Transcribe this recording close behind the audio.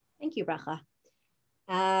Thank you, Bracha.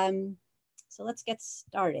 So let's get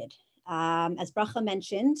started. As Bracha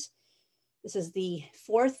mentioned, this is the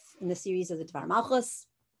fourth in the series of the Dvar Malchus,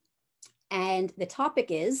 and the topic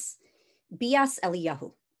is Bias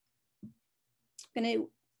Eliyahu.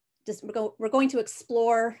 We're going to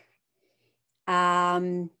explore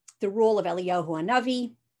the role of Eliyahu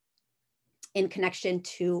Hanavi in connection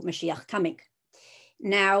to Mashiach coming.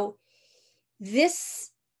 Now,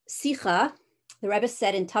 this Sicha, the Rebbe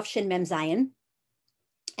said in Tafshin Mem Zayin,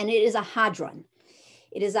 and it is a hadron.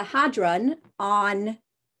 It is a hadron on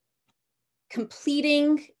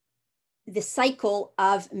completing the cycle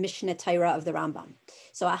of Mishnah Torah of the Rambam.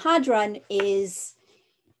 So a hadron is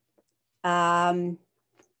kind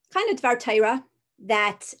of Dvar Torah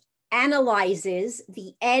that analyzes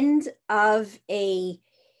the end of a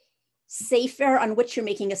sefer on which you're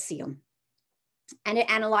making a siyum. And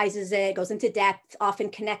it analyzes it, goes into depth, often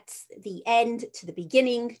connects the end to the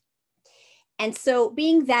beginning. And so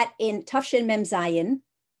being that in Tafshin Mem Zayin,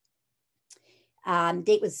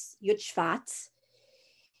 date was Yud Shvat,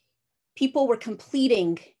 people were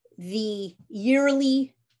completing the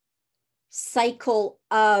yearly cycle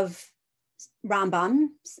of Rambam,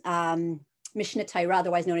 Mishnah Torah,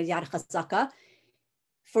 otherwise known as Yad Chazaka,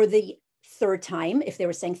 for the third time. If they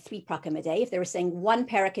were saying 3 prakim a day, if they were saying 1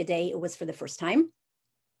 parak a day, it was for the first time.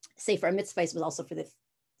 Sefer Mitzvahs was also for the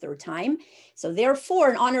third time. So therefore,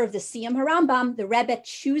 in honor of the Siyam HaRambam, the Rebbe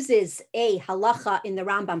chooses a halacha in the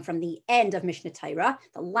Rambam from the end of Mishnah Torah,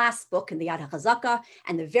 the last book in the Yad HaChazaka,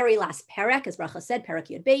 and the very last parak, as Bracha said, parak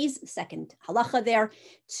Yud Beis, the second halacha there,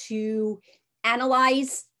 to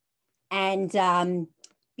analyze and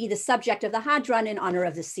be the subject of the Hadran in honor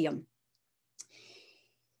of the Siyam.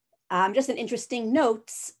 Just an interesting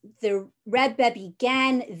note, the Rebbe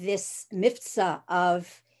began this mitzvah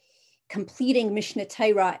of completing Mishnah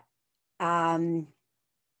Torah in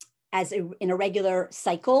a regular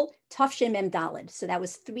cycle, Tafshin Mem Daled. So that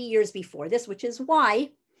was 3 years before this, which is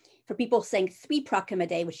why for people saying 3 prakim a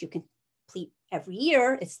day, which you can complete every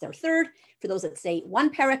year, it's their third. For those that say 1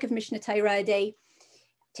 parak of Mishnah Torah a day,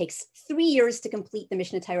 it takes 3 years to complete the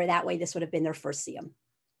Mishnah Torah. That way, this would have been their first siyum.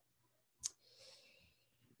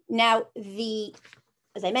 Now,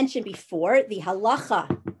 as I mentioned before, the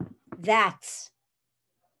halacha that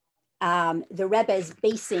the Rebbe is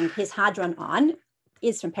basing his hadron on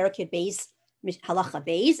is from Parak Yud Beis, halacha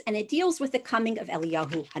Beis, and it deals with the coming of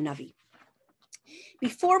Eliyahu Hanavi.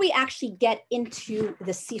 Before we actually get into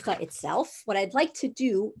the Sicha itself, what I'd like to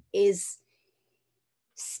do is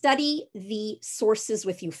study the sources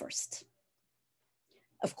with you first.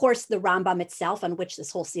 Of course, the Rambam itself, on which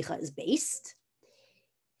this whole Sicha is based.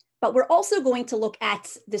 But we're also going to look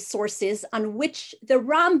at the sources on which the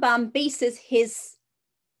Rambam bases his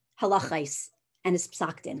halachais and his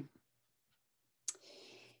psakdin.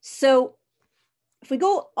 So if we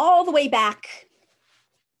go all the way back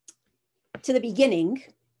to the beginning,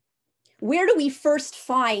 where do we first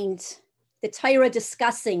find the Torah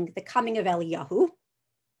discussing the coming of Eliyahu?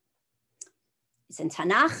 It's in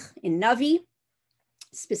Tanakh, in Navi,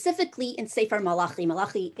 specifically in Sefer Malachi.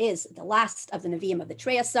 Malachi is the last of the Nevi'im of the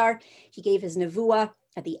Treyasar. He gave his Nevuah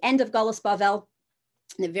at the end of Galus Bavel,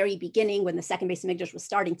 in the very beginning when the second Beis Hamikdash was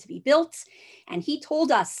starting to be built. And he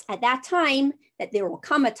told us at that time that there will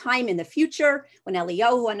come a time in the future when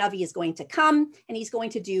Eliyahu Hanavi is going to come and he's going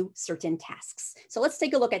to do certain tasks. So let's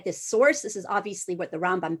take a look at this source. This is obviously what the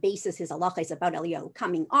Rambam bases his halachas about Eliyahu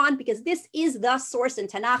coming on, because this is the source in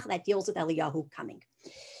Tanakh that deals with Eliyahu coming.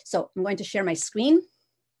 So I'm going to share my screen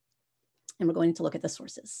and we're going to look at the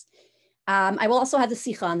sources. I will also have the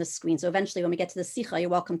Sicha on the screen. So eventually when we get to the Sicha, you're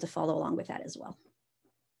welcome to follow along with that as well.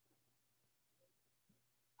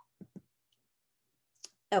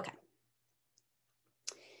 Okay.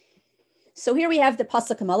 So here we have the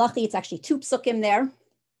Pasuk Malachi. It's actually 2 psukim there.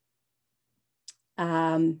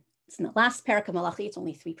 It's in the last parak of Malachi. It's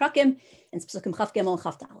only 3 prakim, and it's psukim Chaf Gimel and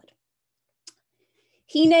Chaf Daled.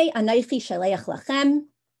 Hine anaychi shaleach lachem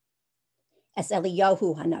es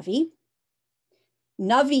Eliyahu Hanavi.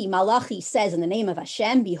 Navi Malachi says in the name of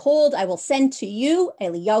Hashem, behold, I will send to you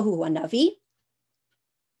Eliyahu Hanavi.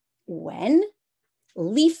 When?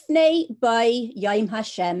 Lifnei by Yaim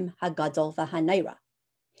Hashem Hagadol v'Hanaira.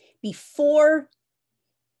 Before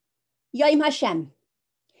Yaim Hashem,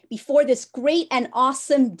 before this great and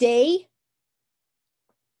awesome day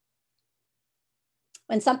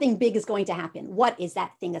when something big is going to happen. What is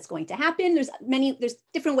that thing that's going to happen? There's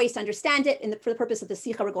different ways to understand it. And for the purpose of the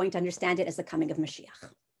Sicha, we're going to understand it as the coming of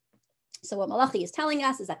Mashiach. So what Malachi is telling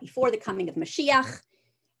us is that before the coming of Mashiach,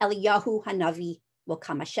 Eliyahu Hanavi will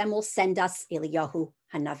come. Hashem will send us Eliyahu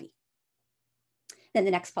Hanavi. Then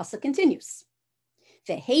the next pasuk continues.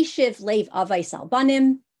 V'heshiv leiv avais al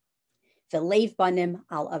banim, v'leiv banim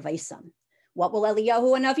al avaisam. What will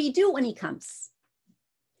Eliyahu Hanavi do when he comes?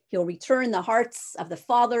 He'll return the hearts of the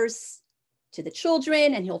fathers to the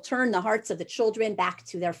children, and he'll turn the hearts of the children back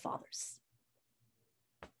to their fathers.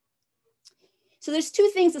 So there's two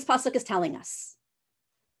things this pasuk is telling us.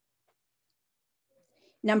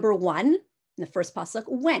 Number one, in the first pasuk,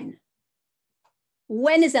 when?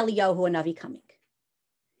 When is Eliyahu Hanavi coming?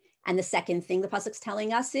 And the second thing the pasuk's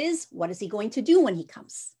telling us is, what is he going to do when he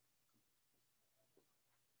comes?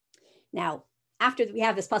 Now, after we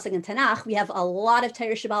have this pasuk in Tanakh, we have a lot of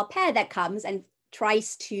Torah Shebaal Peh that comes and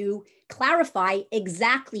tries to clarify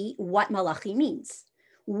exactly what Malachi means.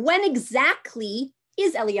 When exactly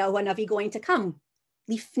is Eliyahu Hanavi going to come?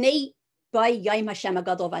 Lifnei by Yom Hashem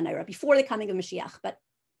Agadol V'Naira, before the coming of Mashiach. But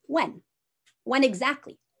when? When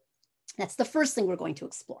exactly? That's the first thing we're going to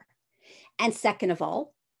explore. And second of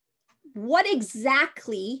all, what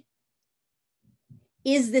exactly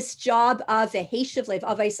is this job of the Heshiv Lev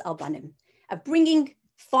Avais Al Banim, of bringing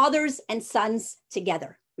fathers and sons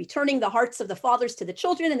together, returning the hearts of the fathers to the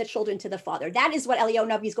children and the children to the father? That is what Eliyahu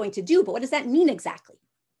Hanavi is going to do, but what does that mean exactly?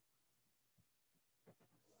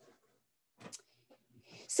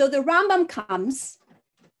 So the Rambam comes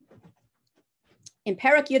in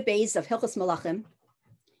Parak Yud Beis of Hilchos Malachim,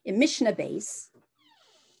 in Mishnah Beis,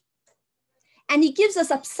 and he gives us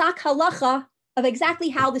a psak halacha of exactly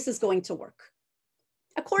how this is going to work.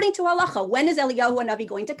 According to halacha, when is Eliyahu Hanavi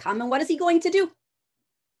going to come and what is he going to do?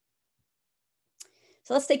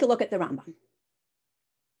 So let's take a look at the Rambam.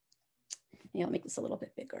 Maybe I'll make this a little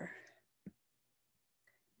bit bigger.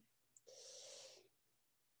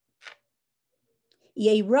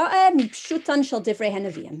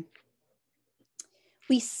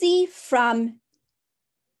 We see from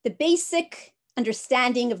the basic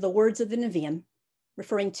understanding of the words of the Nevi'im,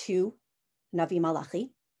 referring to Navi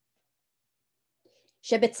Malachi,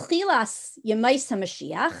 Shebetchilas Yemais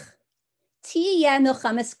HaMashiach tiyeh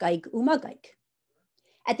milchames Gog uMagog.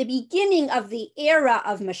 At the beginning of the era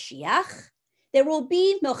of Mashiach, there will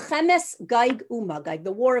be milchames Gog uMagog,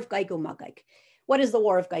 the war of Gog uMagog. What is the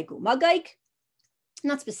war of Gog uMagog?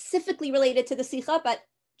 Not specifically related to the Sikha, but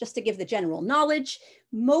just to give the general knowledge,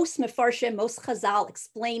 most Mefarshim, most Chazal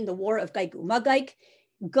explain the war of Gog uMagog.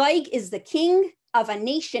 Gog is the king of a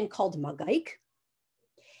nation called Magog,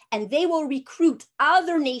 and they will recruit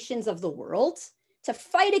other nations of the world to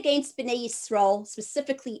fight against Bnei Yisrael,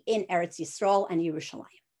 specifically in Eretz Yisrael and Yerushalayim.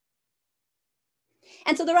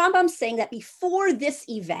 And so the Rambam's saying that before this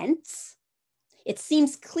event, it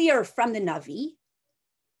seems clear from the Navi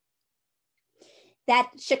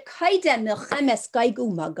that Shekaidem Milchemes Gog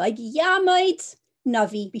uMagog Yamaid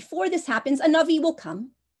Navi, before this happens, a Navi will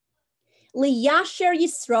come, Liyasher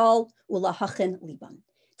Yisrael Ulahachin Libam,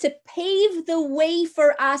 to pave the way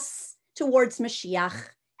for us towards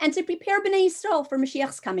Mashiach and to prepare Bnei Yisrael for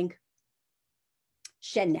Mashiach's coming.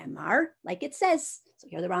 Shenemar, like it says. So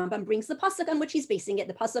here the Rambam brings the pasuk on which he's basing it,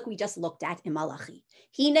 the pasuk we just looked at in Malachi.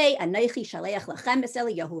 Hine anaychi shaleach lachem es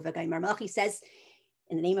Eliyahu v'gaymar. Malachi says,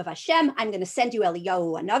 in the name of Hashem, I'm going to send you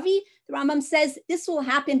Eliyahu Hanavi. The Rambam says this will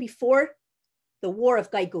happen before the war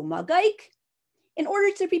of Gog uMagog in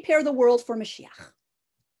order to prepare the world for Mashiach.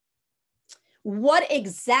 What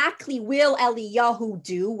exactly will Eliyahu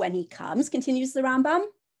do when he comes? Continues the Rambam.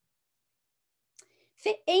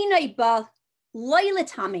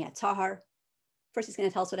 First, he's going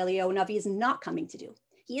to tell us what Eliyahu Hanavi is not coming to do.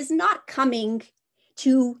 He is not coming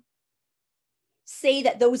to say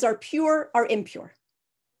that those are pure are impure.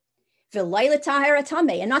 And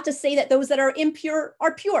not to say that those that are impure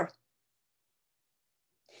are pure.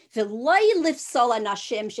 And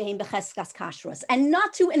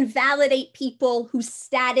not to invalidate people whose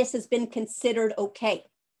status has been considered okay.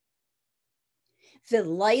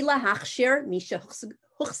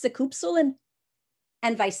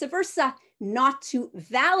 And vice versa, not to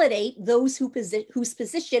validate those whose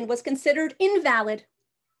position was considered invalid.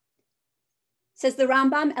 Says the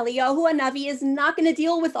Rambam, Eliyahu Hanavi is not going to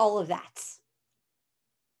deal with all of that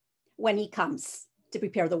when he comes to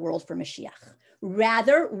prepare the world for Mashiach.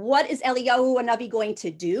 Rather, what is Eliyahu Hanavi going to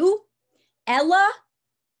do? Ella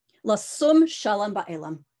lasum shalom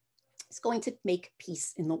ba'elam. He's going to make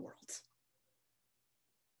peace in the world.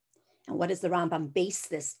 And what does the Rambam base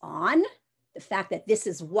this on? The fact that this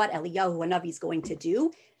is what Eliyahu Hanavi is going to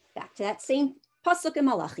do. Back to that same pasuk in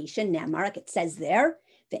Malachi, Shenemar, it says there,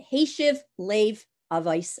 V'heshiv leiv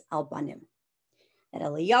avais al banim. That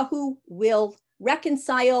Eliyahu will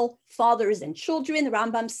reconcile fathers and children. The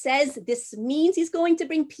Rambam says this means he's going to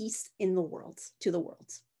bring peace in the world, to the world.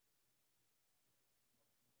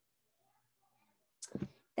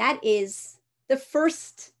 That is the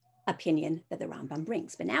first opinion that the Rambam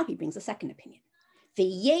brings, but now he brings a second opinion.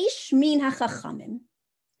 V'yesh min hachachamim,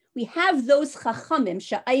 we have those chachamim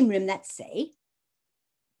she'aimrim that say,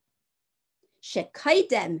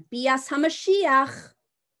 she'kaidem bias hamashiach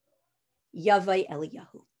yavai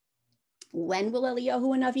Eliyahu. When will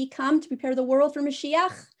Eliyahu and Navi come to prepare the world for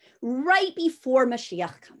Mashiach? Right before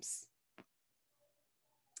Mashiach comes.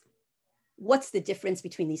 What's the difference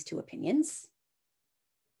between these two opinions?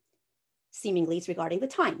 Seemingly it's regarding the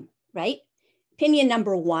time, right? Opinion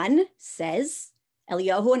number one says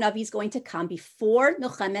Eliyahu and Navi is going to come before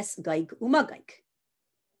Milchemes Gog uMagog.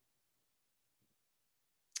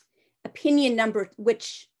 Opinion number,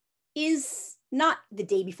 which is not the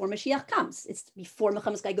day before Mashiach comes. It's before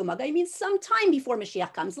Milchemes Gog uMagog. It means sometime before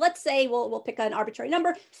Mashiach comes. Let's say we'll pick an arbitrary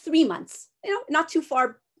number, 3 months. Not too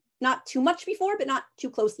far, not too much before, but not too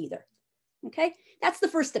close either. Okay, that's the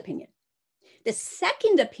first opinion. The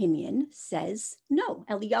second opinion says, no,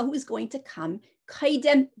 Eliyahu is going to come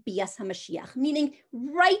kaidem bias hamashiach, meaning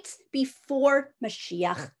right before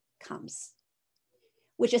Mashiach comes,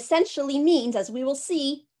 which essentially means, as we will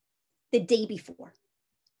see, the day before.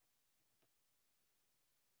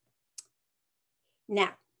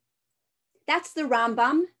 Now, that's the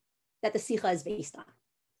Rambam that the Sikha is based on.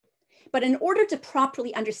 But in order to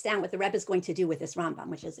properly understand what the Rebbe is going to do with this Rambam,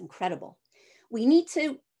 which is incredible, we need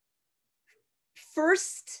to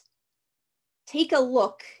first take a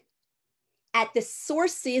look at the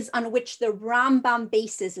sources on which the Rambam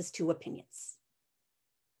bases his two opinions.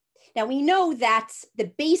 Now we know that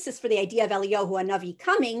the basis for the idea of Eliyahu HaNavi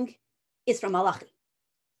coming is from Malachi.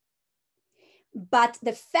 But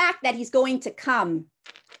the fact that he's going to come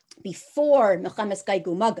before Milchemes Gog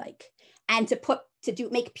uMagog and to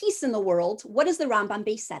make peace in the world, what does the Rambam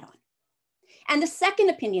base that on? And the second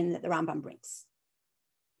opinion that the Rambam brings,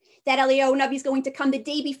 that Eliyahu HaNavi is going to come the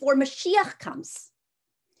day before Mashiach comes.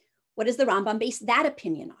 What does the Rambam base that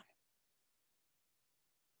opinion on?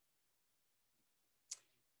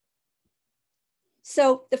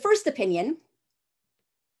 So the first opinion,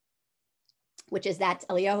 which is that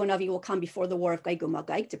Eliyahu HaNavi will come before the war of Gog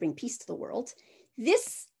uMagog to bring peace to the world,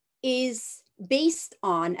 this is based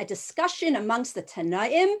on a discussion amongst the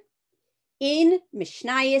Tanaim in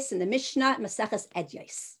Mishnayos, in the Mishnah, Maseches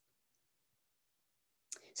Edyos.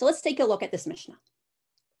 So let's take a look at this Mishnah.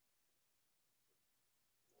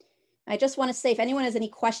 I just want to say, if anyone has any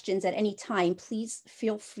questions at any time, please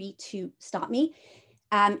feel free to stop me.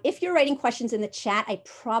 If you're writing questions in the chat, I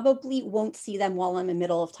probably won't see them while I'm in the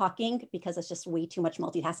middle of talking because it's just way too much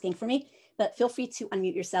multitasking for me, but feel free to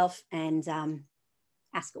unmute yourself and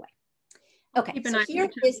ask away. Okay, so here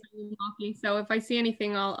is... So if I see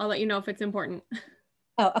anything, I'll let you know if it's important.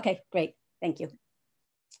 Oh, okay, great, thank you.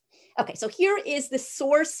 Okay, so here is the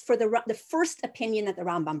source for the first opinion that the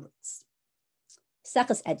Rambam brings.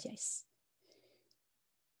 Maseches Edyos.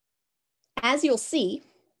 As you'll see,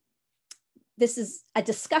 this is a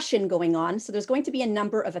discussion going on, so there's going to be a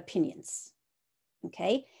number of opinions,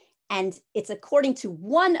 okay? And it's according to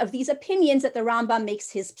one of these opinions that the Rambam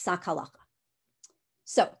makes his Psak Halacha.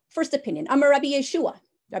 So, first opinion, Amar Rabbi Yeshua.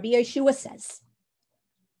 Rabbi Yeshua says,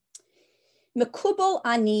 Mekubal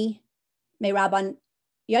ani me Rabban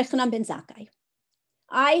Yochanan ben Zakkai.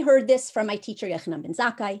 I heard this from my teacher, Yochanan ben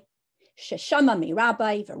Zakkai. Sheshama me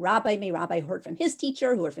Rabbi, v'Rabbi me Rabbi, heard from his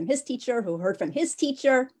teacher, who heard from his teacher, who heard from his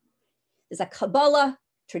teacher. There's a Kabbalah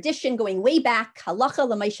tradition going way back, halacha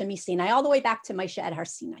l'Moshe miSinai, all the way back to Moshe at Har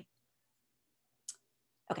Sinai.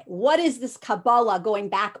 Okay, what is this Kabbalah going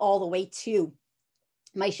back all the way to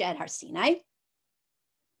Moshe at Har Sinai?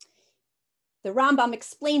 The Rambam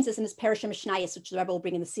explains this in his Parashah Mishnayos, which the Rebbe will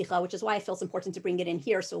bring in the Sikha, which is why I feel it's important to bring it in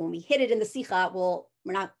here. So when we hit it in the Sikha,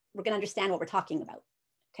 we're going to understand what we're talking about.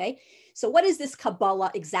 Okay, so what is this Kabbalah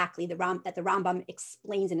exactly that the Rambam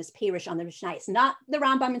explains in his Parish on the Mishnayos? Not the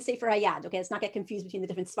Rambam in Sefer Hayad. Okay, let's not get confused between the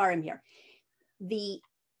different Svarim here. The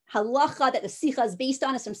halacha that the Sikha is based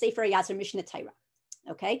on is from Sefer Hayad, from Mishnah Torah.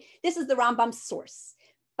 Okay, this is the Rambam's source.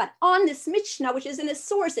 But on this Mishnah, which is in a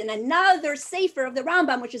source in another Sefer of the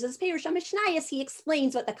Rambam, which is his Parish on Mishnayos, he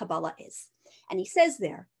explains what the Kabbalah is. And he says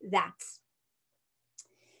there that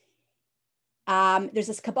there's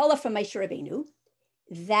this Kabbalah from Moshe Rabbeinu,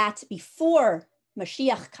 that before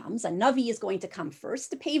Mashiach comes, a Navi is going to come first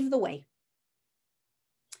to pave the way.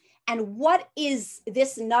 And what is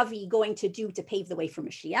this Navi going to do to pave the way for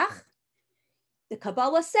Mashiach? The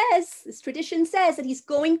Kabbalah says, this tradition says that he's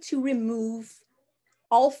going to remove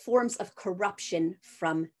all forms of corruption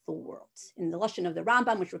from the world. In the Lashon of the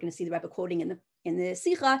Rambam, which we're going to see the Rebbe quoting in the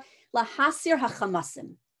Sikha, lahasir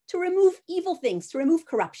hachamasim, to remove evil things, to remove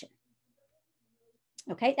corruption.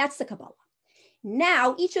 Okay, that's the Kabbalah.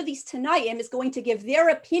 Now, each of these Tanaim is going to give their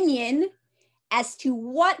opinion as to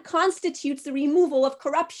what constitutes the removal of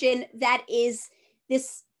corruption that is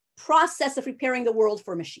this process of preparing the world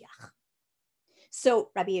for Mashiach. So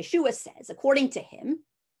Rabbi Yeshua says, according to him,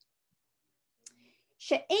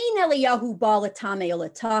 She'ein Eliyahu ba l'tameh o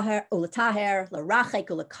l'taher l'rachek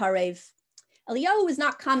o l'karev. Eliyahu is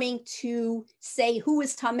not coming to say who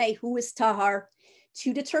is tameh, who is tahar,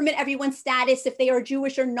 to determine everyone's status, if they are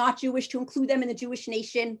Jewish or not Jewish, to include them in the Jewish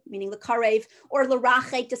nation, meaning l'karev, or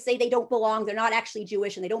l'rachek, to say they don't belong, they're not actually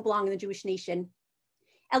Jewish and they don't belong in the Jewish nation.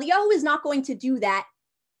 Eliyahu is not going to do that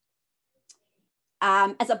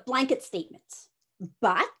as a blanket statement.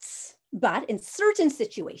 But in certain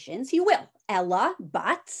situations, he will. Ella,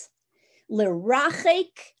 but,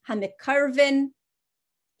 l'rachek hamikarvin,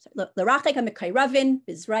 l'rachek hamikaravin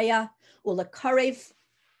bizraya, or l'karev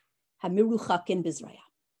hamiruchakin bizraya.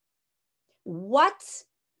 What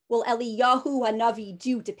will Eliyahu Hanavi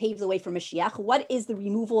do to pave the way for Mashiach? What is the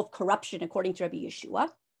removal of corruption according to Rabbi Yeshua?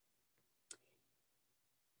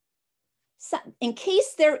 So, in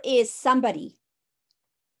case there is somebody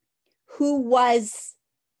who was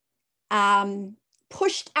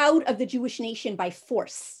pushed out of the Jewish nation by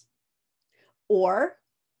force, or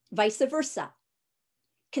vice versa,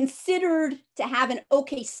 considered to have an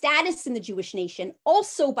okay status in the Jewish nation,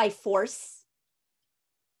 also by force,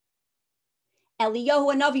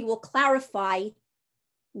 Eliyahu Hanavi will clarify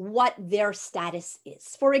what their status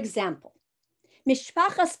is. For example,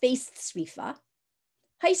 Mishpachas Beis Tzrifa,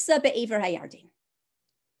 Haisa be'ever hayardin.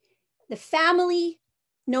 The family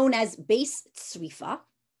known as Beis Tzrifa,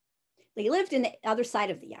 they lived in the other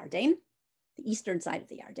side of the Yarden, the eastern side of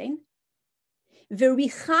the Yarden.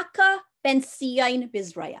 V'richaka ben Siyain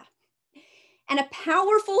bizraya. And a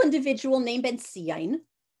powerful individual named Ben Siyain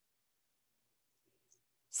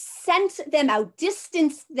sent them out,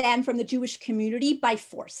 distanced them from the Jewish community by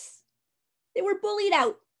force. They were bullied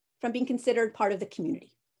out from being considered part of the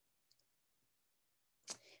community.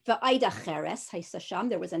 V'aida Cheres, Haisasham,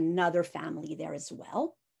 there was another family there as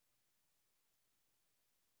well.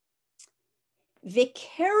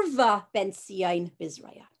 Vikerva ben Siyain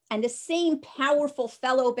bizraya. And the same powerful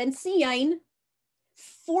fellow Ben Siyain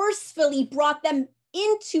forcefully brought them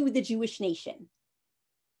into the Jewish nation,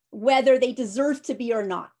 whether they deserved to be or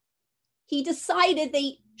not. He decided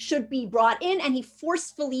they should be brought in, and he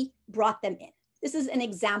forcefully brought them in. This is an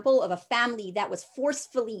example of a family that was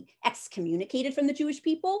forcefully excommunicated from the Jewish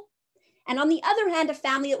people. And on the other hand, a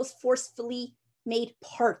family that was forcefully made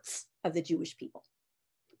part of the Jewish people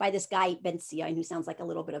by this guy, Ben Siyain, who sounds like a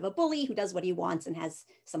little bit of a bully, who does what he wants and has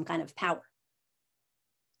some kind of power.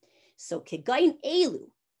 So Kegain Elu,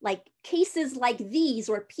 like cases like these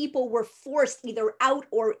where people were forced either out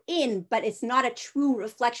or in, but it's not a true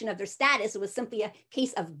reflection of their status, it was simply a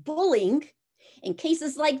case of bullying. In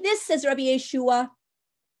cases like this, says Rabbi Yeshua,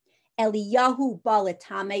 Eliyahu ba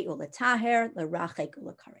l'tameh u'l'taher l'rachek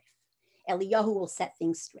u'l'karev. Eliyahu will set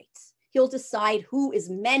things straight. He'll decide who is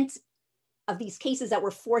meant of these cases that were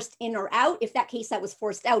forced in or out, if that case that was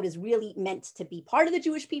forced out is really meant to be part of the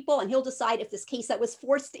Jewish people, and he'll decide if this case that was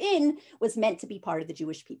forced in was meant to be part of the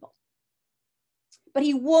Jewish people. But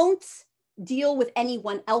he won't deal with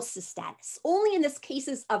anyone else's status, only in this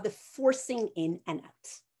cases of the forcing in and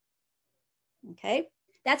out. Okay,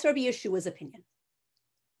 that's Rabbi Yeshua's opinion.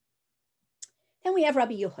 Then we have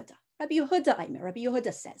Rabbi Yehuda. Rabbi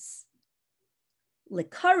Yehuda says,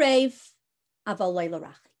 L'karev aval lo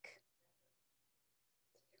l'rachek.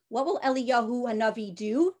 What will Eliyahu Hanavi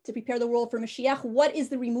do to prepare the world for Mashiach? What is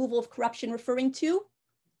the removal of corruption referring to?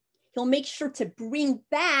 He'll make sure to bring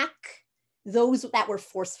back those that were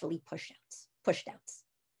forcefully pushed out.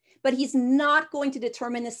 But he's not going to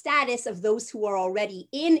determine the status of those who are already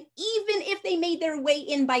in, even if they made their way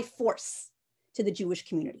in by force to the Jewish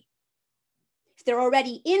community. If they're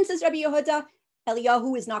already in, says Rabbi Yehuda,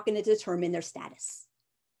 Eliyahu is not going to determine their status.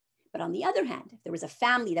 But on the other hand, if there was a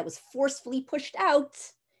family that was forcefully pushed out,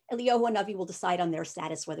 Eliyahu Hanavi will decide on their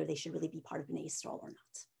status, whether they should really be part of Bnei Yisrael or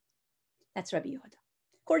not. That's Rabbi Yehuda.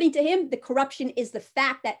 According to him, the corruption is the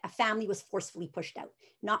fact that a family was forcefully pushed out,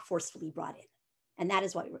 not forcefully brought in. And that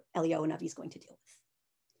is what Eliyahu Hanavi is going to deal with.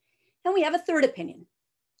 Then we have a third opinion.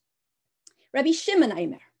 Rabbi Shimon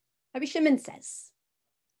Aimer. Rabbi Shimon says,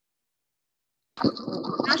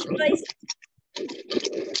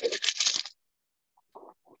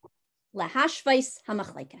 Lahashvais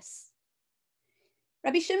hamachlekes.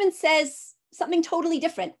 Rabbi Shimon says something totally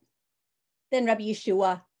different than Rabbi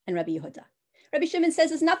Yeshua and Rabbi Yehuda. Rabbi Shimon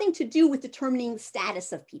says it's nothing to do with determining the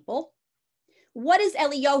status of people. What is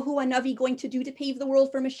Eliyahu Hanavi going to do to pave the world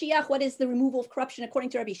for Mashiach? What is the removal of corruption according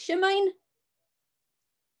to Rabbi Shimon?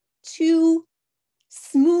 To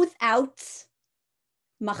smooth out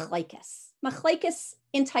machlekes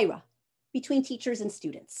in Torah between teachers and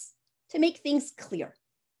students to make things clear,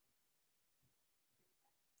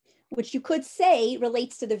 which you could say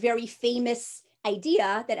relates to the very famous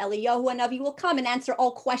idea that Eliyahu Hanavi will come and answer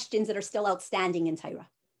all questions that are still outstanding in Torah,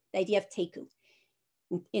 the idea of teku.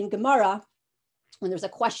 In Gemara, when there's a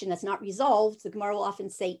question that's not resolved, the Gemara will often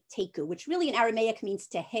say teku, which really in Aramaic means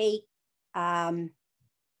tehei kai,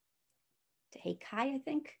 I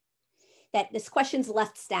think, that this question's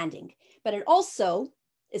left standing. But it also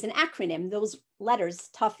is an acronym. Those letters,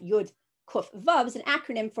 Taf, Yud, Kuf, Vav, is an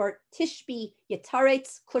acronym for Tishbi,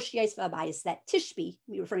 Yataretz, Kushyais, Vabayis. That Tishbi,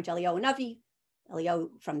 we're referring to Eliyahu Hanavi, Eliyahu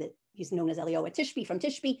he's known as Eliyahu Tishbi, from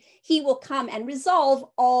Tishbi, he will come and resolve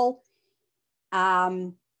all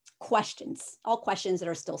questions that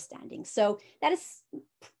are still standing. So that is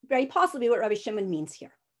very possibly what Rabbi Shimon means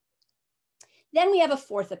here. Then we have a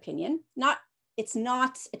fourth opinion. It's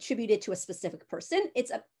not attributed to a specific person.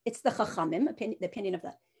 It's the Chachamim, the opinion of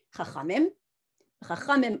the Chachamim.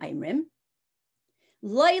 Chachamim Aimrim,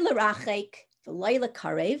 Loi l'rachek v'loi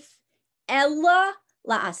l'karev, ella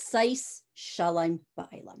la'asais shalom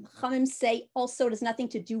ba'olam. Chachamim say also it has nothing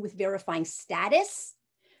to do with verifying status.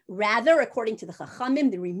 Rather, according to the Chachamim,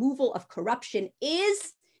 the removal of corruption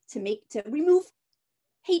is to remove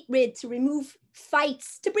hatred, to remove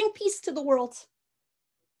fights, to bring peace to the world.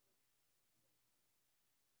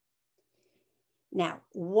 Now,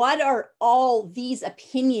 what are all these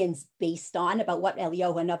opinions based on about what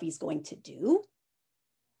Eliyahu Hanavi is going to do?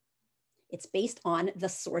 It's based on the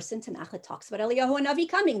source in Tanakh that talks about Eliyahu Hanavi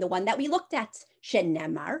coming, the one that we looked at,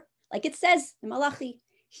 Shenemar, like it says in Malachi,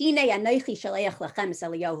 Hine anochi shaleach lachem es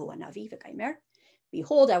Eliyahu Hanavi v'kaimer.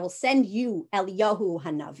 Behold, I will send you Eliyahu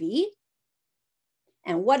Hanavi.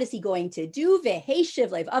 And what is he going to do? V'heishiv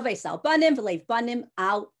leiv avos al banim v'leiv banim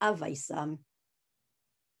al avaisam.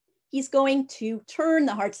 He's going to turn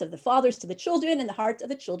the hearts of the fathers to the children and the hearts of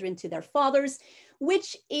the children to their fathers,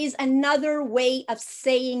 which is another way of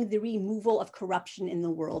saying the removal of corruption in the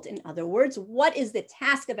world. In other words, what is the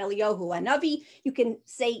task of Eliyahu Hanavi? You can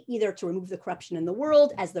say either to remove the corruption in the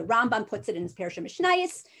world, as the Rambam puts it in his Parashah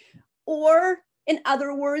Mishnayos, or in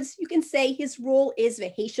other words, you can say his role is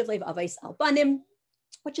v'heishiv leiv avos al banim,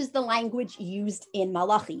 which is the language used in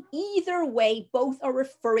Malachi. Either way, both are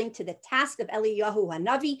referring to the task of Eliyahu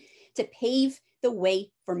Hanavi to pave the way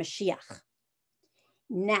for Mashiach.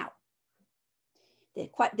 Now,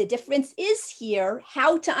 the difference is here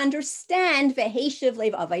how to understand v'heishiv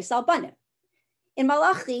leiv avos al banim. In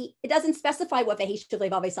Malachi, it doesn't specify what v'heishiv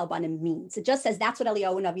leiv avos al banim means. It just says that's what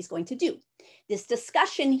Eliyahu Hanavi is going to do. This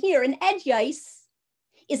discussion here in Edyais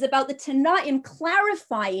is about the Tanaim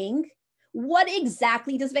clarifying what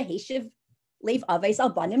exactly does v'heishiv leiv avos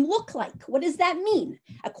al banim look like? What does that mean?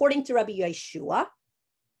 According to Rabbi Yeshua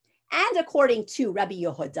and according to Rabbi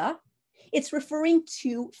Yehuda, it's referring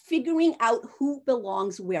to figuring out who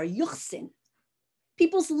belongs where, yuchsin,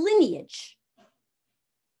 people's lineage,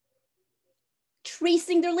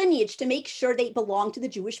 tracing their lineage to make sure they belong to the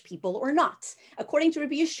Jewish people or not. According to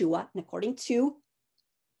Rabbi Yeshua and according to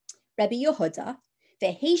Rabbi Yehuda,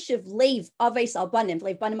 v'heishiv leiv avos al banim,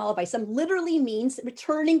 leiv banim al avaisam, literally means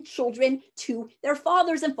returning children to their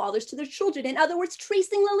fathers and fathers to their children. In other words,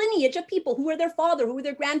 tracing the lineage of people. Who are their father? Who are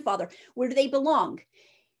their grandfather? Where do they belong?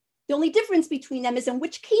 The only difference between them is in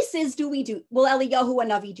which cases will Eliyahu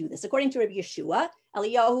Hanavi do this? According to Rabbi Yeshua,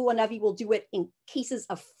 Eliyahu Hanavi will do it in cases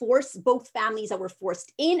of force, both families that were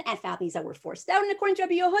forced in and families that were forced out. And according to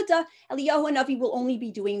Rabbi Yehuda, Eliyahu Hanavi will only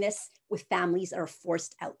be doing this with families that are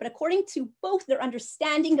forced out. But according to both, their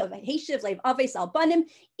understanding of Heishiv Leiv Avos Al Banim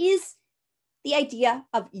is the idea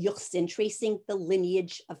of yuchsin, tracing the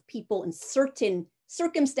lineage of people in certain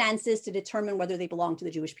circumstances to determine whether they belong to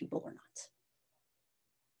the Jewish people or not.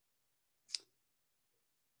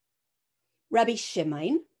 Rabbi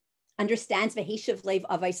Shimon understands v'heishiv leiv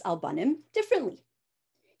avos al banim differently.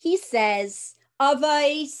 He says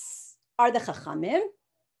avos are the chachamim,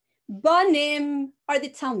 banim are the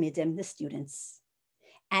talmidim, the students.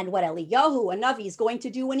 And what Eliyahu Hanavi is going to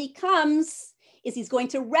do when he comes is he's going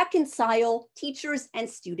to reconcile teachers and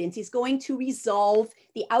students. He's going to resolve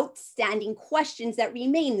the outstanding questions that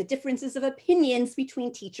remain, the differences of opinions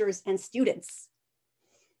between teachers and students.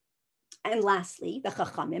 And lastly, the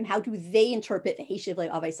Chachamim, how do they interpret the Heishiv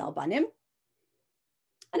Leiv Avos Al Banim?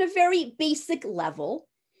 On a very basic level,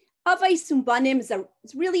 Avos Banim is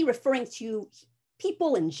really referring to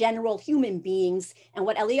people in general, human beings. And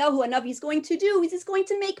what Eliyahu Hanavi is going to do is he's going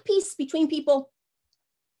to make peace between people.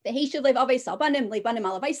 The Heishiv Leiv Avos Al Banim, Leiv Banim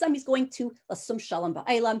Al Avaisam, he's going to Lasum Shalom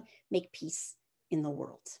Ba'olam, make peace in the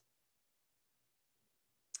world.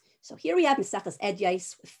 So here we have Maseches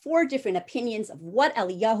Edyais with 4 different opinions of what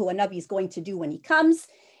Eliyahu Hanavi is going to do when he comes,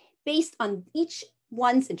 based on each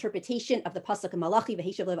one's interpretation of the pasuk Malachi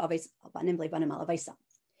v'Hishav lev avos banim levanim al avaisa.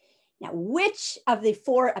 Now, which of the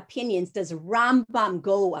 4 opinions does Rambam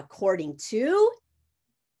go according to?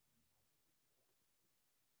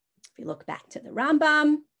 If we look back to the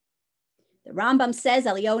Rambam says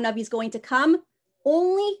Eliyahu Hanavi is going to come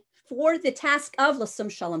only for the task of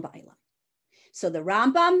Lasum Shalom Ba'olam. So the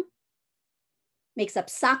Rambam makes a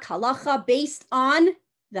psak halacha based on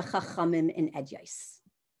the Chachamim in Edyais,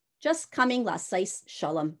 just coming Lasais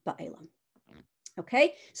Shalom Ba'olam.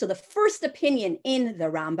 Okay, so the first opinion in the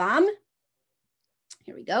Rambam,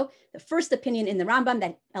 here we go. The first opinion in the Rambam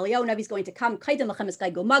that Eliyahu Hanavi is going to come,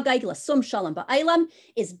 Lasum Shalom Ba'olam,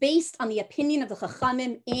 is based on the opinion of the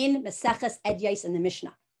Chachamim in Maseches Edyais and the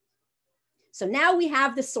Mishnah. So now we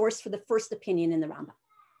have the source for the first opinion in the Rambam.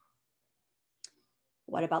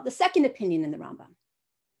 What about the second opinion in the Rambam?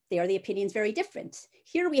 There, the opinions very different.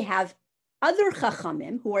 Here we have other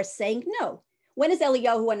Chachamim who are saying, no, when is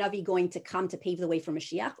Eliyahu Hanavi going to come to pave the way for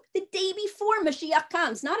Mashiach? The day before Mashiach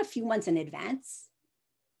comes, not a few months in advance.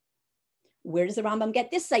 Where does the Rambam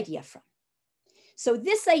get this idea from? So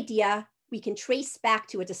this idea we can trace back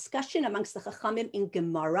to a discussion amongst the Chachamim in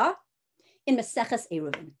Gemara in Maseches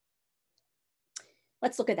Eruvin.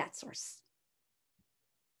 Let's look at that source.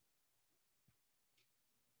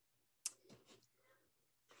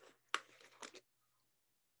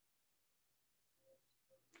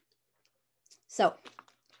 So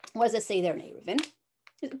what does it say there in Eruvin?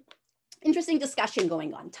 Interesting discussion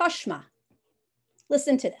going on. Tashma.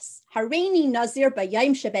 Listen to this. Hareini Nazir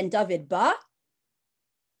Bayayim Sheben David Ba.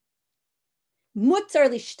 Mutar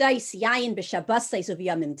lishtais yayin b'shabbasais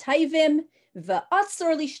uv'yamim taivim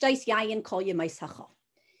v'atzor lishtais yayin kol yemais hachol.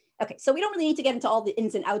 Okay, so we don't really need to get into all the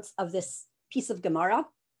ins and outs of this piece of Gemara,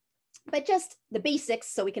 but just the basics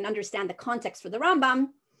so we can understand the context for the Rambam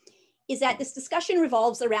is that this discussion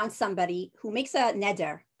revolves around somebody who makes a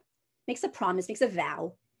neder, makes a promise, makes a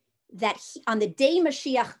vow that on the day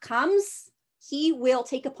Mashiach comes, he will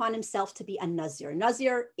take upon himself to be a Nazir.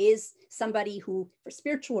 Nazir is somebody who, for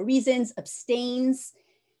spiritual reasons, abstains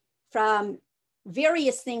from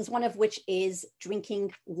various things, one of which is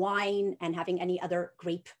drinking wine and having any other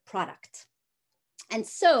grape product. And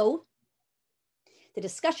so the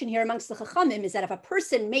discussion here amongst the Chachamim is that if a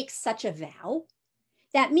person makes such a vow,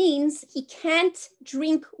 that means he can't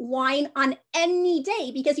drink wine on any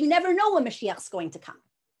day because you never know when Mashiach's going to come.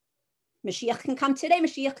 Mashiach can come today,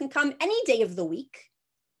 Mashiach can come any day of the week.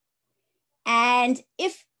 And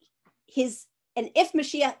if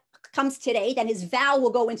Mashiach comes today, then his vow will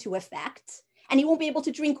go into effect and he won't be able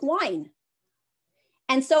to drink wine.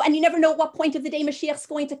 And you never know what point of the day Mashiach's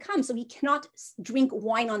going to come. So he cannot drink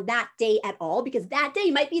wine on that day at all because that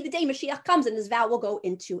day might be the day Mashiach comes and his vow will go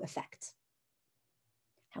into effect.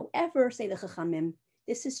 However, say the Chachamim,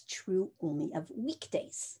 this is true only of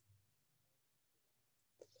weekdays.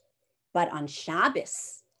 But on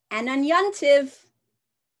Shabbos and on Yantiv,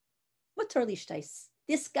 mutar lishtais,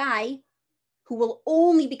 this guy who will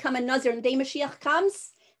only become a Nazir on the day Mashiach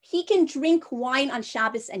comes, he can drink wine on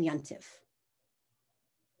Shabbos and Yantiv.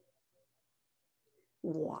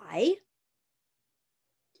 Why?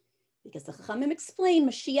 Because the Chachamim explain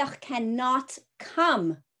Mashiach cannot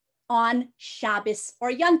come on Shabbos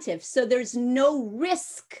or Yantiv. So there's no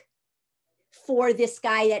risk for this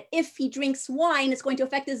guy that if he drinks wine, it's going to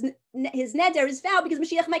affect his neder, his vow, because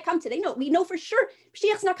Mashiach might come today. No, we know for sure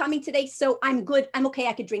Mashiach's not coming today, so I'm good. I'm okay.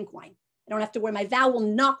 I could drink wine. I don't have to worry. My vow will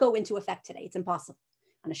not go into effect today. It's impossible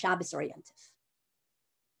on a Shabbos or a Yantiv.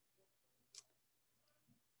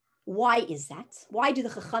 Why is that? Why do the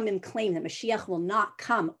Chachamim claim that Mashiach will not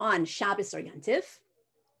come on Shabbos or Yantiv?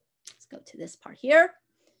 Let's go to this part here.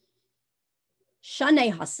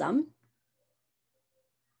 Shanei Hasam.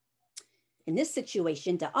 In this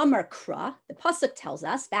situation, the Amar Kra, the pasuk tells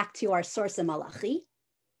us, back to our source of Malachi,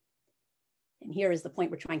 and here is the point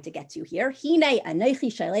we're trying to get to here. Hine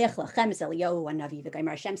anechi shaleach lachem es Eliyahu Hanavi. The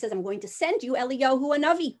Gemara Hashem says, I'm going to send you Eliyahu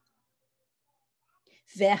Hanavi.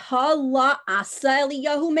 Vehala asa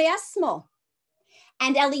Eliyahu me'asmo.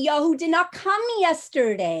 And Eliyahu did not come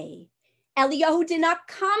yesterday. Eliyahu did not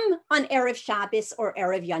come on Erev Shabbos or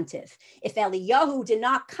Erev Yantiv. If Eliyahu did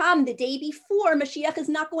not come the day before, Mashiach is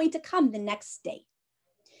not going to come the next day.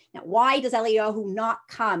 Now, why does Eliyahu not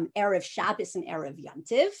come Erev Shabbos and Erev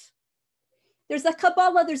Yantiv? There's a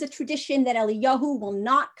Kabbalah, there's a tradition that Eliyahu will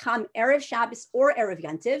not come Erev Shabbos or Erev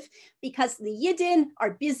Yantiv because the Yidden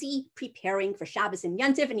are busy preparing for Shabbos and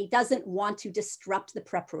Yantiv and he doesn't want to disrupt the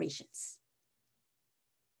preparations.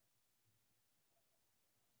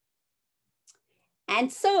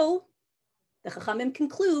 And so the Chachamim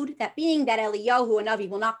conclude that being that Eliyahu Hanavi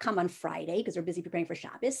will not come on Friday because they're busy preparing for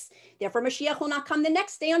Shabbos, therefore Mashiach will not come the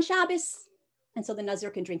next day on Shabbos. And so the Nazir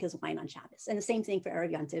can drink his wine on Shabbos. And the same thing for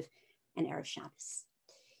Erev Yontiv and Erev Shabbos.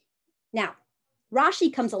 Now,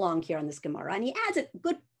 Rashi comes along here on this Gemara and he adds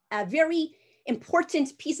a very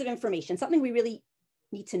important piece of information, something we really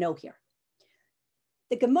need to know here.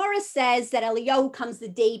 The Gemara says that Eliyahu comes the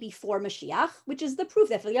day before Mashiach, which is the proof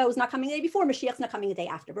that Eliyahu is not coming the day before, Mashiach's not coming the day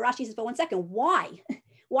after. But Rashi says, but one second, why?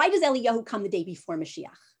 Why does Eliyahu come the day before Mashiach?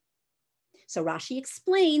 So Rashi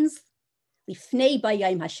explains, Lifnei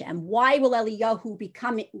Bayayim Hashem, why will Eliyahu be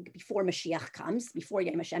coming before Mashiach comes, before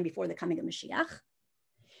Yom Hashem, before the coming of Mashiach?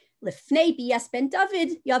 Lifnei Bias ben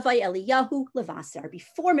David, Yavai Eliyahu levaser.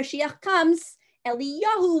 Before Mashiach comes,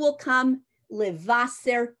 Eliyahu will come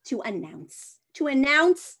levaser to announce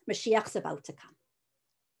Mashiach's about to come.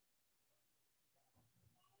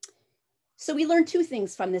 So we learn two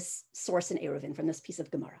things from this source in Eruvin, from this piece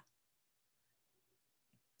of Gemara.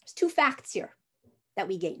 There's two facts here that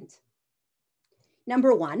we gained.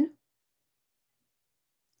 Number one,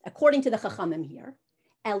 according to the Chachamim here,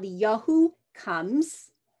 Eliyahu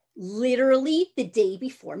comes literally the day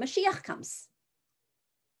before Mashiach comes,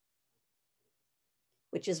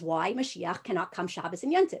 which is why Mashiach cannot come Shabbos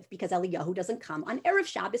and Yontiv, because Eliyahu doesn't come on Erev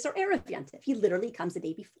Shabbos or Erev Yontiv. He literally comes the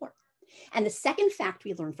day before. And the second fact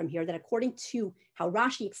we learn from here, that according to how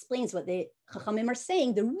Rashi explains what the Chachamim are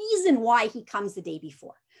saying, the reason why he comes the day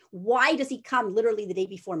before, why does he come literally the day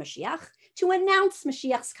before Mashiach? To announce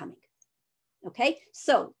Mashiach's coming. Okay,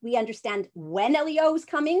 so we understand when Eliyahu is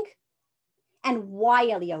coming and why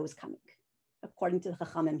Eliyahu is coming, according to the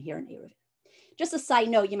Chachamim here in Eruvin. Just a side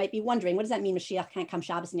note, you might be wondering, what does that mean Mashiach can't come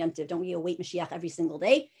Shabbos and Yontiv? Don't we await Mashiach every single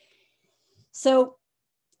day? So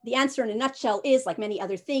the answer in a nutshell is, like many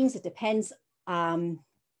other things, it depends on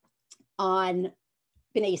Bnei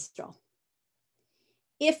Yisrael.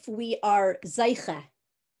 If we are Zaycha,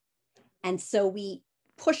 and so we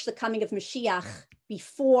push the coming of Mashiach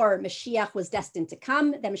before Mashiach was destined to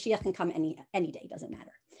come, then Mashiach can come any day, doesn't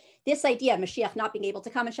matter. This idea of Mashiach not being able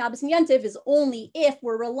to come on Shabbos and Yontiv is only if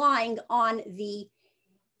we're relying on the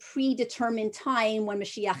predetermined time when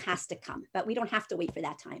Mashiach has to come, but we don't have to wait for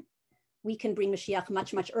that time. We can bring Mashiach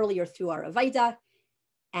much, much earlier through our Avaida,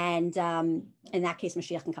 and in that case,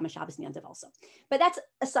 Mashiach can come on Shabbos and Yontiv also. But that's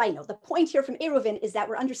a side note. The point here from Eruvin is that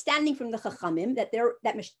we're understanding from the Chachamim that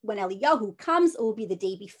when Eliyahu comes, it will be the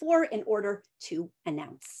day before in order to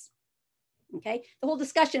announce. Okay, the whole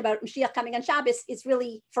discussion about Mashiach coming on Shabbos is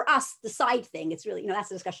really, for us, the side thing. It's really, that's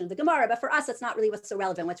the discussion of the Gemara, but for us, that's not really what's so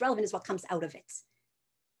relevant. What's relevant is what comes out of it.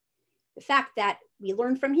 The fact that we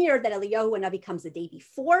learn from here that Eliyahu Hanavi comes the day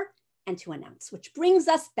before and to announce, which brings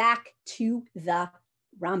us back to the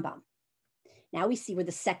Rambam. Now we see where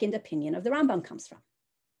the second opinion of the Rambam comes from.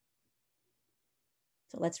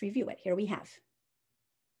 So let's review it. Here we have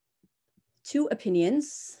two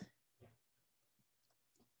opinions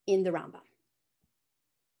in the Rambam.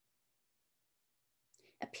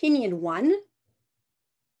 Opinion one,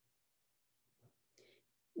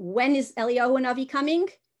 when is Eliyahu Hanavi coming?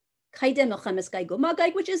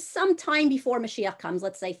 Which is sometime before Mashiach comes,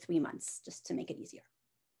 let's say 3 months, just to make it easier.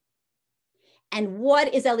 And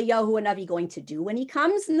what is Eliyahu Hanavi going to do when he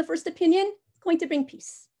comes? In the first opinion, he's going to bring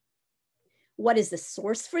peace. What is the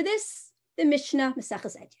source for this? The Mishnah,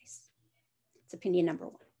 Maseches Edyos. It's opinion number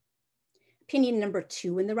one. Opinion number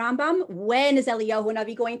two in the Rambam, when is Eliyahu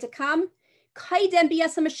Hanavi going to come? Kaidem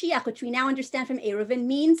b'yas Mashiach, which we now understand from Eruvin,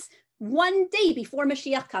 means 1 day before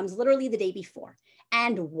Mashiach comes, literally the day before.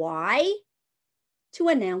 And why? To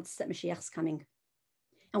announce that Mashiach's coming.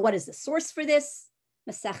 And what is the source for this?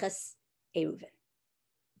 Maseches Eruvin.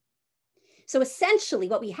 So essentially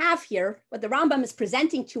what we have here, what the Rambam is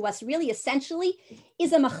presenting to us really essentially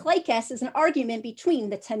is a machlekes, is an argument between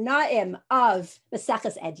the Tanaim of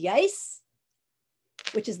Maseches Edyos,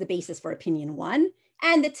 which is the basis for opinion one,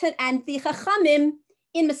 and the Chachamim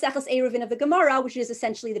in Maseches Eruvin of the Gemara, which is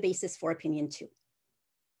essentially the basis for opinion two.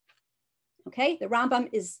 Okay, the Rambam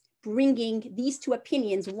is bringing these two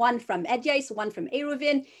opinions, one from Edyos, one from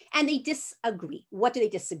Eruvin, and they disagree. What do they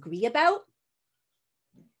disagree about?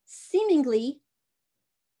 Seemingly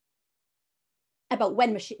about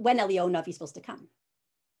when Eliyahu Hanavi is supposed to come.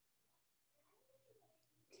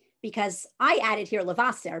 Because I added here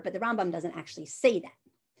Levaser, but the Rambam doesn't actually say that,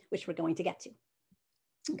 which we're going to get to.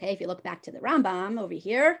 Okay, if you look back to the Rambam over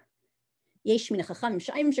here, Eliyahu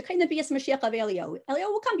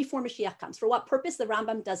will come before Mashiach comes. For what purpose? The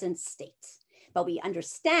Rambam doesn't state. But we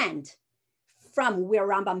understand from where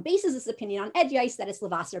Rambam bases his opinion on Edyos that it's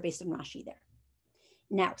Levaser based on Rashi there.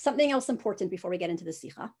 Now, something else important before we get into the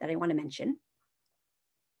Sikha that I want to mention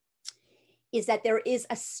is that there is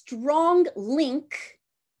a strong link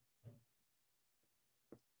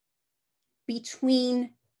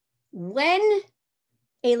between when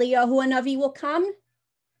Eliyahu Hanavi will come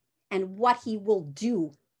and what he will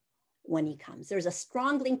do when he comes. There's a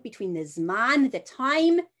strong link between the Zman, the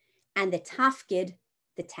time, and the Tafkid,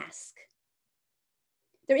 the task.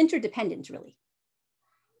 They're interdependent, really.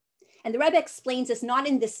 And the Rebbe explains this not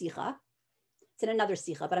in this Sikha, it's in another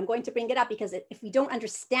Sikha, but I'm going to bring it up because if we don't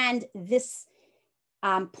understand this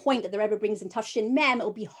point that the Rebbe brings in Tafshin Mem, it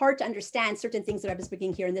will be hard to understand certain things the Rebbe is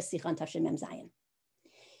bringing here in this Sikha on Tafshin Mem Zayin.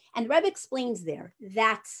 And the Rebbe explains there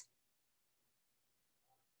that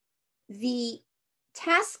the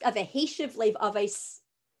task of a Heshiv Lev Avos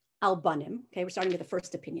al Banim, okay, we're starting with the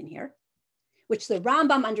first opinion here, which the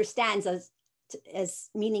Rambam understands as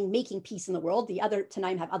meaning making peace in the world. The other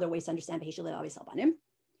Tanaim have other ways to understand Heshiv Lev Avos al Banim.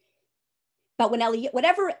 But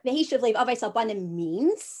whatever Heshiv Lev Avos al Banim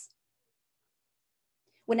means,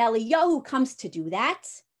 when Eliyahu comes to do that,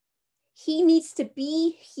 he needs to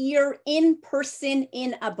be here in person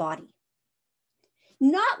in a body.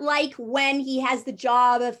 Not like when he has the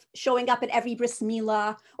job of showing up at every bris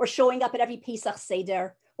milah or showing up at every Pesach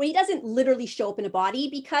Seder, where he doesn't literally show up in a body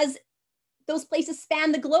because those places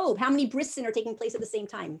span the globe. How many brisin are taking place at the same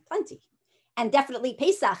time? Plenty. And definitely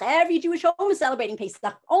Pesach, every Jewish home is celebrating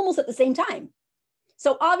Pesach almost at the same time.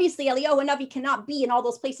 So obviously Eliyahu Hanavi cannot be in all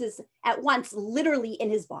those places at once, literally in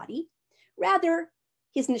his body. Rather,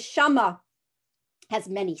 his neshama has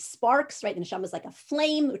many sparks, right? The neshama is like a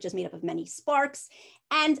flame, which is made up of many sparks.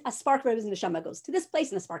 And a spark from his neshama goes to this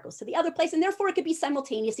place and a spark goes to the other place. And therefore it could be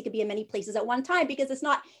simultaneous. It could be in many places at one time because it's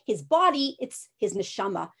not his body, it's his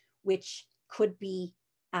neshama, which could be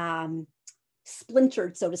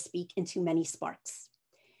splintered, so to speak, into many sparks.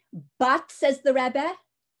 But, says the Rebbe,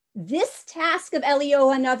 this task of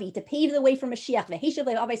Eliyahu Hanavi to pave the way for Mashiach, v'heshiv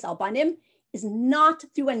lev avos al banim, is not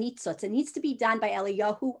through a nitzotz. It needs to be done by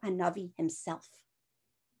Eliyahu Hanavi himself.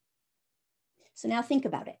 So now think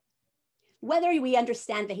about it. Whether we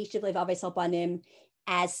understand v'heshiv lev avos al banim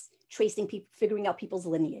as tracing people, figuring out people's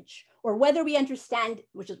lineage, or whether we understand,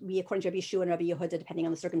 which would be according to Rabbi Yeshua and Rabbi Yehuda, depending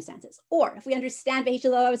on the circumstances, or if we understand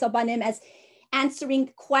v'heshiv lev avos al banim as answering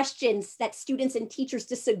questions that students and teachers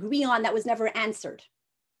disagree on that was never answered,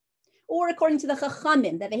 or according to the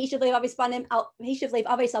Chachamim, that V'heshiv Lev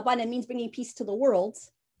Avos al Banim means bringing peace to the world.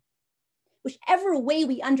 Whichever way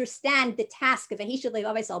we understand the task of V'heshiv Lev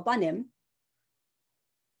Avos al Banim,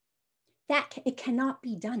 it cannot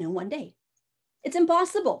be done in one day. It's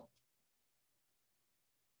impossible.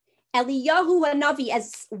 Eliyahu Hanavi,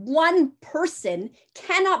 as one person,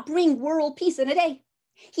 cannot bring world peace in a day.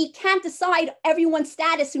 He can't decide everyone's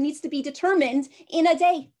status who needs to be determined in a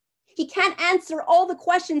day. He can't answer all the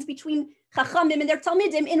questions between Chachamim and their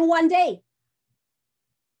Talmidim in one day.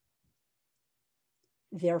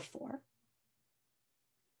 Therefore,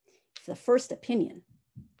 the first opinion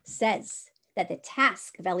says that the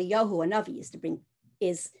task of Eliyahu Hanavi is to bring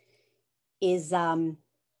the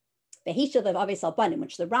Heshiv Lev Avos al Banim,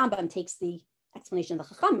 which the Rambam takes the explanation of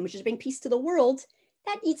the Chachamim, which is to bring peace to the world.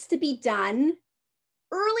 That needs to be done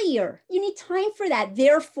earlier. You need time for that.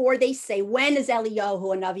 Therefore, they say, when is Eliyahu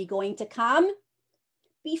Hanavi going to come?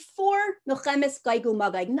 Before Milchemes Gog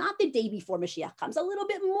Magog, not the day before Mashiach comes, a little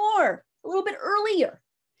bit more, a little bit earlier,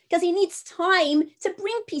 because he needs time to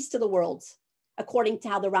bring peace to the world, according to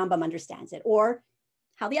how the Rambam understands it, or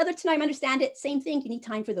how the other Tanaim understand it. Same thing, you need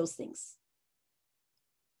time for those things.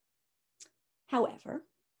 However,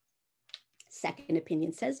 second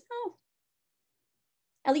opinion says, no,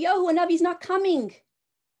 Eliyahu Hanavi is not coming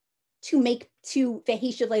to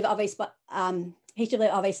V'heshiv Lev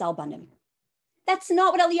Avos al Banim. That's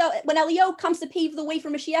not what when Eliyahu comes to pave the way for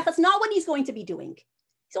Mashiach, that's not what he's going to be doing.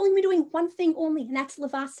 He's only going to be doing one thing only, and that's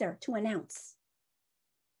levaser, to announce.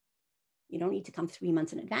 You don't need to come 3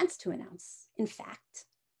 months in advance to announce. In fact,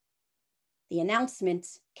 the announcement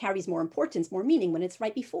carries more importance, more meaning when it's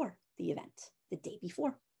right before the event, the day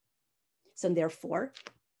before. So therefore,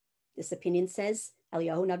 this opinion says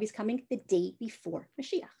Eliyahu Hanavi is coming the day before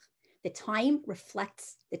Mashiach. The time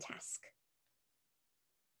reflects the task.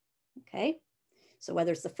 Okay, so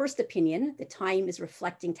whether it's the first opinion, the time is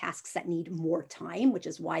reflecting tasks that need more time, which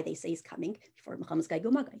is why they say he's coming before Milchemes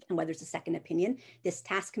Gog Magog. And whether it's the second opinion, this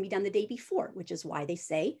task can be done the day before, which is why they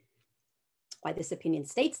say, why this opinion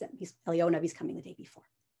states that Eliyahu Hanavi is coming the day before.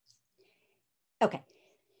 Okay,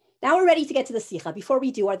 now we're ready to get to the Sikha. Before we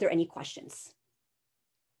do, are there any questions?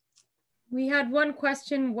 We had one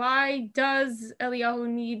question. Why does Eliyahu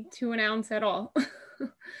need to announce at all?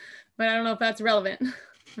 But I don't know if that's relevant.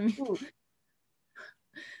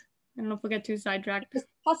 I don't know if we'll get too sidetracked.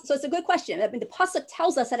 So it's a good question. I mean, the pasuk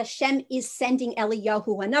tells us that Hashem is sending Eliyahu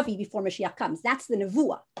Hanavi before Mashiach comes. That's the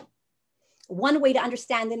nevuah. One way to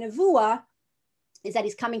understand the nevuah is that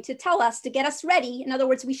he's coming to tell us to get us ready. In other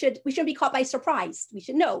words, we shouldn't be caught by surprise. We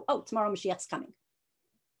should know, oh, tomorrow Mashiach's coming.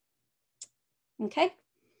 Okay.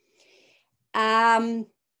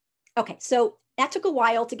 Okay, so that took a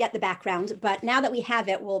while to get the background, but now that we have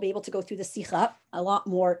it, we'll be able to go through the Sikha a lot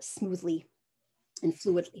more smoothly and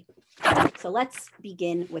fluidly. So let's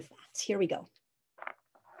begin with that. Here we go.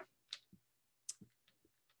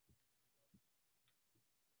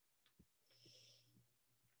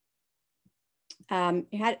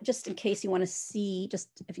 Just in case you want to see, just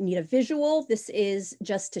if you need a visual, this is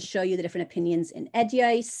just to show you the different opinions in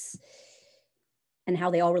Edyais and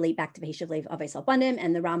how they all relate back to V'Heshiv Lev Avos Al-Banim,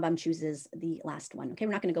 and the Rambam chooses the last one. Okay,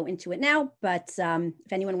 we're not going to go into it now, but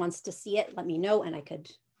if anyone wants to see it, let me know and I could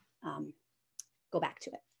go back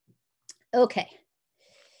to it. Okay,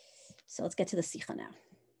 so let's get to the Sikha now.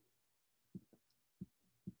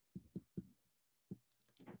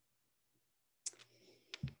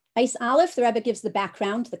 Eis Aleph, the Rebbe gives the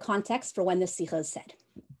background, the context for when this Sikha is said.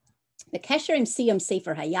 The Kesher im Siyam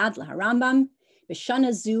Sefer Hayad LaHarambam,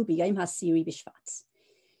 B'Shana Zu B'Yom HaSiri B'Shvat.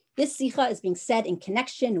 This Sikha is being said in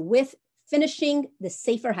connection with finishing the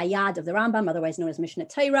Sefer Hayad of the Rambam, otherwise known as Mishnah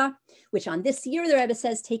Torah, which on this year, the Rebbe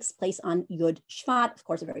says, takes place on Yud Shvat, of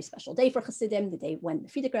course, a very special day for Chassidim, the day when the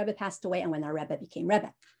Frierdiker Rebbe passed away and when our Rebbe became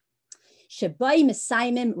Rebbe. Shebai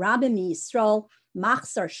Mesaimim Rabbi Mi Yisrael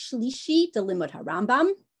Machzar Shlishi de Limud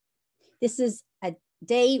HaRambam. This is a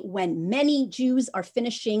day when many Jews are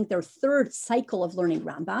finishing their third cycle of learning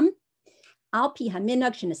Rambam. Al-pi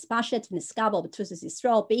haminag shenispashet v'niskabel b'tzutzis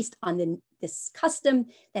Yisrael, based on this custom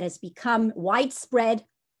that has become widespread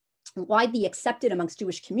and widely accepted amongst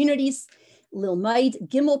Jewish communities. Lilmaid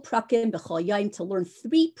gimel prakim b'chol yom, to learn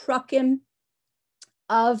 3 prakim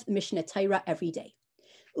of Mishnah Torah every day.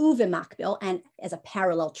 Uvemakbil, and as a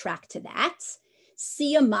parallel track to that,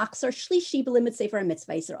 Siyam Machzar Shlishi B'Limud Sefer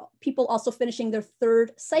HaMitzvahs, people also finishing their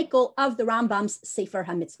third cycle of the Rambam's Sefer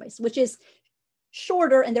HaMitzvahs, which is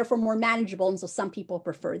shorter and therefore more manageable. And so some people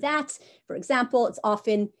prefer that. For example, it's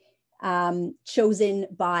often chosen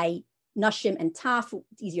by Nashim and Taf.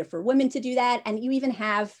 It's easier for women to do that. And you even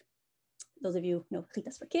have, those of you who know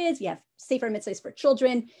Chitas for kids, you have Sefer HaMitzvahs for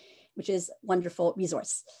children, which is a wonderful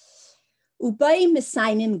resource. Ubay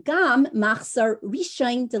Mesainim Gam Machzar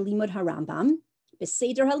Rishain de Limud HaRambam.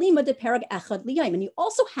 And you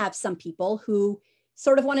also have some people who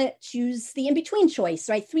sort of want to choose the in-between choice,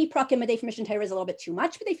 right? 3 prakim a day for Mishnah Torah is a little bit too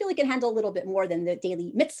much, but they feel they can handle a little bit more than the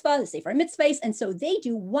daily mitzvah, the Sefer Mitzvahs. And so they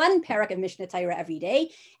do 1 parak of Mishnah Torah every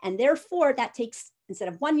day. And therefore that takes, instead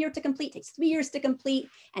of 1 year to complete, takes 3 years to complete.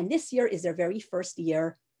 And this year is their very first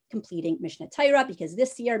year completing Mishnah Torah, because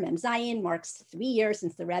this year, Mem Zayin, marks 3 years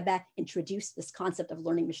since the Rebbe introduced this concept of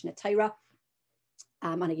learning Mishnah Torah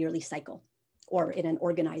on a yearly cycle, or in an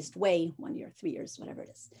organized way, 1 year, 3 years, whatever it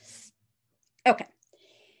is. Okay.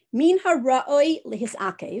 Min hara'oi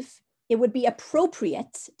lehisakev, it would be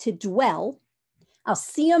appropriate to dwell al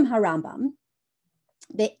siyam harambam,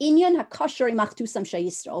 the inyan hakashari machtusam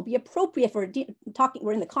shayisrael, be appropriate for talking,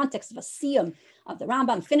 we're in the context of a siyam of the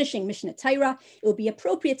Rambam, finishing Mishnah Torah, it would be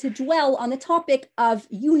appropriate to dwell on the topic of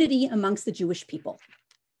unity amongst the Jewish people.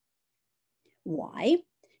 Why?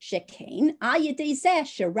 Shekain ayedei zeh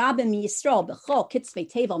sherabim miyisrael b'chol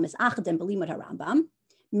kitzvei tevel mizachadim b'limud harambam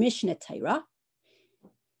Mishnah Torah.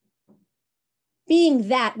 Being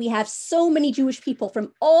that we have so many Jewish people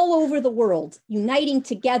from all over the world uniting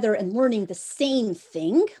together and learning the same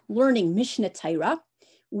thing, learning Mishnah Torah,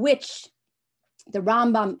 which the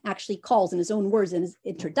Rambam actually calls, in his own words, in his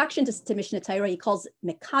introduction to Mishnah Torah, he calls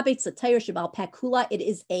Mekabetz Torah Shebal Peh Kula. It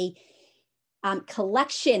is a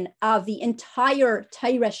collection of the entire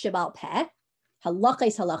Torah Shebal Peh,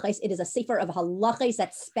 halachais halachais. It is a sefer of halachais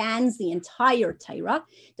that spans the entire Torah,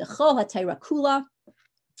 the Chol HaTorah Kula.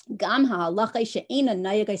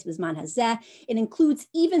 It includes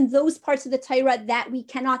even those parts of the Torah that we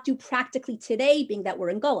cannot do practically today, being that we're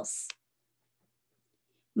in Golus.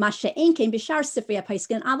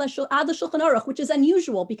 Which is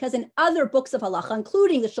unusual because in other books of halacha,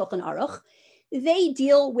 including the Shulchan Aruch, they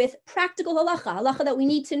deal with practical halacha that we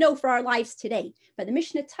need to know for our lives today. But the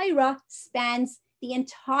Mishnah Torah spans the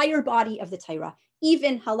entire body of the Torah,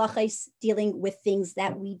 even halachas dealing with things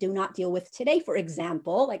that we do not deal with today. For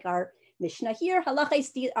example, like our Mishnah here, our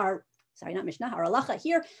halacha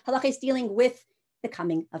here, halachas dealing with the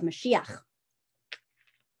coming of Mashiach.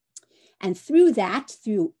 And through that,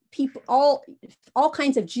 through people, all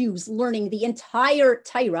kinds of Jews learning the entire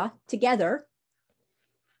Torah together,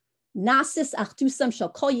 Nasis achtusam shall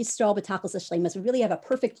kol Yisrael b'tachlis hashleimus. We really have a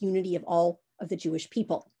perfect unity of all of the Jewish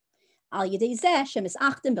people. Al yedei zeh shemis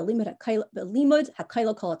achtim belimud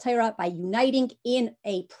hakaylo kol haTorah, by uniting in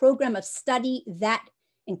a program of study that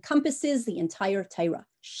encompasses the entire Torah,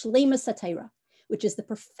 shleimus haTorah, which is the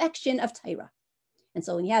perfection of Torah. And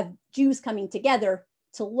so when you have Jews coming together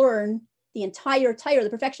to learn the entire Torah, the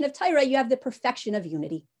perfection of Torah, you have the perfection of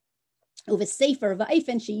unity. Over Sefer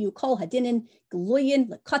va'efen sheyu kol hadinin gluyin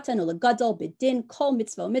lekatan or legadol bidin kol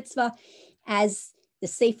mitzvah, as the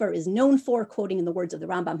Sefer is known for, quoting in the words of the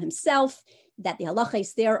Rambam himself, that the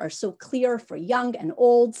halachos there are so clear for young and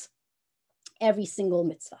old. Every single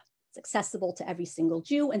mitzvah, it's accessible to every single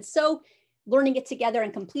Jew, and so learning it together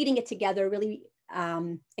and completing it together really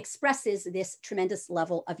expresses this tremendous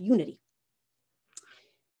level of unity.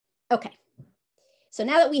 Okay. So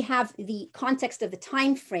now that we have the context of the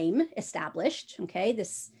time frame established, okay,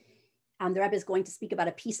 this the Rebbe is going to speak about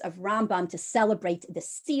a piece of Rambam to celebrate the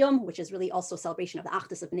Siyum, which is really also a celebration of the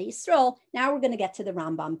Achdus of Bnei Yisrael. Now we're going to get to the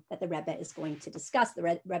Rambam that the Rebbe is going to discuss. The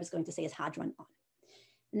Rebbe is going to say his Hadron on,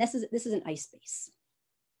 and this is an ice base.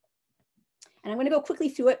 And I'm going to go quickly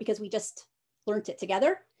through it because we just learned it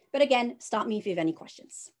together. But again, stop me if you have any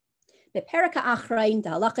questions. Beperaka achrain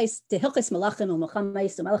da'halachos tehilchos malachim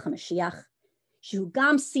u'milchamos u'melech HaMashiach. In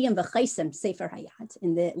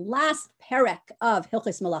the last parak of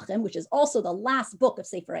Hilchos Malachim, which is also the last book of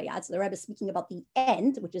Sefer Hayad, so the Rebbe is speaking about the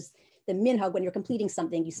end, which is the minhag. When you're completing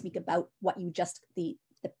something, you speak about what you just, the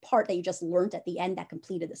part that you just learned at the end that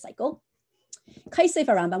completed the cycle.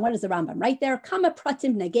 Sefer Rambam, what is the Rambam? Right there, Kama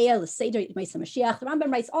Pratim Nageya L'Seder Yimais HaMashiach. The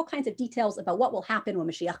Rambam writes all kinds of details about what will happen when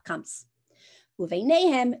Mashiach comes. And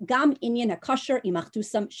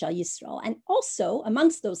also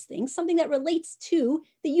amongst those things, something that relates to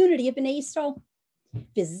the unity of Bnei Yisrael.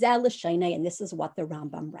 And this is what the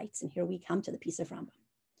Rambam writes. And here we come to the piece of Rambam.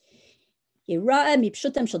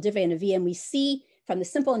 We see from the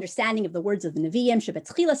simple understanding of the words of the Nevi'im,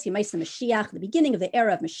 the beginning of the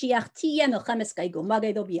era of Mashiach,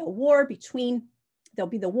 there'll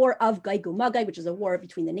be the war of Gog Magog, which is a war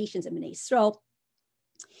between the nations and Bnei Yisrael.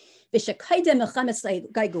 And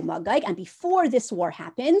before this war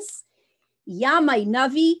happens, Yamai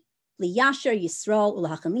Navi liyasher Yisrael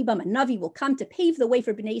ulahachem libam, a Navi will come to pave the way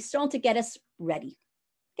for Bnei Yisrael to get us ready.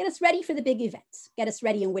 Get us ready for the big event. Get us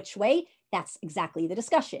ready in which way? That's exactly the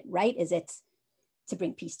discussion, right? Is it to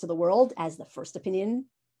bring peace to the world as the first opinion,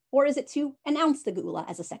 or is it to announce the Geula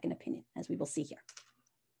as a second opinion, as we will see here?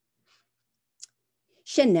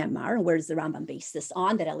 Shenemar, where does the Rambam base this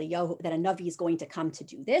on? That Eliyahu, that a Navi is going to come to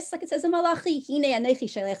do this, like it says in Malachi. Hine anechi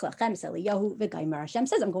shelech lachem Eliyahu v'gaimer. Hashem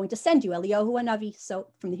says, I'm going to send you Eliyahu, a Navi. So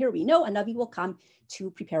from here we know a Navi will come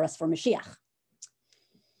to prepare us for Mashiach.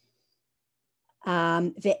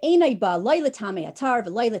 Ve'enai ba loy l'tamei atar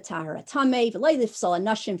v'loy l'tahar atamei v'loy l'fsol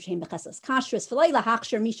anashim shehem b'chesas kashrus v'loy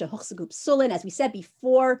l'hachsher misha huchsagu psulin. As we said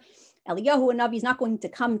before, Eliyahu, a Navi, is not going to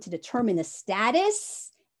come to determine the status.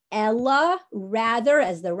 Ella, rather,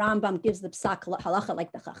 as the Rambam gives the psak halacha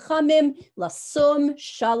like the Chachamim, lasum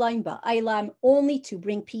shalom ba'aylam, only to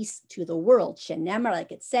bring peace to the world. Shenemar,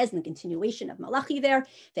 like it says in the continuation of Malachi there,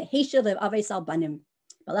 v'heishav le'aves al banim.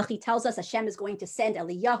 Malachi tells us Hashem is going to send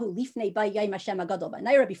Eliyahu lifnei ba'yayim Hashem agadol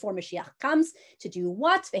ba'naira, before Mashiach comes, to do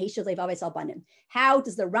what? V'heishav le'aves al banim. How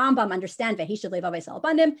does the Rambam understand v'heishav le'aves al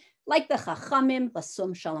banim? Like the Chachamim,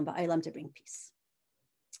 lasum shalom ba'aylam, to bring peace.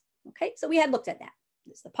 Okay, so we had looked at that.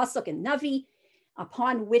 It's the pasuk in Navi,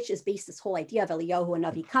 upon which is based this whole idea of Eliyahu and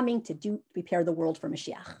Navi coming to prepare the world for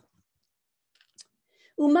Mashiach.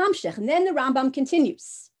 Umamshech, and then the Rambam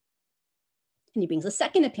continues, and he brings a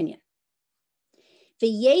second opinion.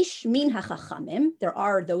 V'yesh min hachachamim, there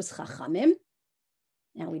are those chachamim.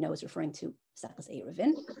 Now we know it's referring to Sechus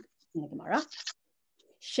Eruvin in the Gemara.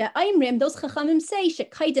 She'aimrim, those chachamim say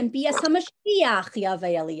shekaidem bias hamashiach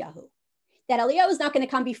yavei Eliyahu. That Eliyahu is not going to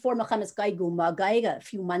come before Melchemes Gog Magog, a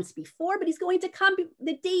few months before, but he's going to come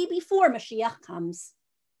the day before Mashiach comes.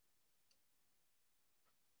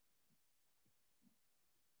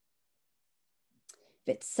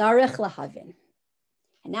 V'tzarech lahavin.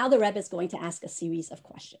 And now the Rebbe is going to ask a series of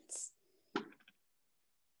questions.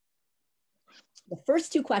 The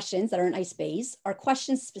first two questions that are in Ice Bays are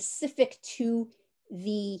questions specific to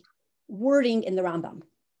the wording in the Rambam.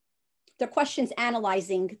 They're questions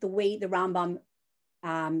analyzing the way the Rambam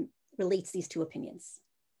relates these two opinions.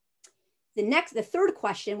 The third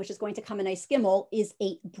question, which is going to come in Ice Gimel, is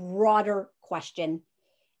a broader question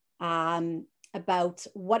about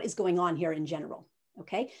what is going on here in general.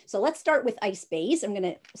 Okay, so let's start with Ice Bays. I'm going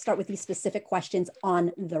to start with these specific questions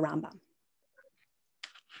on the Rambam.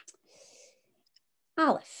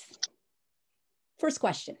 Aleph. First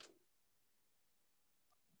question.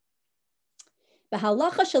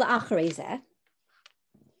 B'halacha shel acharei zeh,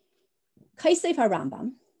 Kaisef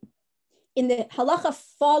HaRambam, in the halacha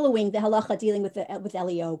following the halacha dealing with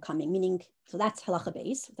Eliyahu coming, meaning, so that's halacha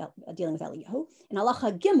beis, dealing with Eliyahu. In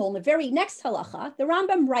halacha gimel, in the very next halacha, the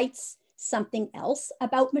Rambam writes something else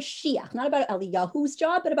about Mashiach, not about Eliyahu's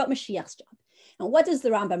job, but about Mashiach's job. And what does the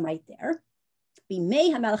Rambam write there? B'mei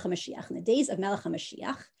HaMelech HaMashiach, in the days of Melech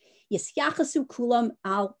HaMashiach, Yisyachasu kulam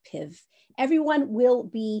al piv. Everyone will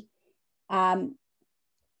be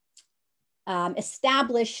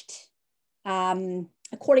established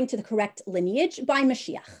according to the correct lineage by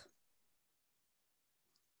Mashiach.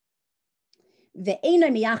 Ve'ena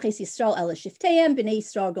miyaches Yisrael el shifteim, Bnei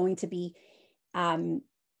Yisrael are going to be,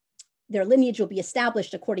 their lineage will be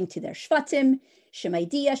established according to their shvatim.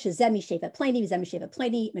 Shemaidia, shezem mishevet pleni, v'zem mishevet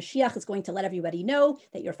pleni. Mashiach is going to let everybody know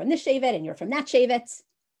that you're from this shevet and you're from that shevet.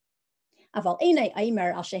 Aval einay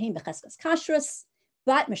aimer al shehem b'cheskas kashrus.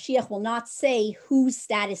 But Mashiach will not say whose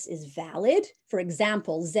status is valid. For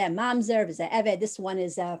example, Zeh Mamzer, Zeh Eved, this one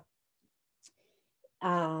is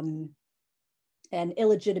an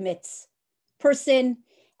illegitimate person,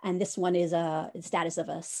 and this one is a status of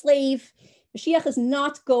a slave. Mashiach is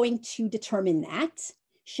not going to determine that.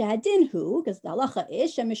 Shehadinhu, because the halacha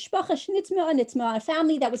is, Shemishpacha shnitma nitma, a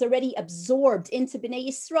family that was already absorbed into Bnei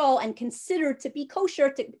Yisrael and considered to be kosher,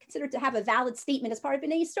 considered to have a valid statement as part of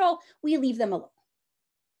Bnei Yisrael, we leave them alone.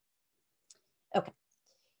 Okay,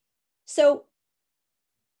 so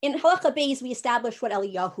in Halacha Beis, we establish what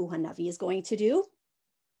Eliyahu Hanavi is going to do,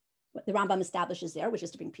 what the Rambam establishes there, which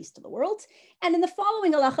is to bring peace to the world. And in the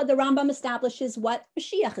following Halacha, the Rambam establishes what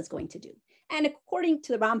Mashiach is going to do. And according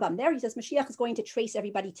to the Rambam there, he says Mashiach is going to trace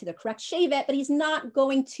everybody to the correct shevet, but he's not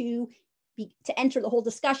going to enter the whole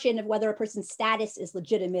discussion of whether a person's status is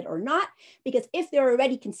legitimate or not, because if they're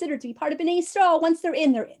already considered to be part of Bnei Yisrael, once they're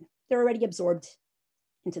in, they're in. They're already absorbed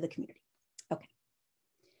into the community. Okay.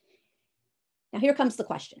 Now here comes the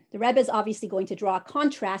question. The Rebbe is obviously going to draw a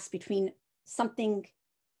contrast between something,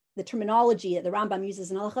 the terminology that the Rambam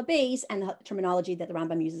uses in Halacha Beis and the terminology that the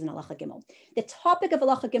Rambam uses in Halacha Gimel. The topic of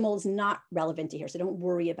Halacha Gimel is not relevant to here, so don't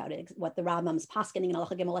worry about it. What the Rambam is paskening in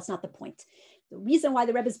Halacha Gimel, that's not the point. The reason why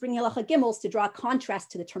the Rebbe is bringing Halacha Gimel is to draw a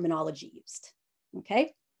contrast to the terminology used.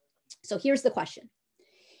 Okay, so here's the question.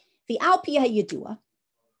 The Al Piyah Yedua,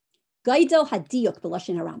 Gaidel Hadiyuk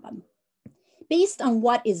B'Lashon HaRambam. Based on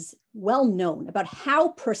what is well known about how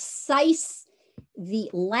precise the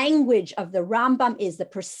language of the Rambam is, the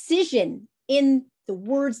precision in the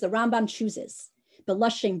words the Rambam chooses,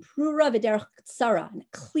 b'lashon brura v'derech tzara, in a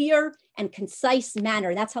clear and concise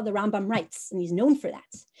manner. That's how the Rambam writes, and he's known for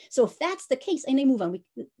that. So if that's the case, I move on.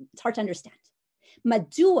 It's hard to understand.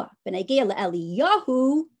 Madua b'negei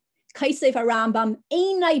le'Eliyahu kaisev HaRambam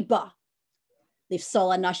einay ba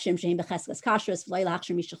lifsol anashim shehem b'cheskas kashrus v'lo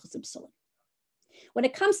lachshir mishachus b'solim. When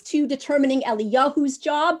it comes to determining Eliyahu's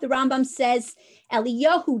job, the Rambam says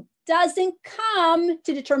Eliyahu doesn't come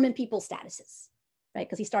to determine people's statuses, right?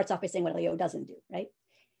 Because he starts off by saying what Eliyahu doesn't do, right?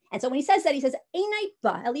 And so when he says that, he says, Einay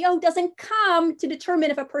ba, Eliyahu doesn't come to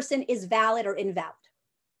determine if a person is valid or invalid.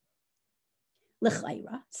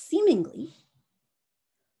 L'chayra, seemingly,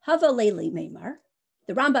 hava leili meimar,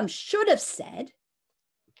 the Rambam should have said,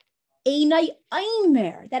 Einay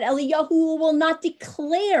Aimer, that Eliyahu will not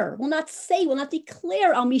declare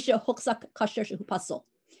al misha huchzak kasher shehu pasol,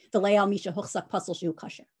 v'lei al misha huchzak pasol shehu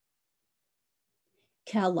kasher.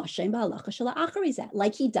 K'halashem ba'alacha shel ha'acharizeh,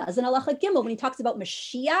 like he does in Halacha Gimel when he talks about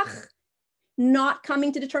Mashiach not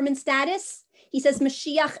coming to determine status. He says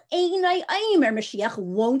Mashiach Einay Aimer, Mashiach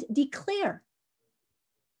won't declare.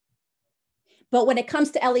 But when it comes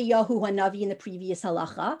to Eliyahu Hanavi in the previous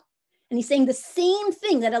halacha, and he's saying the same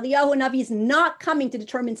thing, that Eliyahu Hanavi is not coming to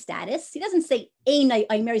determine status. He doesn't say Einay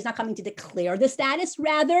Aimer, he's not coming to declare the status.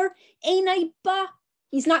 Rather, Einay ba,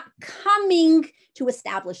 he's not coming to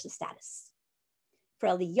establish the status. For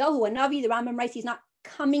Eliyahu Hanavi, the Rambam writes, he's not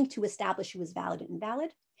coming to establish who is valid and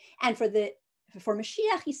invalid. And for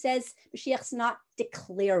Mashiach, he says Mashiach's not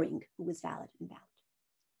declaring who is valid and invalid.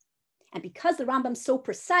 And because the Rambam's so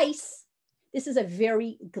precise, this is a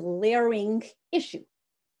very glaring issue.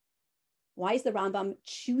 Why is the Rambam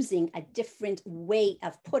choosing a different way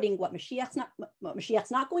of putting what Mashiach's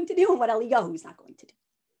not going to do and what Eliyahu is not going to do?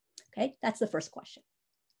 Okay, that's the first question.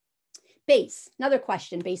 Another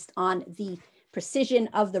question based on the precision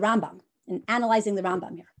of the Rambam and analyzing the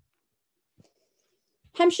Rambam here.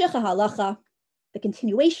 Hemshech halacha, the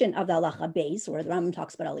continuation of the halacha Beis, where the Rambam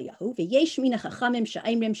talks about Eliyahu. V'yesh mina chachamim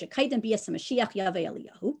she'aimrim she'kaidem b'yas Mashiach yaveh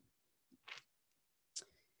Eliyahu.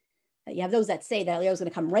 You have those that say that Eliyahu is going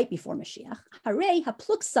to come right before Mashiach. Harei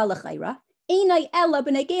hapluk salachayra einay ela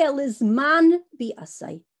b'negei lizman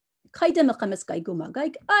bi'asai When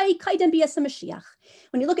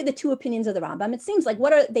you look at the two opinions of the Rambam, it seems like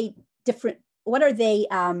what are they different? What are they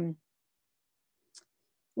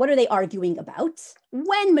arguing about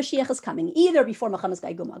when Mashiach is coming, either before Mechamas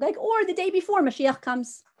Gai Gumagag or the day before Mashiach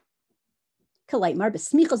comes? Okay.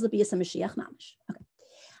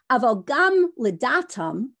 Aval gam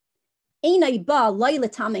ledatam einay ba loy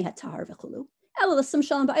letamei hatar v'chulu.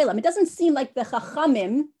 It doesn't seem like the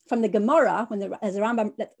Chachamim from the Gemara, who the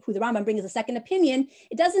Rambam brings as a second opinion,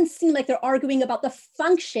 it doesn't seem like they're arguing about the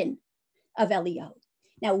function of Eliyahu.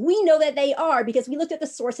 Now, we know that they are because we looked at the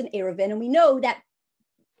source in Eruvin, and we know that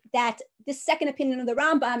this second opinion of the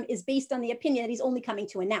Rambam is based on the opinion that he's only coming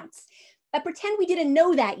to announce. But pretend we didn't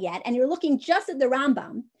know that yet, and you're looking just at the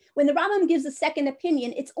Rambam. When the Rambam gives a second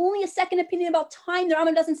opinion, it's only a second opinion about time. The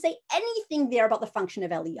Rambam doesn't say anything there about the function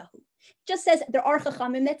of Eliyahu. It just says there are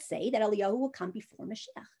Chachamim that say that Eliyahu will come before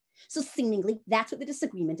Mashiach. So seemingly, that's what the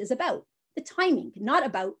disagreement is about, the timing, not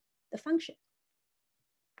about the function.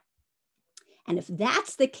 And if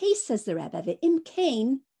that's the case, says the Rebbe, Im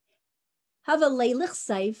Kain, Hava Leilich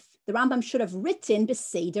Saif, the Rambam should have written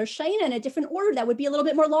Beseder Shayna in a different order. That would be a little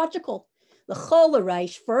bit more logical.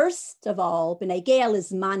 First of all,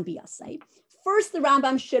 is man biyasai. First, the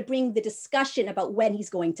Rambam should bring the discussion about when he's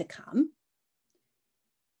going to come,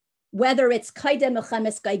 whether it's kaidem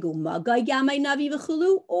mechames gaigu magai yamai navi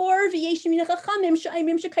v'chulu or v'yeshim min hachachamim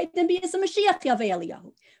she'aimim shekaidem biyas Mashiach yavei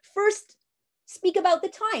Eliyahu. First, speak about the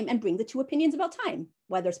time and bring the two opinions about time,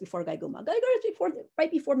 whether it's before gaigu magai or it's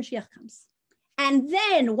right before Mashiach comes. And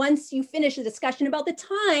then once you finish the discussion about the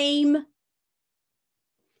time,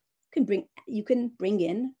 you can bring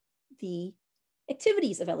in the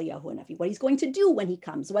activities of Eliyahu Hanavi, what he's going to do when he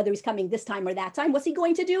comes, whether he's coming this time or that time. What's he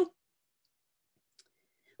going to do?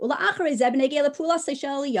 Why does the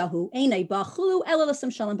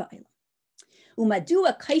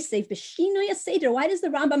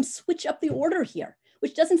Rambam switch up the order here,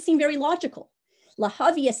 which doesn't seem very logical? To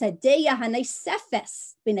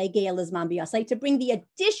bring the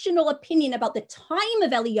additional opinion about the time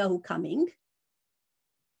of Eliyahu coming,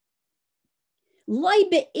 not in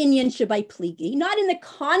the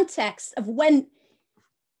context of when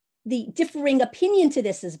the differing opinion to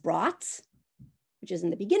this is brought, which is in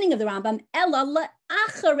the beginning of the Rambam, only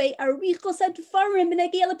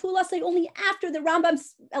after the Rambam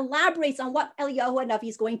elaborates on what Eliyahu Hanavi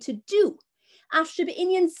is going to do.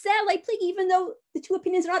 Even though the two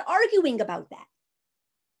opinions are not arguing about that.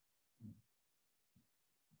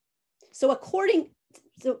 So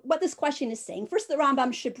what this question is saying, first the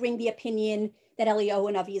Rambam should bring the opinion that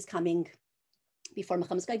Eliyahu Hanavi is coming before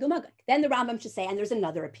Mechamas Gai Gumagag. Then the Rambam should say, and there's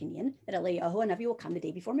another opinion, that Eliyahu Hanavi will come the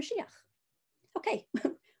day before Mashiach. Okay,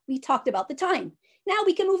 we talked about the time. Now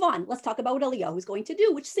we can move on. Let's talk about what Eliyahu is going to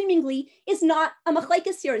do, which seemingly is not a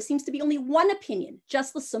machlekes here. It seems to be only one opinion,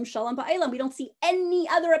 just l'sum shalom ba'elam. We don't see any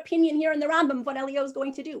other opinion here in the Rambam of what Eliyahu is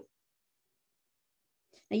going to do.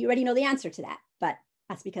 Now you already know the answer to that, but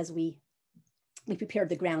that's because we prepared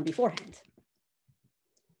the ground beforehand.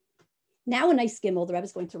 Now in Nice Gimel, the Rebbe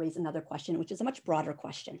is going to raise another question, which is a much broader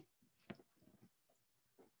question.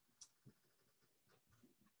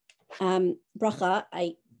 Bracha,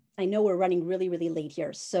 I know we're running really, really late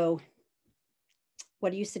here. So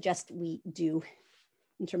what do you suggest we do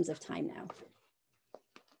in terms of time now?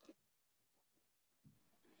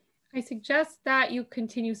 I suggest that you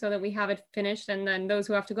continue so that we have it finished, and then those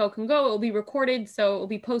who have to go can go. It will be recorded, so it will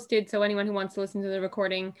be posted, so anyone who wants to listen to the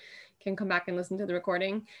recording can come back and listen to the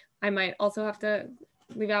recording. I might also have to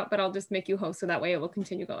leave out, but I'll just make you host, so that way it will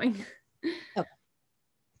continue going. Okay.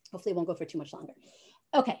 Hopefully it won't go for too much longer.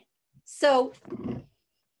 Okay, so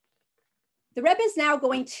the Rebbe is now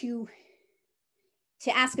going to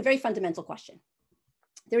ask a very fundamental question.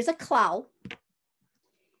 There's a klal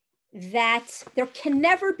that there can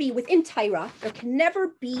never be, within Torah, there can never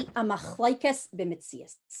be a machlekes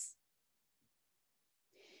b'mitzias,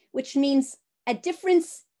 which means a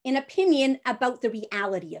difference in opinion about the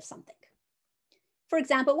reality of something. For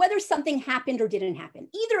example, whether something happened or didn't happen.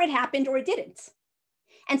 Either it happened or it didn't.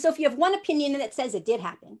 And so if you have one opinion that says it did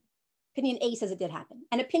happen, opinion A says it did happen,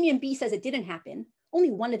 and opinion B says it didn't happen, only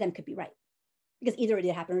one of them could be right, because either it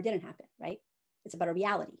did happen or it didn't happen, right? It's about a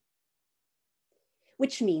reality,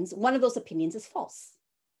 which means one of those opinions is false.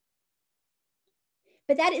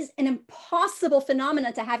 But that is an impossible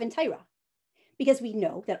phenomenon to have in Torah, because we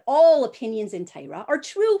know that all opinions in Torah are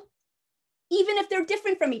true, even if they're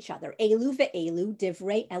different from each other. Elu ve'elu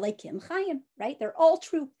divrei Elokim chayim, right? They're all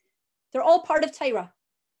true. They're all part of Torah.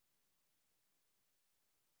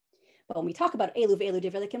 But when we talk about Elu ve'elu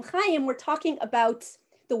divrei Elokim chayim, we're talking about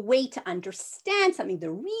the way to understand something,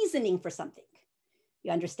 the reasoning for something.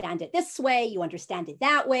 You understand it this way, you understand it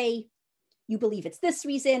that way. You believe it's this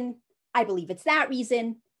reason, I believe it's that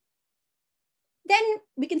reason. Then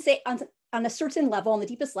we can say on a certain level, on the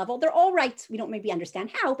deepest level, they're all right. We don't maybe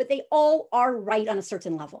understand how, but they all are right on a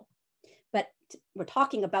certain level. But we're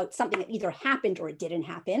talking about something that either happened or it didn't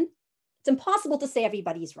happen. It's impossible to say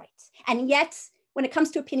everybody's right. And yet, when it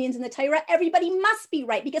comes to opinions in the Torah, everybody must be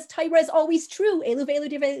right because Torah is always true.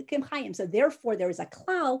 So therefore, there is a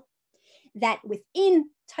klal that within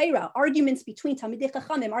Torah, arguments between Talmidei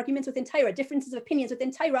Chachamim, arguments within Torah, differences of opinions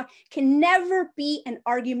within Torah can never be an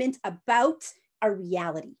argument about a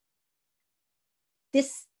reality.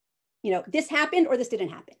 This happened or this didn't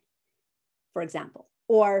happen, for example,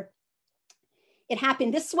 or it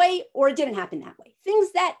happened this way or it didn't happen that way.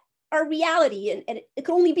 Things that are reality and it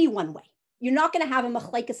can only be one way. You're not going to have a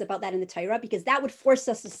machlekes about that in the Torah because that would force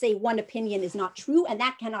us to say one opinion is not true, and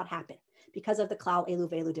that cannot happen because of the klal elu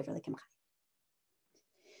ve'elu divrei Elokim chai.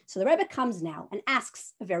 So the Rebbe comes now and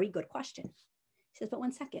asks a very good question. He says, but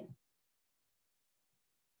one second.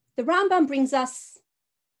 The Rambam brings us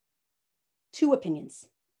two opinions.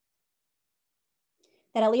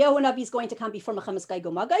 That Eliyahu Navi is going to come before Mechamas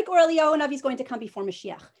Gog Magog, or Eliyahu Navi is going to come before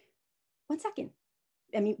Mashiach. 1 second.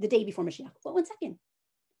 I mean, the day before Mashiach. Well, 1 second.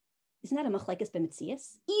 Isn't that a machlekes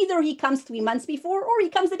b'metzias? Either he comes 3 months before, or he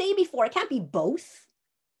comes the day before. It can't be both.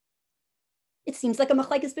 It seems like a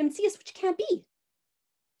machlekes b'metzias, which can't be.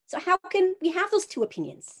 So how can we have those two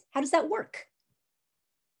opinions? How does that work?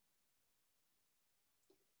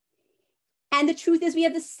 And the truth is, we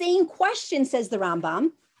have the same question, says the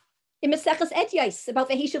Rambam, in Maseches Etyos about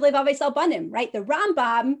Veheshiv Lev Avos Banim, right? The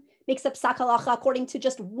Rambam makes up psak halacha according to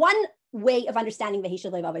just one way of understanding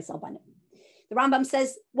Veheshiv Lev Avos Banim. The Rambam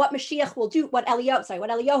says what Mashiach will do, what Eliyahu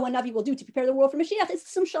and Navi will do to prepare the world for Mashiach is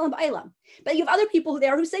Sum Shalom Ba'elam. But you have other people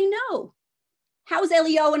there who say no. How is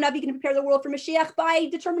Eliyahu and Navi going to prepare the world for Mashiach? By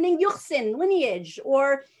determining Yuchsin, lineage,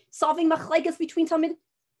 or solving machlekes between Talmid?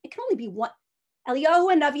 It can only be one.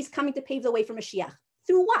 Eliyahu and Navi is coming to pave the way for Mashiach.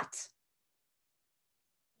 Through what?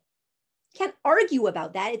 Can't argue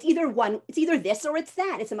about that. It's either one, it's either this or it's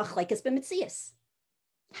that. It's a machlekes b'metzias.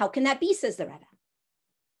 How can that be, says the Rebbe.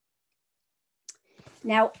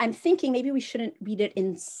 Now, I'm thinking maybe we shouldn't read it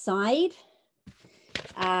inside.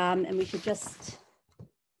 And we should just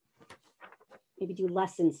maybe do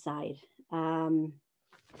less inside.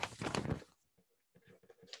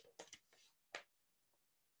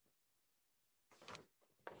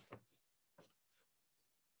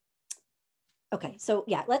 Okay, so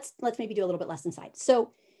yeah, let's maybe do a little bit less inside.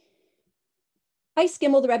 So Eis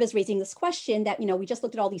Gimel, the Rebbe is raising this question that, we just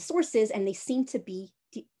looked at all these sources and they seem to be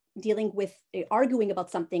dealing with, arguing about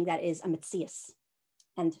something that is a metzias.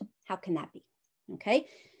 And how can that be? Okay,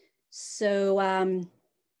 so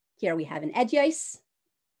here we have an Edyos,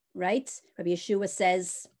 right? Rabbi Yeshua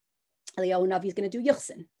says, Eliyahu Navi is going to do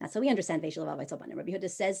Yuchsin. That's how we understand Veshel Avos Banim. Rabbi Yehuda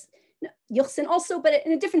says, no, Yuchsin also, but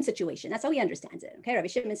in a different situation. That's how he understands it. Okay, Rabbi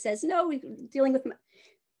Shimon says, no, we're dealing with,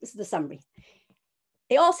 this is the summary.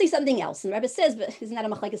 They all say something else. And the Rebbe says, but isn't that a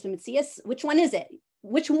machlekes b'metzias? Which one is it?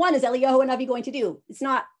 Which one is Eliyahu and Navi going to do? It's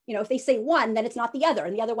not, if they say one, then it's not the other.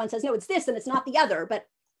 And the other one says, no, it's this and it's not the other. But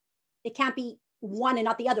it can't be one and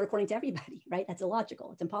not the other according to everybody, right? That's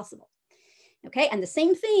illogical. It's impossible. Okay, and the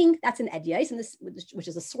same thing, that's an Edyos, and this, which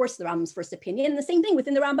is a source of the Rambam's first opinion, and the same thing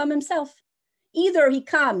within the Rambam himself. Either he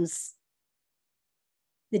comes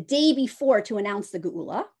the day before to announce the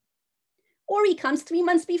Geula, or he comes 3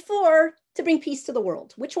 months before to bring peace to the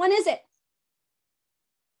world. Which one is it?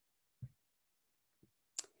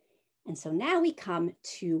 And so now we come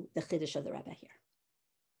to the Chiddush of the Rebbe here.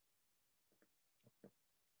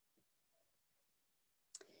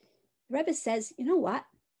 The Rebbe says, you know what?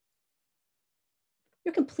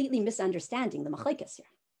 You're completely misunderstanding the machlekes here.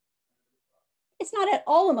 It's not at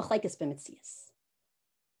all a machlekes b'metzias.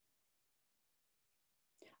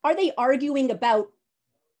 Are they arguing about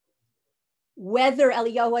whether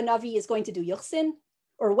Eliyahu Navi is going to do Yuchsin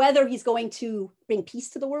or whether he's going to bring peace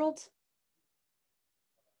to the world?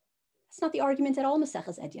 That's not the argument at all,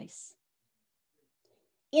 Maseches Edyos.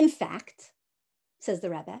 In fact, says the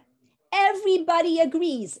Rebbe, everybody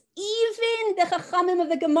agrees, even the Chachamim of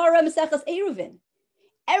the Gemara Maseches Eruvin.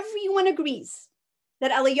 Everyone agrees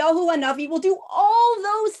that Eliyahu Navi will do all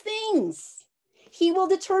those things. He will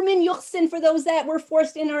determine Yuchsin for those that were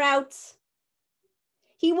forced in or out.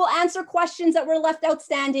 He will answer questions that were left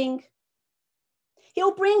outstanding.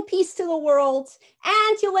 He'll bring peace to the world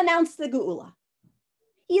and he'll announce the Geula.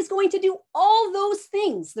 He is going to do all those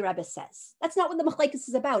things, the Rebbe says. That's not what the machlekes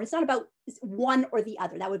is about. It's not about one or the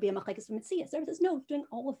other. That would be a machlekes b'metzias. The Rebbe says, no, doing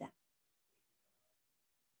all of them.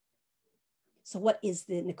 So what is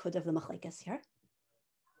the nikud of the machlekes here?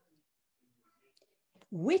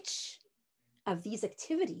 which of these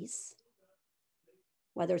activities,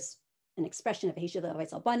 whether it's an expression of Veheshev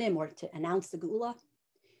Levavis Albanim or to announce the Geula,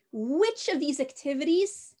 which of these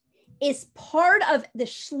activities is part of the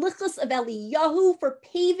shlichus of Eliyahu for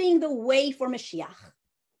paving the way for Mashiach?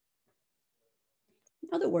 In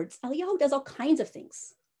other words, Eliyahu does all kinds of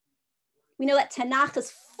things. We know that Tanakh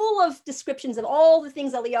is full of descriptions of all the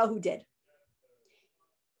things Eliyahu did.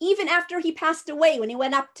 Even after he passed away, when he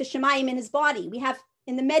went up to Shemayim in his body, we have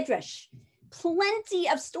in the Medrash plenty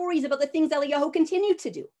of stories about the things Eliyahu continued to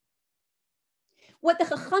do. What the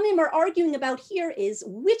Chachamim are arguing about here is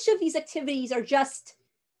which of these activities are just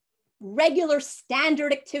regular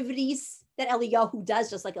standard activities that Eliyahu does,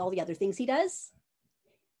 just like all the other things he does,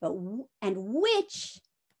 and which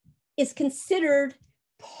is considered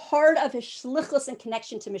part of his shlichus and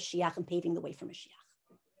connection to Mashiach and paving the way for Mashiach.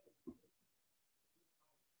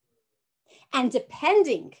 And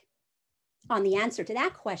depending on the answer to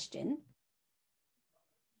that question,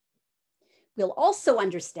 we'll also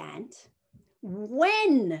understand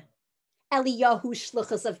when Eliyahu's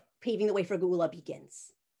shlichus of paving the way for Geula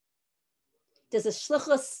begins. Does the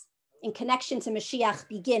shlichus in connection to Mashiach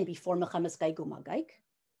begin before Milchemes Gog Umagog?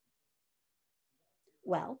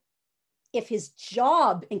 Well, if his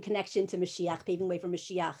job in connection to Mashiach, paving the way for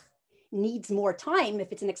Mashiach, needs more time,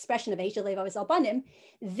 if it's an expression of Veheshev Levavis Albanim,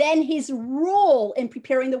 then his role in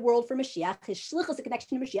preparing the world for Mashiach, his shlichus in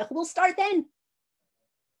connection to Mashiach, will start then.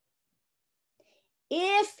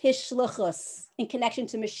 If his shlichus in connection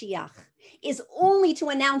to Mashiach is only to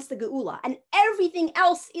announce the Geula and everything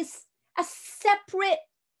else is a separate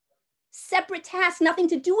task, nothing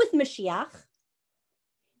to do with Mashiach,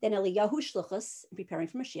 then Eliyahu's shlichus in preparing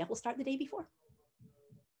for Mashiach will start the day before.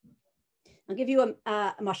 I'll give you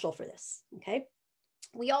a mashal for this, okay?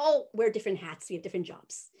 We all wear different hats, we have different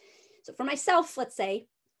jobs. So for myself, let's say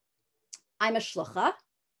I'm a shlucha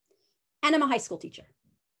and I'm a high school teacher.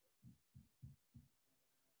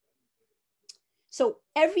 So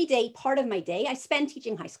every day, part of my day, I spend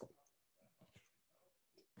teaching high school.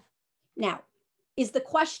 Now, is the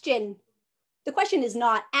question is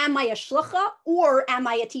not, am I a shlucha or am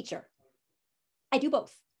I a teacher? I do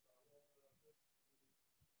both.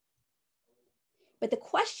 But the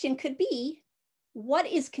question could be, what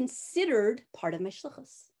is considered part of my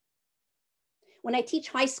shluchus? When I teach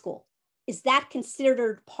high school, is that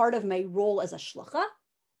considered part of my role as a shlucha?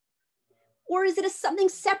 Or is it something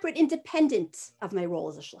separate, independent of my role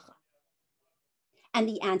as a shlucha? And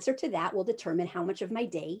the answer to that will determine how much of my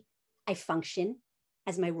day I function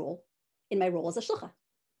as in my role as a shlucha.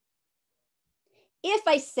 If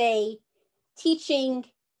I say teaching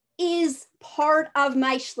is part of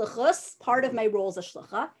my shluchus, part of my role as a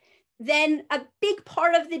shlucha, then a big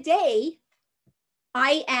part of the day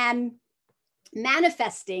I am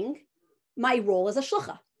manifesting my role as a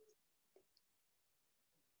shlucha.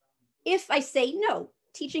 If I say no,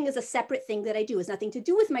 teaching is a separate thing that I do, has nothing to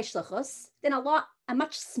do with my shluchus, then a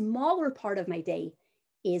much smaller part of my day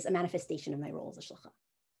is a manifestation of my role as a shlucha,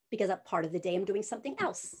 because a part of the day I'm doing something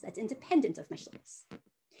else that's independent of my shluchus.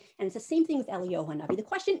 And it's the same thing with Eliyahu Hanavi. The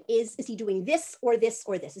question is he doing this or this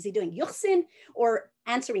or this? Is he doing yuchsin or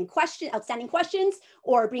answering outstanding questions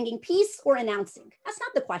or bringing peace or announcing? That's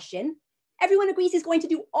not the question. Everyone agrees he's going to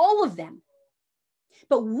do all of them.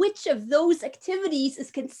 But which of those activities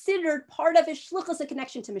is considered part of his shluchus and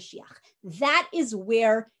connection to Mashiach? That is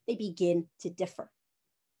where they begin to differ.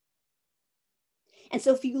 And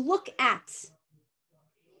so if you look at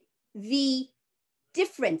the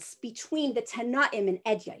difference between the Tanaim and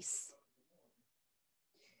Edyais,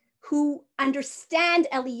 who understand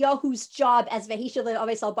Eliyahu's job as Veheshev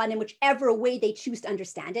Levavis Albanim, whichever way they choose to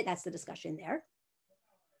understand it, that's the discussion there.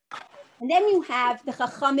 And then you have the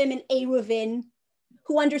Chachamim and Eruvin,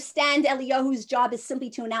 who understand Eliyahu's job is simply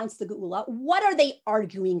to announce the Geula. What are they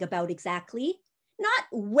arguing about exactly? Not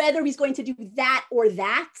whether he's going to do that or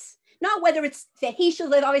that, not whether it's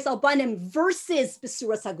Veheshev Levavis Albanim versus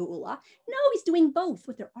Besuras HaGeula. No, he's doing both.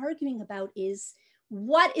 What they're arguing about is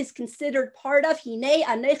what is considered part of Hinei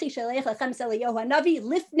Anechi Shelech Lechem Eliyahu Hanavi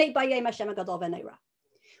Lifnei Bayei Hashem HaGadol V'Neira.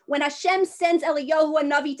 When Hashem sends Eliyahu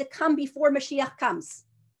Hanavi to come before Mashiach comes.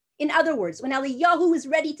 In other words, when Eliyahu is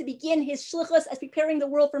ready to begin his shlichus as preparing the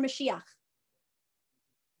world for Mashiach,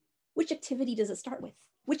 which activity does it start with?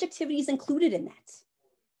 Which activity is included in that?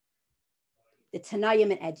 The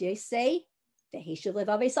Tanayim and Edyais say Veheshev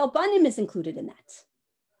Levavis Albanim is included in that.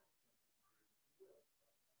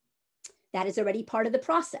 That is already part of the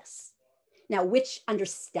process. Now, which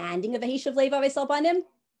understanding of Veheshev Levavis Albanim?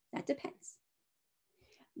 That depends.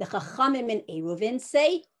 The Chachamim and Eruvin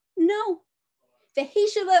say no.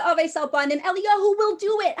 Eliyahu will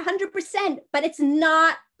do it 100%, but it's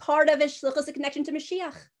not part of his shlichus connection to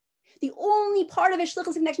Mashiach. The only part of his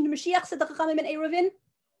shlichus connection to Mashiach, said the Chachamim and Eruvin,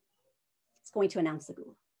 is going to announce the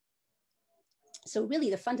Geula. So really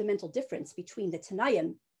the fundamental difference between the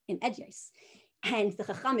Tanayim in Edyos and the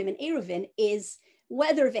Chachamim and Eruvin is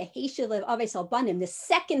whether Veheshiv Aves al Banim, the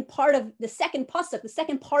second pasuk, the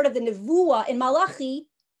second part of the Nevuah in Malachi,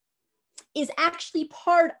 is actually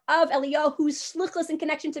part of Eliyahu's shlichus in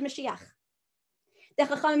connection to Mashiach. The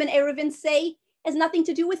Chachamim and Eruvin say has nothing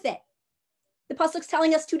to do with it. The pasuk's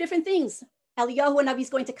telling us two different things. Eliyahu Hanavi is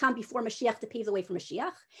going to come before Mashiach to pave the way for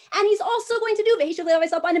Mashiach, and he's also going to do Veheshiv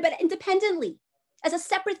Aves al Banim, but independently, as a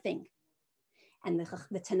separate thing. And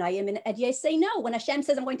the Tanayim and Edyos say no. When Hashem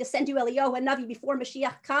says, I'm going to send you Eliyahu Hanavi before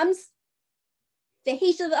Mashiach comes, the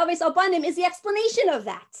Veheshiv Aves al Banim is the explanation of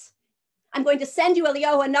that. I'm going to send you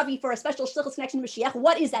Eliyahu Hanavi for a special shlichus connection to Mashiach.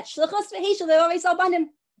 What is that shlichus? Veheshiv Aves al Banim.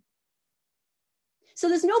 So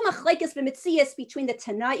there's no machlekes b'mitzias between the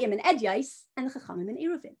Tanayim and Edyos and the Chachamim and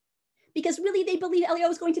Eruvin, because really they believe Eliyahu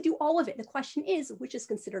is going to do all of it. The question is, which is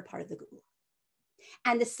considered part of the Geula?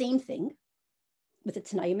 And the same thing with the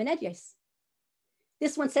Tanayim and Edyos.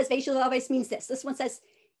 This one says Veheshiv Aves means this. This one says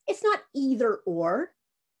it's not either or.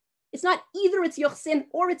 It's not either it's Yochsin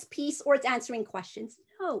or it's peace or it's answering questions.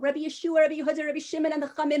 No, Rabbi Yeshua, Rabbi Yehuda, Rabbi Shimon, and the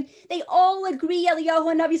Chamim, they all agree Eliyahu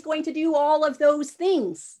Hanavi is going to do all of those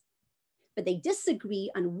things. But they disagree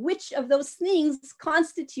on which of those things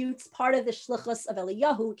constitutes part of the shlichus of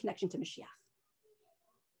Eliyahu in connection to Mashiach.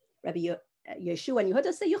 Rabbi Yeshua and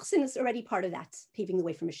Yehuda say Yochsin is already part of that, paving the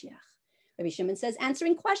way for Mashiach. Rabbi Shimon says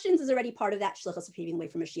answering questions is already part of that shlichus of paving the way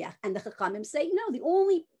for Mashiach. And the Chachamim say, no, the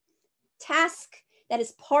only task that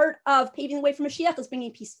is part of paving the way for Mashiach is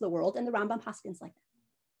bringing peace to the world. And the Rambam paskins like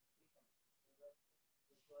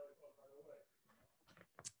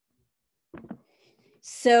that.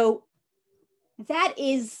 So that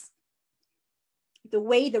is the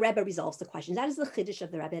way the Rebbe resolves the questions. That is the chiddush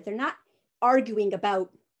of the Rebbe. They're not arguing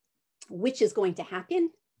about which is going to happen,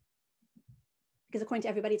 because according to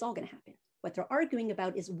everybody, it's all going to happen. What they're arguing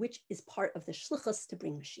about is which is part of the shlichus to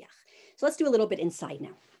bring Mashiach. So let's do a little bit inside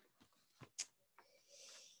now.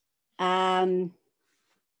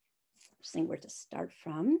 Just saying where to start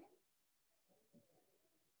from.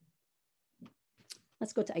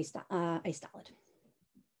 Let's go to Eis Daled.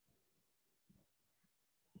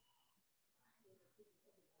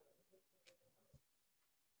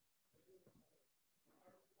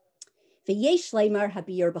 V'yesh leimar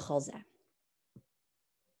habiyur b'chol zeh.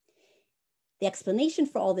 The explanation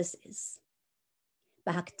for all this is,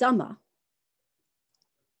 Bahakdama,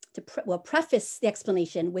 to preface the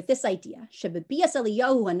explanation with this idea,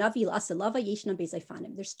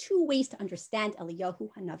 there's two ways to understand Eliyahu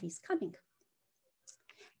Hanavi's coming.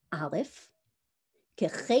 Aleph,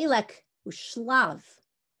 kechelek ushlav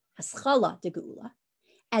haschala de Geula,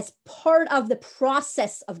 as part of the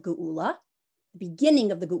process of Geula, the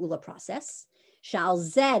beginning of the Geula process, which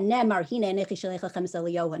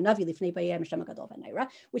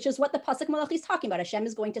is what the Pasuk Malachi is talking about. Hashem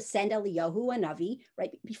is going to send Eliyahu Hanavi right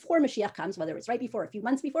before Mashiach comes, whether it's right before, a few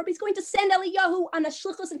months before, but he's going to send Eliyahu on a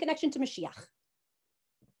shlichus in connection to Mashiach.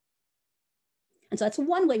 And so that's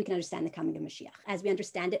one way we can understand the coming of Mashiach. As we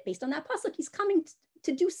understand it based on that Pasuk, he's coming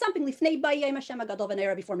to do something before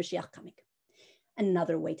Mashiach coming.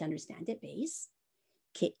 Another way to understand it is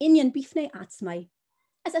ke'inyan bifnei atzmai,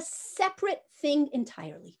 as a separate thing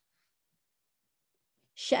entirely.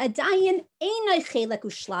 It's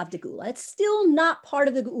still not part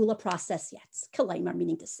of the Geula process yet. Kalaimar,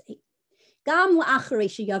 meaning to say, even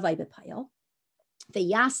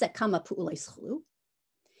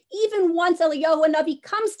once Eliyahu Hanavi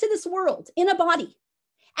comes to this world in a body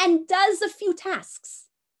and does a few tasks,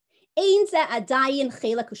 he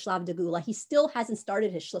still hasn't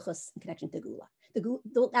started his shlichus in connection to Geula.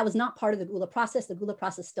 That was not part of the Geula process. The Geula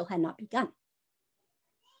process still had not begun.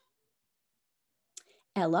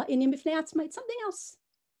 Ella inim b'fnei atzma, it's something else.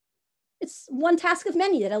 It's one task of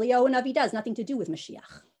many that Eliyahu Hanavi does, nothing to do with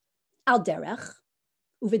Mashiach. Al derech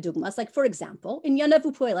uvedugmas, like for example, in Yanav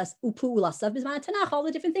upu'ulasav b'zman Tanakh, all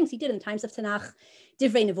the different things he did in times of Tanakh.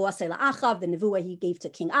 Divrei nevuah seila Achav, the nevuah he gave to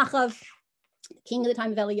King Achav, the king of the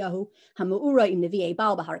time of Eliyahu. Hamu'ura im nevi'ei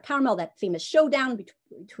Baal b'Har Carmel, that famous showdown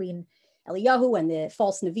between Eliyahu and the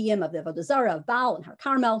false Nevi'im of the Avodah Zarah of Baal and Har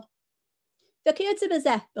Carmel. And similar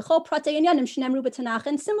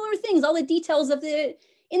things, all the details of the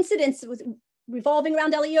incidents revolving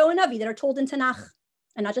around Eliyahu Hanavi that are told in Tanakh,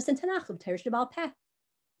 and not just in Tanakh, all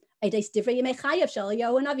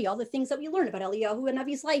the things that we learn about Eliyahu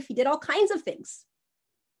Hanavi's life. He did all kinds of things.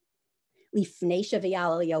 Lifnei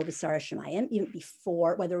Shevayal Eliyahu b'sara Shemayim, even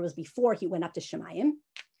before, whether it was before he went up to Shemayim.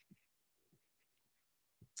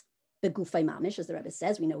 Begufay mamish, as the Rebbe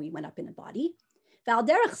says, we know he went up in a body. And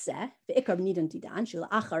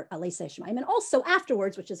also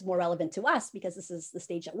afterwards, which is more relevant to us because this is the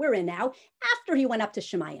stage that we're in now, after he went up to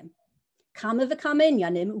Shemayim.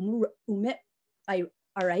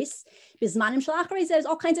 There's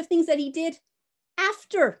all kinds of things that he did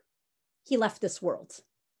after he left this world.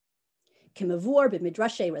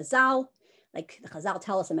 Like the Chazal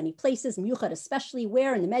tell us in many places, Miyuchad especially,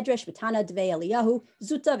 where in the Medrash, V'tana Devei Eliyahu,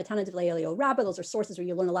 Zuta, V'tana Devei Eliyahu Rabbah, those are sources where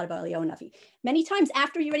you learn a lot about Eliyahu Navi. Many times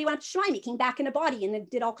after he already went up to Shemayim, he came back in a body and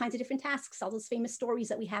did all kinds of different tasks, all those famous stories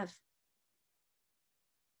that we have.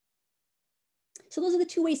 So those are the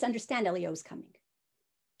two ways to understand Eliyahu's coming.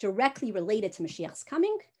 Directly related to Mashiach's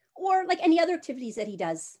coming, or like any other activities that he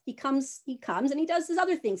does. He comes and he does his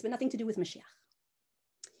other things, but nothing to do with Mashiach.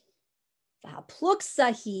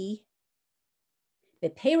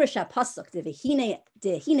 Beperish pasuk de v'hine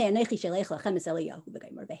anechi sheleich lachem es Eliyahu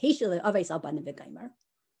v'gaimer v'heishel avos al banim v'gaimer.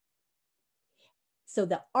 So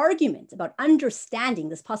the argument about understanding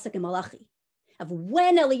this pasuk in Malachi of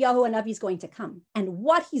when Eliyahu Hanavi is going to come and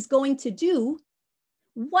what he's going to do,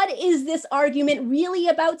 what is this argument really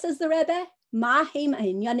about? Says the Rebbe. Mahem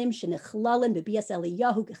ha'inyanim shenechlalim b'bias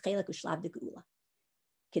Eliyahu k'chelek u'shlav de'geula.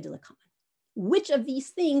 Kidulakaman. Which of these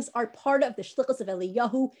things are part of the shlichus of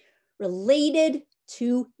Eliyahu related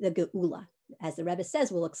to the Geula? As the Rebbe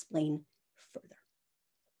says, we'll explain further.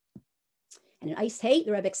 And in Eis Hey,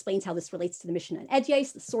 the Rebbe explains how this relates to the Mishnah and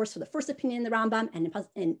Edyais, the source for the first opinion in the Rambam, and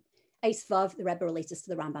in Eis Vav, the Rebbe relates this to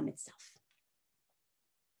the Rambam itself.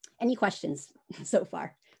 Any questions so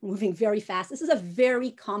far? Moving very fast. This is a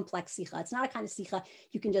very complex sikha. It's not a kind of sikha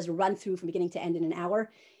you can just run through from beginning to end in an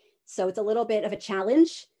hour. So it's a little bit of a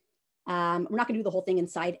challenge. We're not going to do the whole thing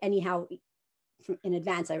inside. Anyhow, in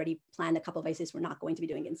advance, I already planned a couple of ices we're not going to be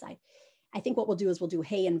doing inside. I think what we'll do is we'll do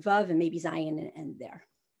Hey and Vav and maybe Zayin and there.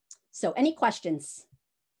 So any questions?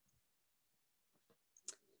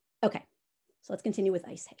 Okay, so let's continue with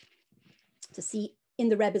Eis Hey to see in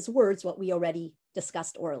the Rebbe's words what we already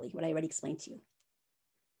discussed orally, what I already explained to you.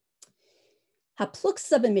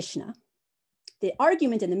 Hapluksa b'Mishnah, the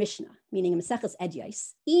argument in the Mishnah, meaning in Maseches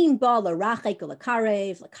Edyais, im ba l'rachek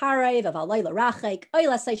l'karev avalei l'rachek oy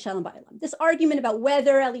l'asay shalom ba'olam. This argument about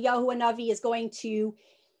whether Eliyahu Hanavi is going to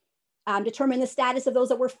determine the status of those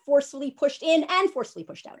that were forcefully pushed in and forcefully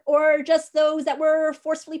pushed out, or just those that were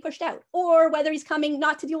forcefully pushed out, or whether he's coming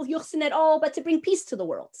not to deal with Yuchsin at all, but to bring peace to the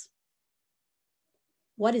world.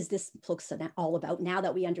 What is this pluksa all about now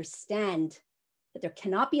that we understand that there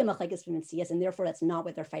cannot be a machlekes b'mitzias, and therefore that's not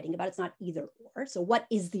what they're fighting about. It's not either or. So what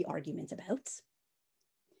is the argument about?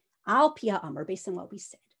 Al pia amar, based on what we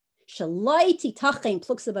said, shalai titachem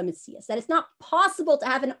pluksa b'mitzias, that it's not possible to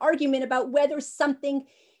have an argument about whether something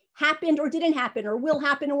happened or didn't happen, or will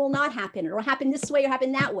happen or will not happen, or happen this way or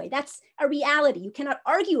happen that way. That's a reality. You cannot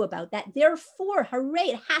argue about that. Therefore, hooray,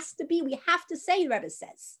 it has to be, we have to say, the Rebbe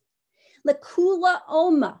says, lekula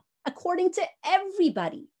oma, according to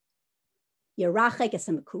everybody. Yerachek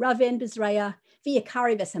esem kuravin bizraya,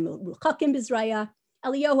 v'yakari esem ruchakim bizraya.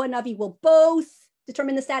 Eliyahu Hanavi will both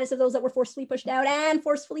determine the status of those that were forcefully pushed out and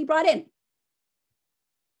forcefully brought in.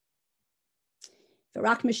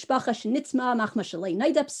 V'rak mishpacha shenitzma machma shalei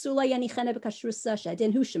naida psula yanichene b'kashrusa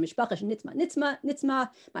shadin hu shemishpacha shenitzma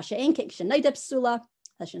ma she'en kek shenaida psula.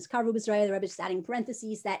 Hashem's karu bizraya. The Rebbe is adding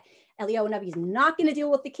parentheses that Eliyahu Hanavi is not going to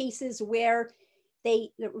deal with the cases where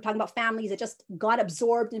we're talking about families that just got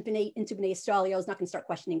absorbed into Bnei Yisrael. Eliyahu is not going to start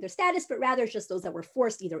questioning their status, but rather it's just those that were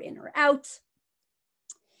forced either in or out.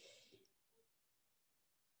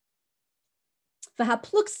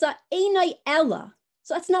 V'hapluksa einai ella.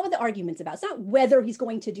 So that's not what the argument's about. It's not whether he's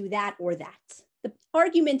going to do that or that. The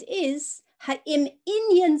argument is ha'im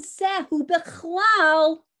inyan sehu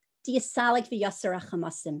bechlal diyasalek v'yasser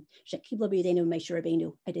ha'chamasim shekibla b'yedenu Moshe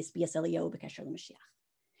Rabbeinu adis b'yas Eliyahu b'kasher l'Mashiach.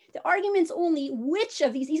 The argument's only which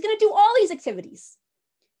of these, he's going to do all these activities,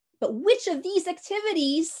 but which of these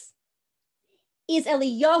activities is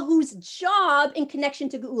Eliyahu's job in connection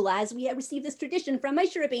to Geula, as we have received this tradition from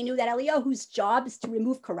Moshe Rabbeinu that Eliyahu's job is to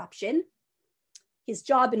remove corruption, his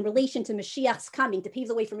job in relation to Mashiach's coming, to pave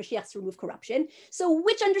the way for Mashiach to remove corruption. So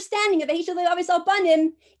which understanding of Eishel Avis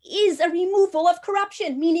al-Banim is a removal of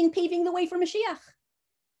corruption, meaning paving the way for Mashiach?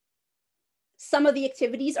 Some of the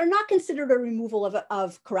activities are not considered a removal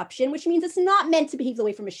of corruption, which means it's not meant to pave the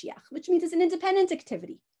way for Mashiach, which means it's an independent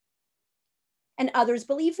activity. And others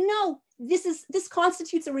believe, no, this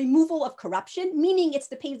constitutes a removal of corruption, meaning it's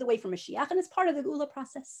to pave the way for Mashiach, and it's part of the Geula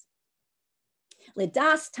process.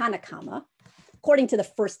 Ledas Tanakama, According to the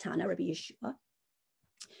first Tana, Rabbi Yeshua,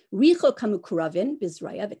 Richo kamukuravin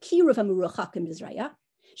bizraya, v'kiruv hamuruchakim bizraya,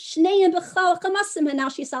 shneim b'chal chamasim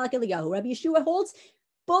hanashi salak Eliyahu. Rabbi Yeshua holds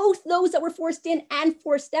both those that were forced in and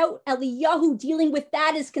forced out. Eliyahu dealing with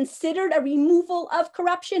that is considered a removal of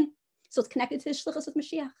corruption. So it's connected to the shlichus of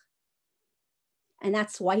Mashiach. And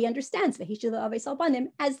that's why he understands V'hishiv Aves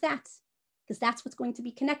Albanim as that, because that's what's going to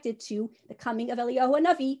be connected to the coming of Eliyahu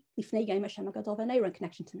Hanavi, Lifnei Yom Hashem HaGadol V'Neira, in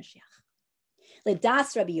connection to Mashiach.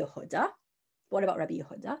 Ledas Rabbi Yehuda. What about Rabbi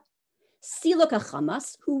Yehuda? Siluk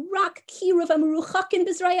HaChamas, hu rak kiruv hamuruchakin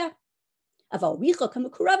bizraya. Aval richo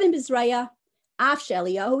kamukuravin bizraya. Af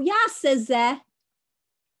she'Eliyahu yaseh.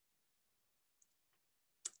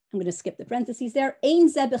 I'm going to skip the parentheses there.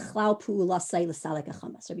 Ein zeh b'chlau pu'ulasai l'salek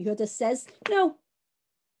HaChamas. Rabbi Yehuda says, no.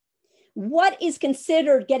 What is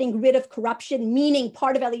considered getting rid of corruption, meaning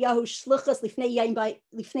part of Eliyahu's shluchas lifnei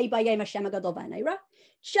bayim Hashem HaGadol V'Neira?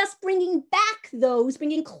 Just bringing back those,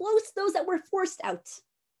 bringing close those that were forced out.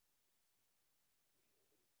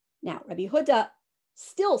 Now, Rabbi Yehuda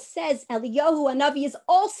still says Eliyahu Hanavi is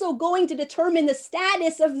also going to determine the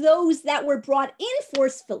status of those that were brought in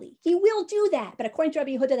forcefully. He will do that, but according to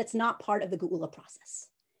Rabbi Yehuda, that's not part of the Geula process.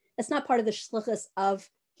 That's not part of the shluchas of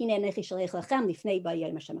it's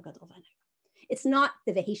not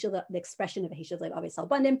the expression of V'hishiv Lev Aves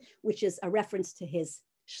Albanim, which is a reference to his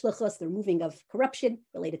shluchos, the removing of corruption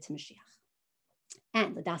related to Mashiach.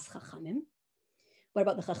 And the Das Chachamim. What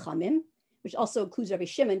about the Chachamim? Which also includes Rabbi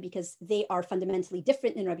Shimon, because they are fundamentally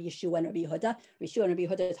different than Rabbi Yeshua and Rabbi Yehuda. Rabbi Yeshua and Rabbi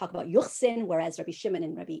Yehuda talk about Yuchsin, whereas Rabbi Shimon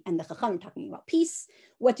and the Chachamim are talking about peace.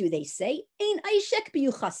 What do they say? Ein Aishek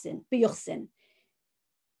b'Yuchsin.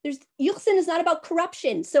 Yuchsin is not about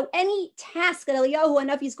corruption. So any task that Eliyahu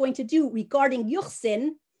Hanavi is going to do regarding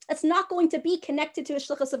Yuchsin, that's not going to be connected to the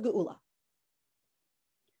shlichus of Geula.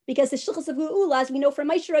 Because the shlichus of Geula, as we know from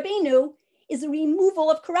Moshe Rabbeinu, is the removal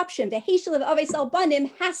of corruption. The Heishel of Aves Albanim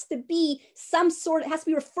has to be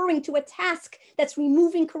referring to a task that's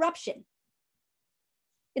removing corruption.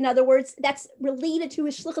 In other words, that's related to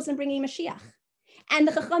his shlichus and bringing Mashiach. And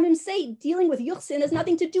the Chachamim say dealing with Yuchsin has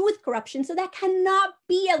nothing to do with corruption. So that cannot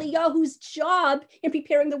be Eliyahu's job in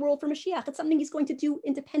preparing the world for Mashiach. It's something he's going to do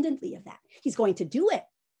independently of that. He's going to do it,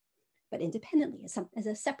 but independently as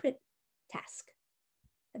a separate task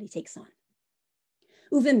that he takes on.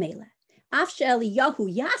 Uvimele. After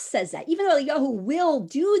Eliyahu says that, even though Eliyahu will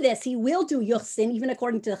do this, he will do Yuchsin, even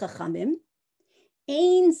according to the Chachamim.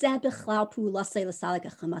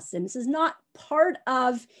 This is not part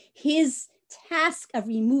of his task of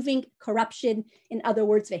removing corruption. In other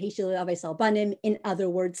words, V'hishiv Aves Albanim, in other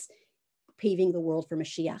words, paving the world for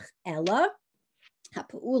Mashiach. Ella,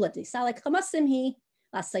 ha'pu'ula d'salek chamasim hi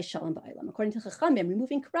lasai shalom ba'olam. According to Chachamim,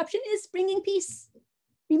 removing corruption is bringing peace.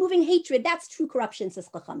 Removing hatred, that's true corruption, says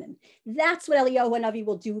Chachamim. That's what Eliyahu Hanavi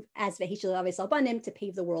will do as V'hishiv Aves Albanim to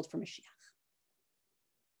pave the world for Mashiach.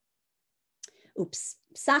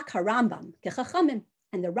 Psak HaRambam keChachamim.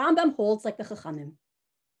 And the Rambam holds like the Chachamim.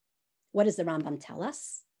 What does the Rambam tell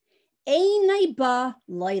us? Einai ba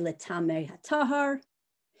loy l'tamei hatahar,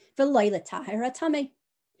 v'loy l'taher hatamei,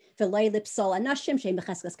 v'loy l'psol anashim she'em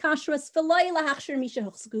b'cheskas kashrus, v'loy l'hachshir misha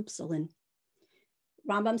huchsku psolin.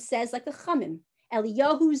 Rambam says, like the Chachamim,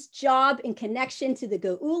 Eliyahu's job in connection to the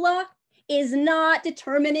Geula is not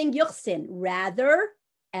determining Yuchsin, rather,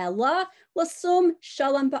 Ella l'sum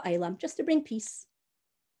shalom ba'olam, just to bring peace.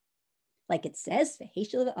 Like it says,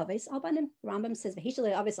 V'hishiv Aves Albanim. Rambam says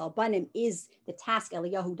V'hishiv Aves Albanim is the task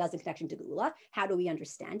Eliyahu does in connection to Geula. How do we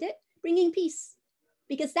understand it? Bringing peace.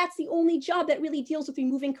 Because that's the only job that really deals with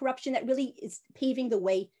removing corruption, that really is paving the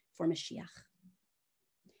way for Mashiach.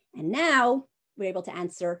 And now we're able to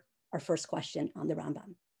answer our first question on the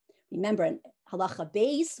Rambam. Remember, in Halacha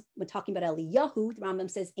Beis, when talking about Eliyahu, the Rambam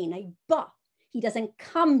says, Einai ba. He doesn't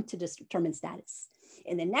come to determine status.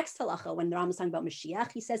 In the next halacha, when the Rambam is talking about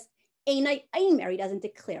Mashiach, he says, Einai Aimer, he doesn't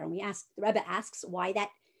declare. And the Rebbe asks why that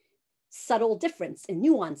subtle difference and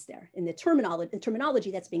nuance there in the terminology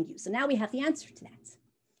that's being used. So now we have the answer to that.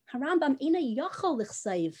 Harambam Einai Yachol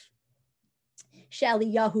Lichsaiv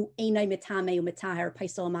She'Eliyahu Einai Mitame Umitaher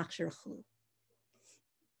Paisol Machshir Chlu.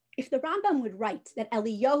 If the Rambam would write that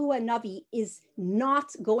Eliyahu Hanavi is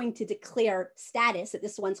not going to declare status, that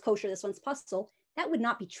this one's kosher, this one's pasul, that would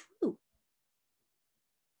not be true.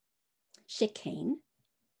 Shekain.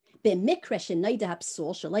 Because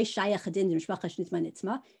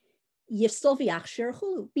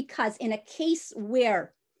in a case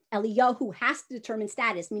where Eliyahu has to determine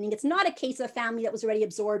status, meaning it's not a case of a family that was already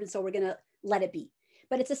absorbed and so we're going to let it be,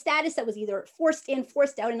 but it's a status that was either forced in,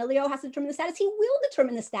 forced out, and Eliyahu has to determine the status, he will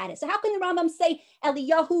determine the status. So how can the Rambam say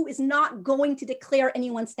Eliyahu is not going to declare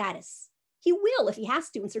anyone's status? He will if he has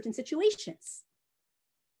to in certain situations.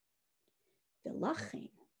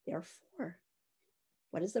 Therefore,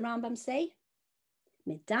 what does the Rambam say?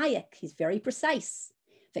 Medayek, he's very precise.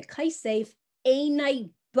 V'kaisev einai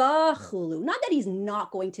bachulu. Not that he's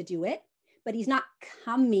not going to do it, but he's not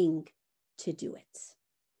coming to do it.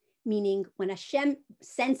 Meaning when Hashem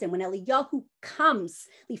sends him, when Eliyahu comes,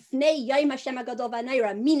 lifnei yom Hashem hagadol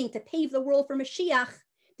v'nayra, meaning to pave the world for Mashiach,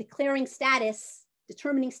 declaring status,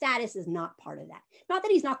 determining status is not part of that. Not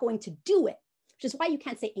that he's not going to do it, which is why you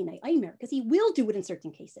can't say einai aimer, because he will do it in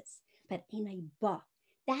certain cases. But einai ba,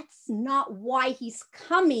 that's not why he's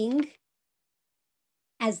coming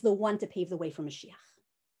as the one to pave the way for Mashiach,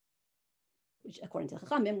 which according to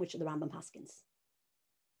Chachamim, which are the Rambam Paskins.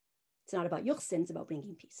 It's not about Yuchsin, it's about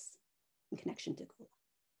bringing peace in connection to Gula.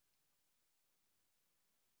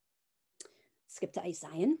 Skip to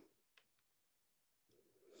Isayan.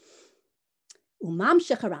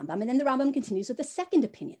 Umamshech Rambam, and then the Rambam continues with the second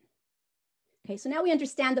opinion. Okay, so now we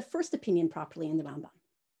understand the first opinion properly in the Rambam.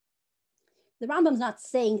 The Rambam's not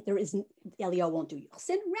saying Eliyahu won't do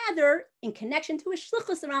Yuchsin. Rather, in connection to his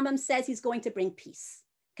shlichus, the Rambam says he's going to bring peace.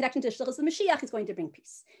 Connection to his shlichus of Mashiach, he's going to bring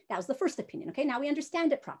peace. That was the first opinion. Okay, now we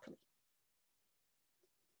understand it properly.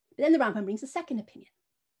 But then the Rambam brings a second opinion.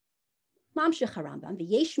 But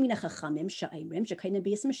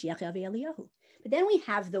then we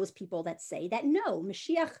have those people that say that no,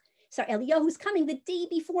 Eliyahu is coming the day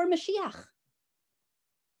before Mashiach.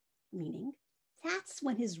 Meaning, that's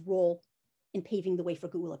when his role in paving the way for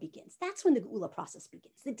Geula begins. That's when the Geula process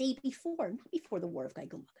begins, the day before, not before the war of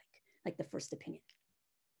Gog and Magog, like the first opinion.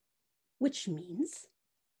 Which means,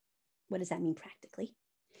 what does that mean practically?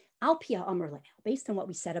 Al pia amar le'el, based on what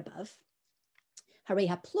we said above, harei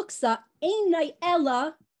hapluksa einai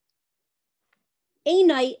ella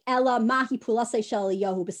mahi pulasei shel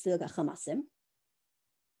Eliyahu b'silga chamasim.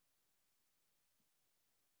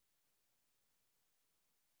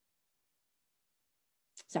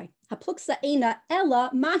 Sorry, hapluksa eina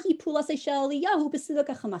ella mahi pulasei shel Eliyahu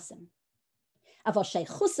b'silga chamasim. Aval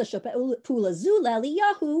sheichusa shepula zu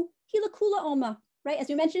le'Eliyahu hilakula oma. Right, as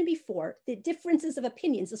we mentioned before, the differences of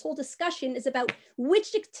opinions, this whole discussion is about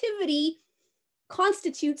which activity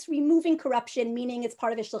constitutes removing corruption, meaning it's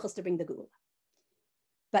part of his shlichus to bring the Geula.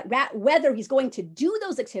 But whether he's going to do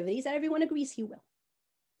those activities, everyone agrees he will.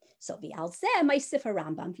 So v'al zeh ma'asif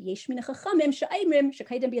Rambam v'yesh min hachachamim she'aimrim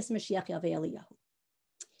she'kaidem b'yas Mashiach yaveh Eliyahu.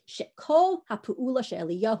 She'kol ha'pu'ula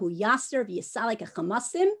she'Eliyahu yaser v'yisalek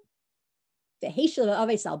ha'chamasim v'heishel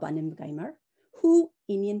v'avei salbanim v'gaimer hu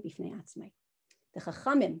inyan b'fnei atzmai. The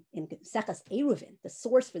Chachamim in Seches Eruvin, the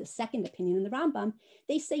source for the second opinion in the Rambam,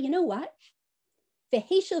 they say, you know what?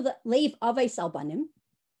 V'heishel leiv avei salbanim,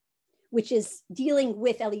 which is dealing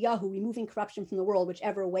with Eliyahu, removing corruption from the world,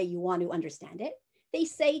 whichever way you want to understand it. They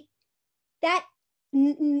say that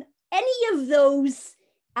any of those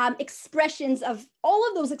expressions of, all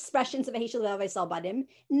of those expressions of V'heishel leiv avei salbanim,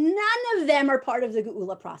 none of them are part of the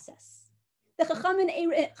Geula process. The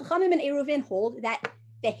Chachamim and Eruvin hold that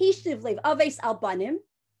the Heishiv Lev Aves Albanim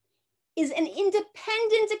is an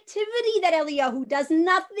independent activity that Eliyahu does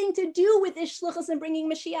nothing to do with his shlichus and bringing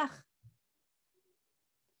Mashiach.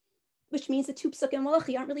 Which means the two Psukim and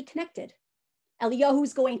Malachi aren't really connected. Eliyahu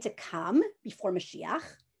is going to come before Mashiach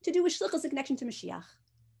to do his shlichus in connection to Mashiach.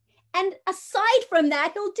 And aside from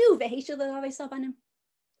that, he'll do V'heishiv Lev Aves Albanim.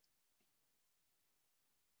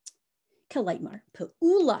 Kalaymar,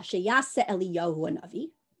 Pe'ula Sheyase Eliyahu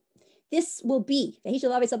Hanavi. This will be, the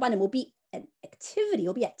Heishel Avei Salbanim will be an activity,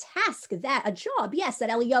 will be a task, a job, yes, that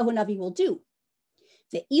Eliyahu Navi will do.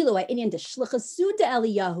 The Ilu Inyan de Shlichus de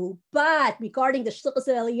Eliyahu, but regarding the Shlichus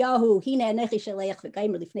of Eliyahu, Hine Nechi Sheleach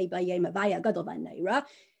v'Gaimer Lifnei Bayei Mavaya Gadol V'Neira,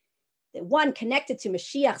 the one connected to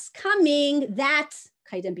Mashiach's coming, that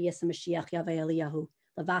Kaidem B'Yasa Mashiach Yavei Eliyahu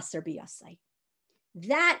Lavaser B'Yasai.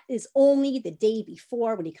 That is only the day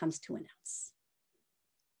before when he comes to announce.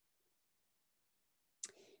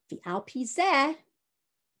 V'al pizeh,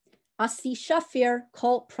 asi shafir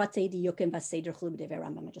kol pratei diyukim v'seder chulu b'devei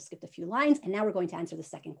Rambam. I just skipped a few lines, and now we're going to answer the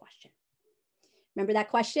second question. Remember that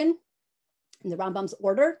question in the Rambam's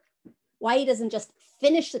order? Why he doesn't just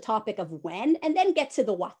finish the topic of when and then get to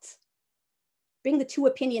the what? Bring the two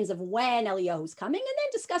opinions of when Eliyahu's coming and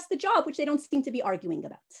then discuss the job, which they don't seem to be arguing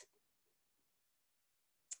about.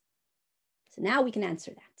 So now we can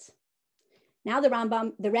answer that. Now the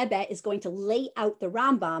Rebbe is going to lay out the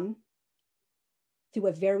Rambam through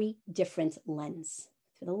a very different lens,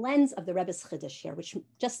 through the lens of the Rebbe's Chiddush here, which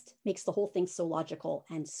just makes the whole thing so logical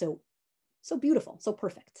and so beautiful, so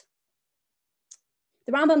perfect.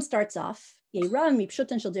 The Rambam starts off, we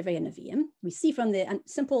see from the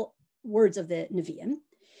simple words of the Nevi'im,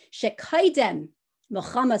 Shekaidem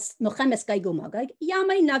Mochemes Gaigu Magag,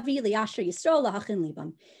 Yamai Navi Liasher Yisrael Lahachin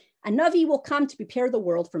Libam. A Navi will come to prepare the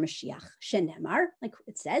world for Mashiach. Shenemar, like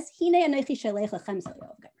it says, Hine Anochi Shelech Lachem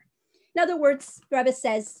Zayov. In other words, the Rebbe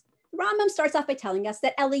says, the Rambam starts off by telling us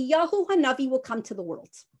that Eliyahu HaNavi will come to the world.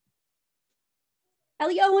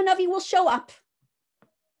 Eliyahu HaNavi will show up.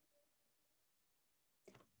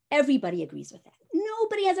 Everybody agrees with that.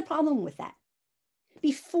 Nobody has a problem with that.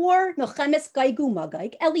 Before Milchemes Gaigu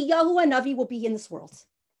Magag, Eliyahu HaNavi will be in this world.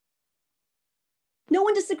 No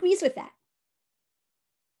one disagrees with that.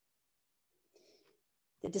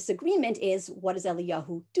 The disagreement is, what is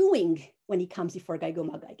Eliyahu doing when he comes before Gaigu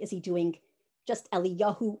Magag? Is he doing just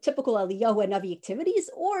typical Eliyahu HaNavi activities,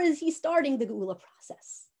 or is he starting the Geula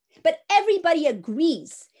process? But everybody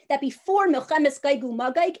agrees that before Milchemes Gaigu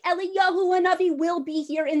Magag, Eliyahu HaNavi will be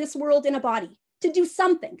here in this world in a body, to do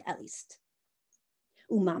something at least.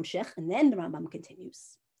 Umamshech, and then the Rambam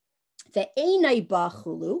continues. Ve'enai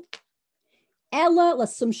ba'chulu, ela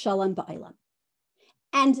lasum shalom ba'olam.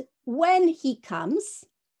 And when he comes,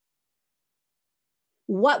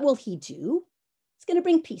 what will he do? It's going to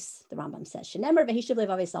bring peace, the Rambam says. Shenemar v'hishav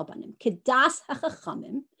levaves al banim. Kedas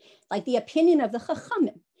hachachamim, like the opinion of the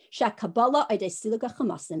chachamim. Shakabala idesiluga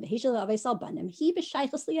chamasim v'hishav levaves al banim. He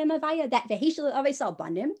b'shaychus liyamavaya. That v'hishav levaves al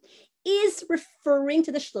banim is referring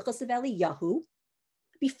to the shluchos of Eliyahu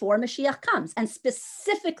before Mashiach comes, and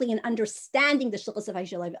specifically in understanding the shluchos of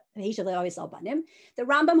v'hishav levaves al banim, the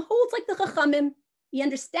Rambam holds like the chachamim. He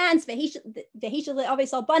understands the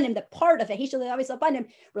part of Vehisha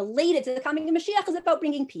related to the coming of Mashiach is about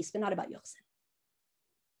bringing peace, but not about Yochsin.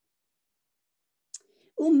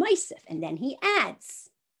 Umaisif, and then he adds,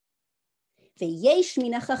 Veyesh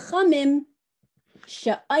mina chachamim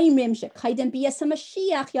she'aimrim she'kaidem b'yas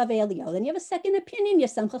HaMashiach yaveh Eliyahu. Then you have a second opinion. You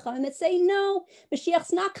have some chachamim that say, no,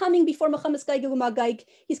 Mashiach's not coming before Milchemes Gaigu Magag.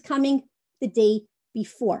 He's coming the day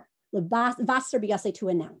before, Vasser b'yaseh, to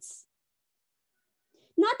announce.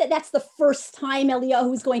 Not that that's the first time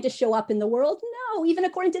Eliyahu is going to show up in the world. No, even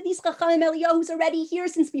according to these chachamim, Eliyahu is already here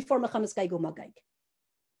since before Milchemes Gaigu Magag.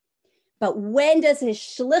 But when does his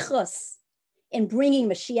shlichus in bringing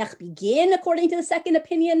Mashiach begin, according to the second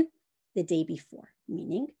opinion? The day before,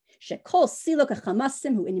 meaning shekol siluk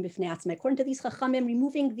hachamasim hu inim b'fnei atzmai. According to these chachamim,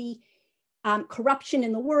 removing the corruption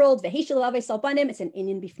in the world, v'heishel levaves al banim, it's an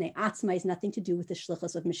inyan b'fnei atzmai, has nothing to do with the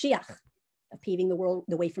shlichus of Mashiach, of paving the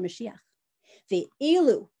way for Mashiach.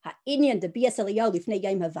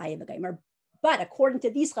 But according to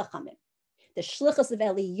these chachamim, the shlichus of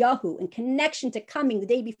Eliyahu in connection to coming the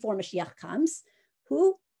day before Mashiach comes,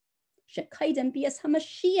 who shekaidem bias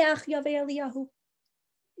hamashiach yaveh Eliyahu.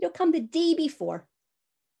 He'll come the day before.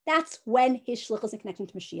 That's when his shlichus in connection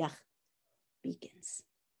to Mashiach begins.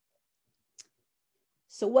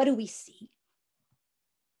 So what do we see?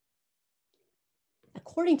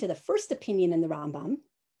 According to the first opinion in the Rambam,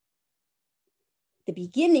 the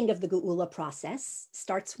beginning of the Geula process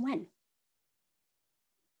starts when?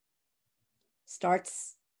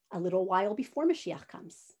 Starts a little while before Mashiach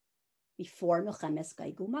comes, before Milchemes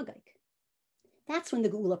Gaigu Magag. That's when the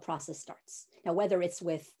Geula process starts. Now, whether it's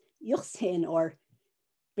with Yuchsin or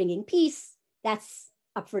bringing peace, that's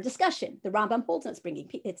up for discussion. The Rambam holds it's bringing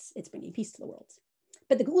peace to the world.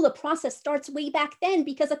 But the Geula process starts way back then,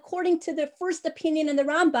 because according to the first opinion in the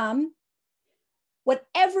Rambam,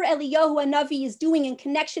 whatever Eliyahu HaNavi is doing in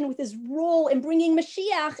connection with his role in bringing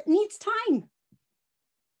Mashiach needs time.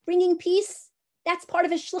 Bringing peace, that's part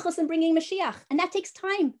of his shlichus in bringing Mashiach, and that takes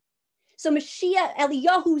time. So Mashiach,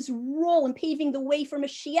 Eliyahu's role in paving the way for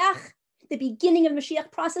Mashiach, the beginning of the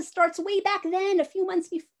Mashiach process starts way back then, a few months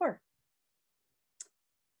before.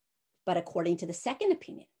 But according to the second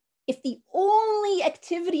opinion, if the only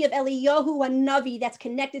activity of Eliyahu HaNavi that's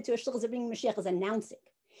connected to a shlichus of bringing Mashiach is announcing,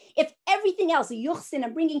 if everything else, the Yuchsin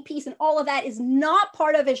and bringing peace and all of that is not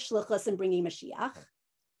part of his shlichus and bringing Mashiach,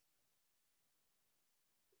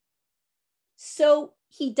 so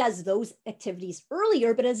he does those activities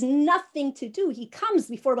earlier, but has nothing to do. He comes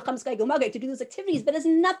before Milchemes Gaigu Magag to do those activities, but has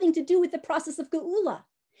nothing to do with the process of Geula.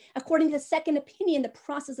 According to the second opinion, the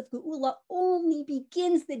process of Geula only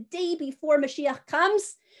begins the day before Mashiach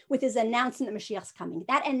comes with his announcement that Mashiach's coming.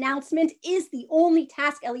 That announcement is the only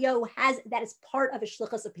task Eliyahu has that is part of his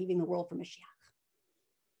shlichus of paving the world for Mashiach.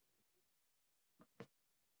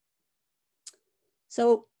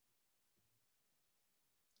 So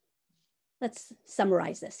let's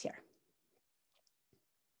summarize this here.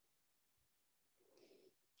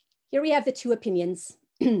 Here we have the two opinions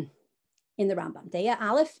in the Rambam. Deya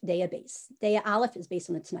Aleph, Deya Beis. Deya Aleph is based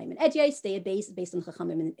on the Tanaim and Edyais. Deya Beis is based on the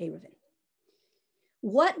Chachamim and Eruvin.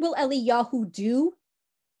 What will Eliyahu do?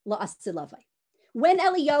 La'asilavai. When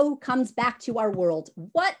Eliyahu comes back to our world,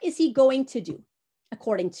 what is he going to do?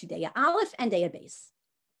 According to Deya Aleph and Deya Beis.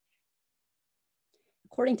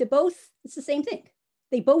 According to both, it's the same thing.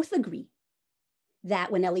 They both agree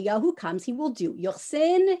that when Eliyahu comes, he will do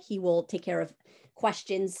Yochsin, he will take care of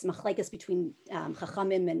questions, machlekes between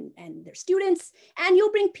Chachamim and their students, and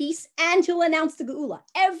he'll bring peace, and he'll announce the Geula.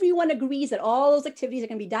 Everyone agrees that all those activities are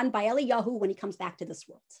going to be done by Eliyahu when he comes back to this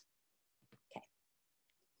world. Okay,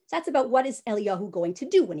 so that's about what is Eliyahu going to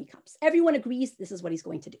do when he comes. Everyone agrees this is what he's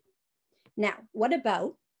going to do. Now, what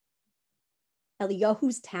about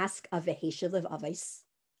Eliyahu's task of Veheshev Lev Avos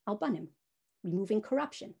al Banim, removing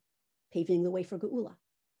corruption, paving the way for Geula?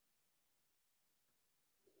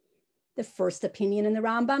 The first opinion in the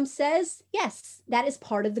Rambam says, yes, that is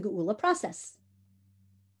part of the Geula process.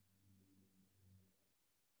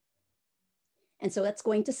 And so that's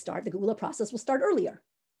going to start, the Geula process will start earlier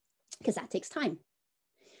because that takes time.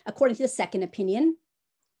 According to the second opinion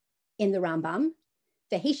in the Rambam,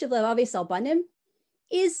 Veheshev Lev Avos al Banim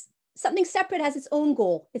is something separate, has its own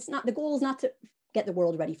goal. It's not, the goal is not to get the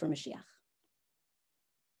world ready for Mashiach.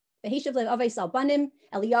 Veheshev Lev Avos al Banim,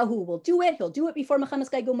 Eliyahu will do it. He'll do it before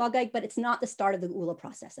Mechamas Gog Magog, but it's not the start of the Geula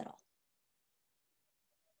process at all.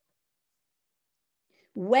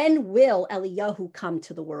 When will Eliyahu come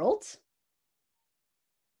to the world?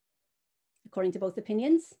 According to both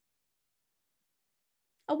opinions,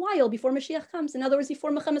 a while before Mashiach comes. In other words,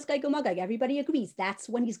 before Mechamas Gog Magog. Everybody agrees that's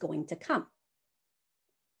when he's going to come.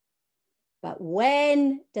 But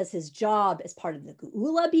when does his job as part of the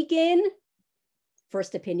Geula begin?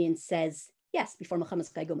 First opinion says, yes, before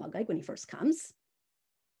Mechamas Gog Magog, when he first comes.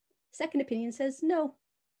 Second opinion says, no,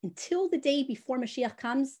 until the day before Mashiach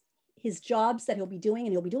comes, his jobs that he'll be doing,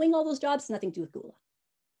 and he'll be doing all those jobs, nothing to do with Geula.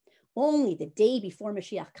 Only the day before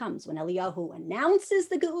Mashiach comes, when Eliyahu announces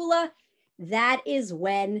the Geula, that is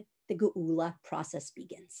when the Geula process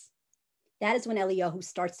begins. That is when Eliyahu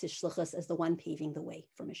starts his shluchus as the one paving the way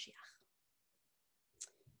for Mashiach.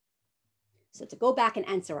 So to go back and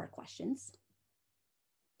answer our questions,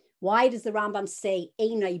 why does the Rambam say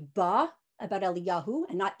Einai Ba about Eliyahu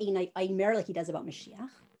and not Einai Aimer like he does about Mashiach?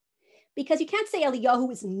 Because you can't say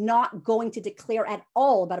Eliyahu is not going to declare at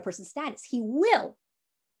all about a person's status. He will,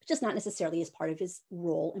 but just not necessarily as part of his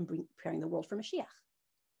role in preparing the world for Mashiach.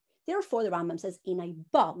 Therefore, the Rambam says Einai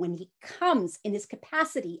Ba, when he comes in his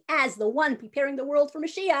capacity as the one preparing the world for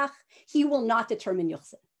Mashiach, he will not determine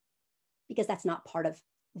Yochsin, because that's not part of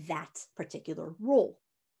that particular role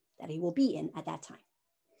that he will be in at that time.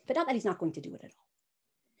 But not that he's not going to do it at all.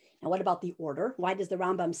 Now, what about the order? Why does the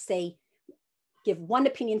Rambam say, give one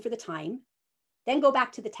opinion for the time, then go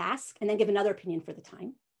back to the task, and then give another opinion for the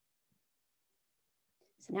time?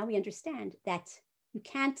 So now we understand that you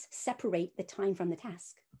can't separate the time from the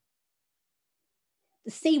task.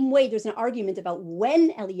 The same way there's an argument about when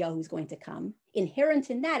Eliyahu is going to come, inherent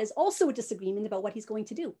in that is also a disagreement about what he's going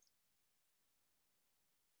to do.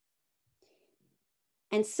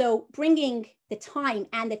 And so bringing the time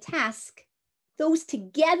and the task, those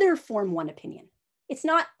together form one opinion. It's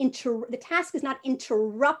not the task is not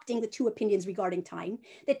interrupting the two opinions regarding time.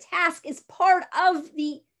 The task is part of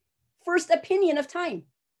the first opinion of time.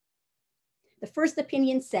 The first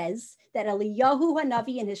opinion says that Eliyahu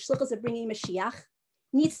Hanavi and his shlichus of bringing Mashiach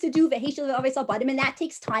needs to do Veheshev Lev Avos al Banim, and that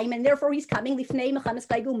takes time, and therefore he's coming Lifnei Mechamas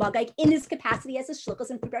Gog Magog in his capacity as his shlichus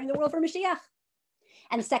and preparing the world for Mashiach.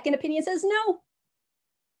 And the second opinion says no.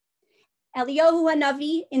 Eliyahu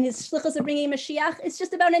Hanavi in his shlichus of bringing Mashiach is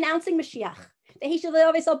just about announcing Mashiach. Veheshev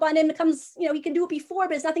Lev Avos al Banim comes, he can do it before,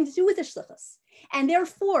 but it's nothing to do with his shlichus. And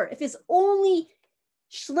therefore, if his only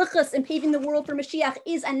shlichus in paving the world for Mashiach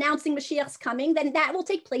is announcing Mashiach's coming, then that will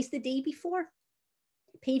take place the day before.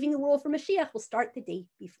 Paving the world for Mashiach will start the day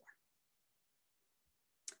before.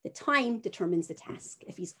 The time determines the task.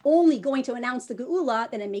 If he's only going to announce the Geula,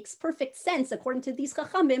 then it makes perfect sense, according to these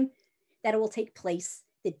Chachamim, that it will take place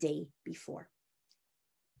the day before.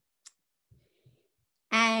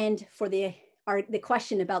 And for the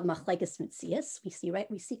question about Machlekes Metzias,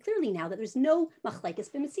 we see clearly now that there's no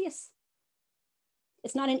Machlekes b'Metzias.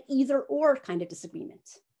 It's not an either or kind of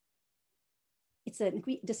disagreement. It's a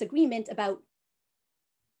disagreement about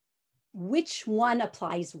which one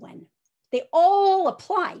applies when. They all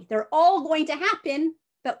apply. They're all going to happen,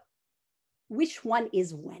 but which one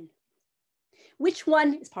is when? Which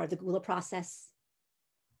one is part of the Geula process?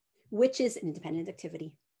 Which is an independent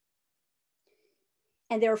activity?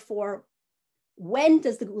 And therefore, when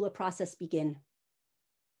does the Geula process begin?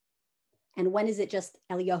 And when is it just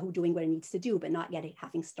Eliyahu doing what it needs to do, but not yet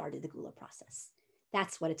having started the Geula process?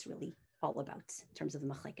 That's what it's really all about in terms of the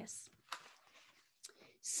Machlekes.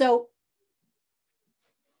 So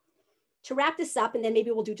to wrap this up, and then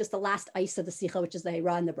maybe we'll do just the last ice of the Sikha, which is the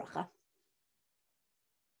Hira and the Bracha.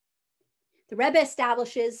 The Rebbe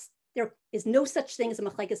establishes there is no such thing as a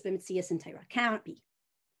Machlekes b'Metzias in Torah. Cannot be.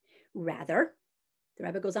 Rather, the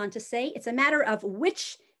Rebbe goes on to say, it's a matter of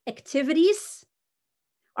which activities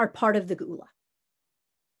are part of the Geula,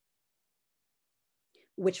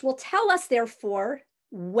 which will tell us, therefore,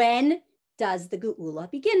 when does the Geula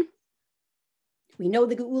begin? We know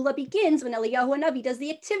the Geula begins when Eliyahu Hanavi does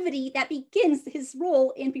the activity that begins his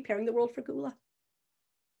role in preparing the world for Geula.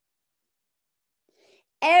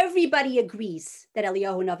 Everybody agrees that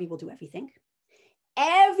Eliyahu Hanavi will do everything.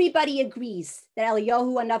 Everybody agrees that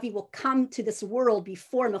Eliyahu Hanavi will come to this world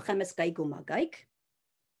before Milchemes Gog uMagog.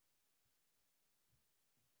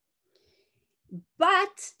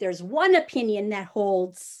 But there's one opinion that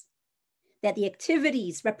holds that the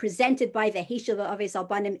activities represented by the Heishel Aves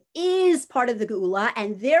Albanim is part of the Geula,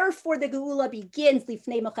 and therefore the Geula begins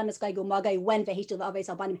Lifnei Milchemes Gog uMagog, when the Heishel Aves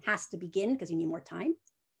Albanim has to begin because you need more time.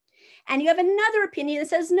 And you have another opinion that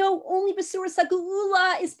says, no, only Besuras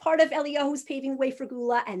HaGeula is part of Eliyahu's paving the way for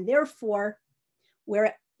Geula, and therefore,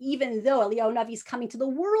 where even though Eliyahu Navi is coming to the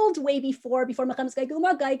world way before Milchemes Gog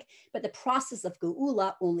uMagog, but the process of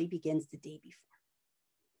Geula only begins the day before.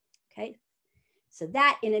 Okay, so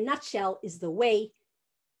that in a nutshell is the way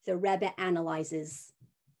the Rebbe analyzes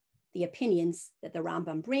the opinions that the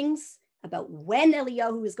Rambam brings about when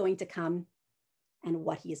Eliyahu is going to come and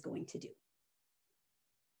what he is going to do.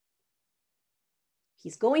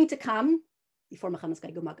 He's going to come before Milchemes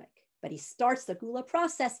Gog uMagog, but he starts the Geula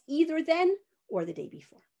process either then or the day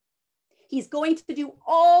before. He's going to do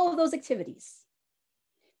all of those activities,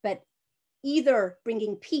 but either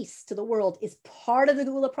bringing peace to the world is part of the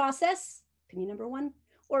Geula process, opinion number one,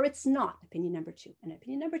 or it's not, opinion number two. And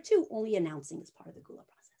opinion number two, only announcing is part of the Geula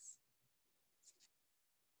process.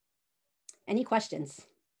 Any questions?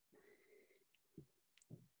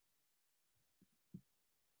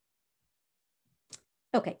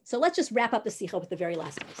 Okay, so let's just wrap up the Sikha with the very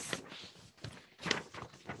last piece.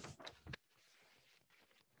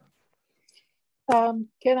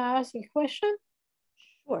 Can I ask a question?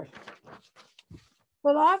 Sure.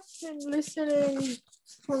 Well, I've been listening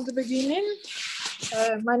from the beginning.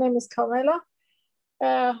 My name is Carmela.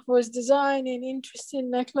 Was designing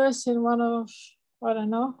interesting necklace in one of, I don't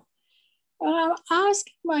know. And I'm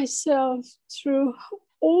asking myself through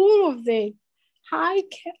all of it,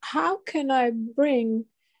 how can I bring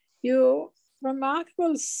your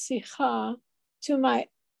remarkable Sikha to my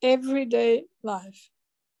everyday life?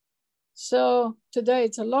 So today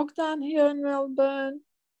it's a lockdown here in Melbourne.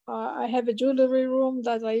 I have a jewelry room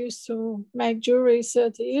that I used to make jewelry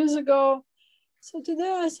 30 years ago. So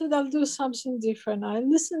today I said, I'll do something different. I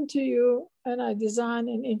listened to you and I designed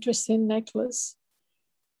an interesting necklace.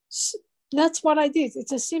 So that's what I did.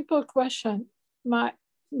 It's a simple question.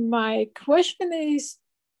 My question is,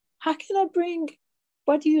 how can I bring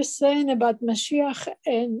what you're saying about Mashiach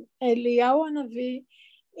and Eliyahu Hanavi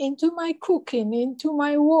into my cooking, into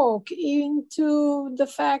my work, into the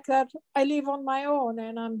fact that I live on my own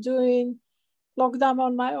and I'm doing lockdown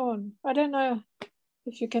on my own? I don't know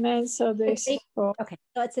if you can answer this. Okay,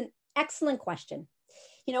 so it's an excellent question.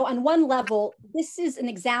 You know, on one level, this is an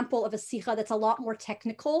example of a Sikha that's a lot more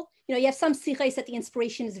technical. You know, you have some Sikhas that the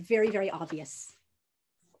inspiration is very, very obvious.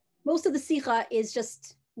 Most of the Sikha is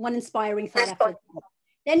just one inspiring thought after another.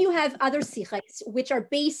 Then you have other Sikhas, which are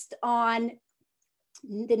based on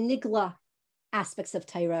the Nigla aspects of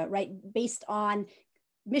Torah, right? Based on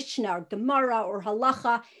Mishnah or Gemara or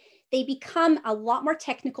Halacha. They become a lot more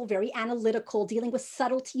technical, very analytical, dealing with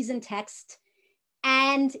subtleties in text.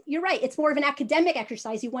 And you're right, it's more of an academic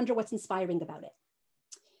exercise. You wonder what's inspiring about it.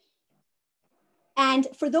 And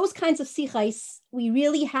for those kinds of sichos, we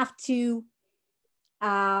really have to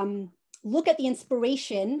look at the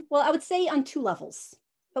inspiration, well, I would say on two levels,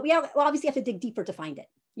 but we'll obviously have to dig deeper to find it.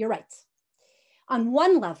 You're right. On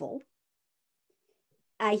one level,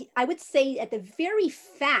 I would say at the very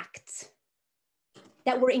fact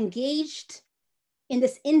that we're engaged in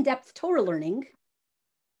this in-depth Torah learning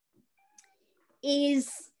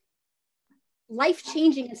is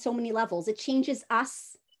life-changing in so many levels. It changes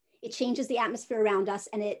us, it changes the atmosphere around us,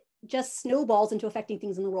 and it just snowballs into affecting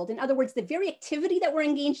things in the world. In other words, the very activity that we're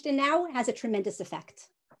engaged in now has a tremendous effect.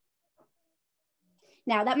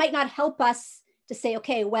 Now, that might not help us to say,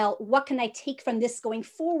 okay, well, what can I take from this going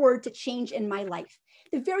forward to change in my life?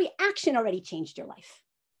 The very action already changed your life.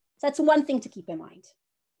 So that's one thing to keep in mind.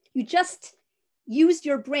 You just used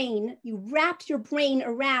your brain, you wrapped your brain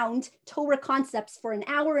around Torah concepts for an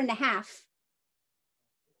hour and a half.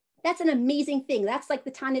 That's an amazing thing. That's like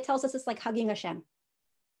the Tanya tells us, it's like hugging Hashem.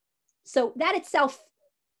 So that itself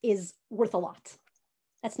is worth a lot.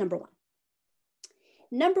 That's number one.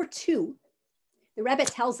 Number two, the Rebbe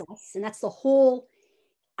tells us, and that's the whole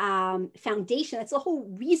foundation, that's the whole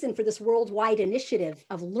reason for this worldwide initiative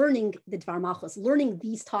of learning the Dvar Malchus, learning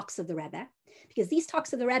these talks of the Rebbe, because these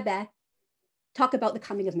talks of the Rebbe talk about the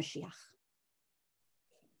coming of Mashiach.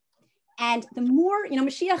 And the more,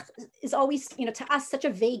 Mashiach is always, to us, such a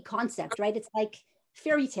vague concept, right? It's like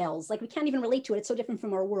fairy tales, like we can't even relate to it. It's so different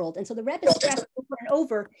from our world. And so the Rebbe stressed over and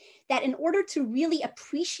over that in order to really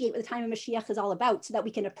appreciate what the time of Mashiach is all about, so that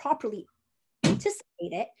we can properly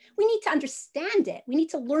anticipate it, we need to understand it. We need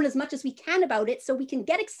to learn as much as we can about it so we can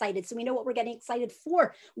get excited, so we know what we're getting excited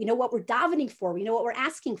for. We know what we're davening for. We know what we're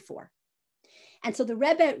asking for. And so the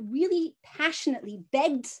Rebbe really passionately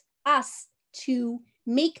begged us to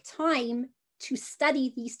make time to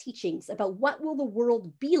study these teachings about what will the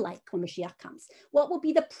world be like when Mashiach comes? What will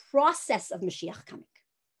be the process of Mashiach coming?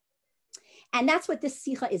 And that's what this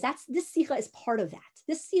Sikha is. This Sikha is part of that.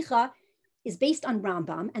 This Sikha is based on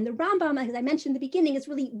Rambam. And the Rambam, as I mentioned in the beginning, is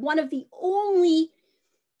really one of the only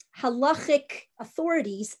halachic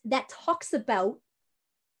authorities that talks about,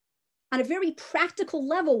 on a very practical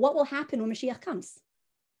level, what will happen when Mashiach comes.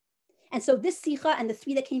 And so this Sikha and the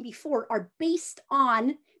three that came before are based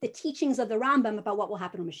on the teachings of the Rambam about what will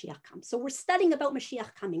happen when Mashiach comes. So we're studying about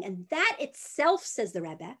Mashiach coming, and that itself, says the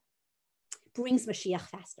Rebbe, brings Mashiach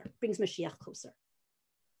faster, brings Mashiach closer.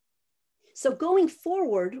 So going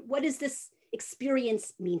forward, what does this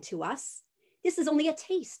experience mean to us? This is only a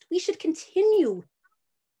taste. We should continue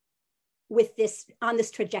with this, on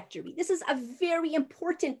this trajectory. This is a very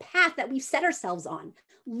important path that we've set ourselves on,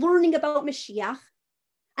 learning about Mashiach,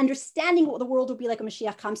 understanding what the world will be like when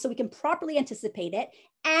Mashiach comes so we can properly anticipate it.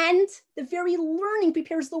 And the very learning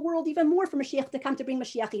prepares the world even more for Mashiach to come, to bring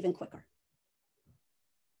Mashiach even quicker.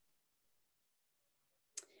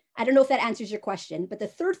 I don't know if that answers your question, but the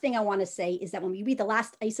third thing I want to say is that when we read the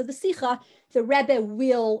last ice of the Sikha, the Rebbe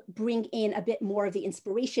will bring in a bit more of the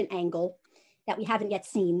inspiration angle that we haven't yet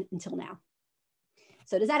seen until now.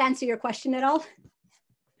 So does that answer your question at all?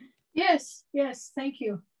 Yes, thank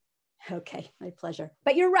you. Okay, my pleasure.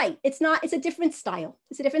 But you're right. It's a different style.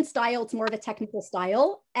 It's a different style. It's more of a technical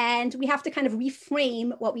style. And we have to kind of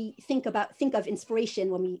reframe what we think of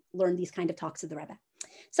inspiration when we learn these kind of talks of the Rebbe.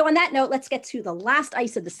 So on that note, let's get to the last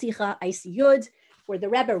ice of the Sikha, ice Yud, where the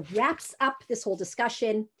Rebbe wraps up this whole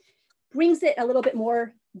discussion, brings it a little bit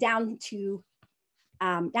more down to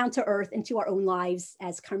earth, into our own lives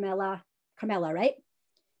as Carmela, right?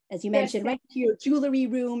 As you mentioned, right to your jewelry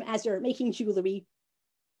room, as you're making jewelry.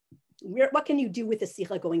 What can you do with the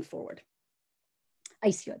Sikha going forward?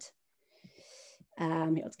 Ice Yud.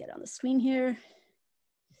 Here, let's get it on the screen here.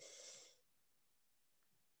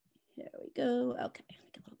 There we go. Okay,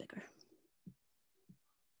 make it a little bigger.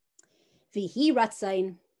 Vihi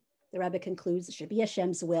Ratzain, the Rebbe concludes, it should be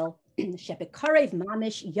Hashem's will. Shepikarev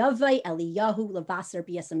Mamish Yavai Eliyahu Lavaser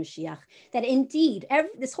Bias Mashiach. That indeed,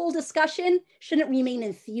 this whole discussion shouldn't remain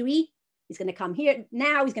in theory. He's going to come here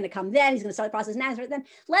now, he's going to come then, he's going to start the process now, then.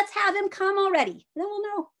 Let's have him come already. And then we'll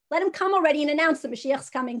know. Let him come already and announce that Mashiach's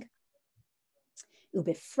coming.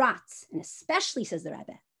 Ubefrat, and especially, says the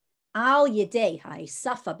Rebbe, Al Yedei Hai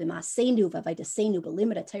Safa B'Masenu V'Vaydasenu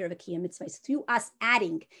B'Limud Torah V'Kiyam Mitzvahs, through us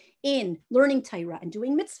adding in learning Torah and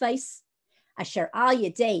doing mitzvahs, Asher Al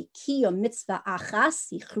Yedei Kiyom Mitzvah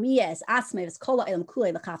Achas Yichriya Es Asmei V'Skola Elam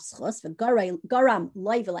Kulei L'Chaf Schos V'Garam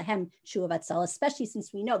Loi V'Lahem Shuva V'Tzal, especially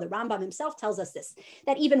since we know the Rambam himself tells us this,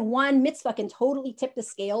 that even one mitzvah can totally tip the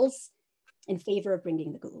scales in favor of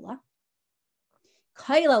bringing the Geula.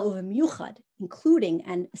 Kaila Uvemyuchad, including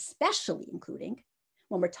and especially including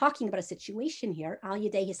when we're talking about a situation here, Al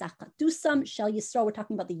Yedei Hisachadusam Shel Yisrael, we're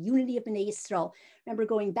talking about the unity of Bnei Yisrael. Remember,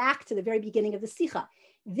 going back to the very beginning of the Sikha,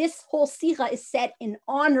 this whole Sikha is set in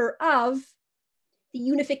honor of the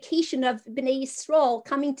unification of Bnei Yisrael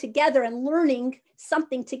coming together and learning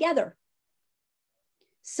something together.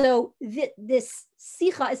 So this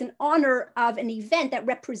Sikha is in honor of an event that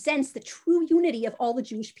represents the true unity of all the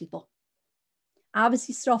Jewish people. Avos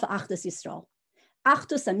Yisrael v'Achdus Yisrael.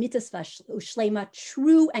 Achdus amitas v'shlema,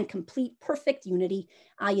 true and complete, perfect unity.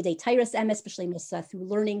 Al Yedei Tairas emes b'shlemus, through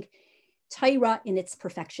learning Torah in its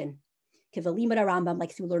perfection. Kivalimud Rambam,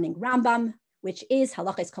 like through learning Rambam, which is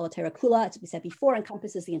halachas kol Torah kula, as we said before,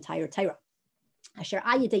 encompasses the entire Torah. Asher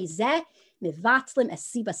al Yedei zeh mivatlim es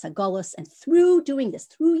sibas hagolus, and through doing this,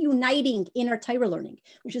 through uniting in our Torah learning,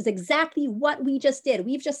 which is exactly what we just did.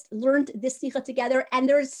 We've just learned this Sikha together, and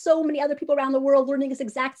there's so many other people around the world learning this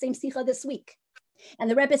exact same Sikha this week. And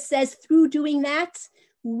the Rebbe says through doing that,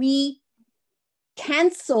 we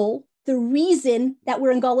cancel the reason that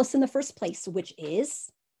we're in Golus in the first place, which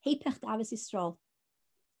is Heipech Avos Yisrael.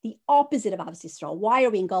 the opposite of Avos Yisrael. Why are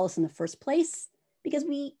we in Galus in the first place? Because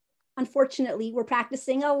we, unfortunately, we're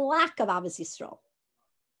practicing a lack of Avos Yisrael.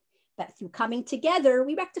 But through coming together,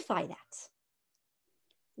 we rectify that.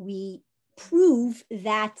 We prove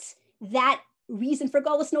that that reason for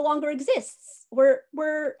Galus no longer exists. We're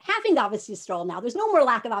having Avos Yisrael now. There's no more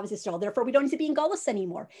lack of Avos Yisrael. Therefore, we don't need to be in Galus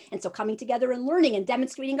anymore. And so coming together and learning and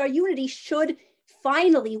demonstrating our unity should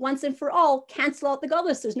finally, once and for all, cancel out the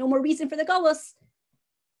Galus. There's no more reason for the Galus.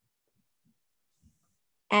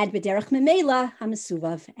 Add b'derech memela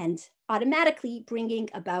hamasuvav, and automatically bringing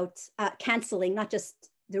about canceling not just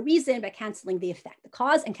the reason, but canceling the effect, the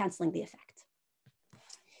cause and canceling the effect.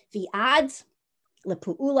 V'ad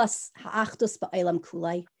lepu'ulas ha'achdus ba'olam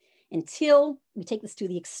kulai, until we take this to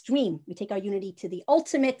the extreme. We take our unity to the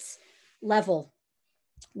ultimate level,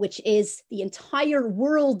 which is the entire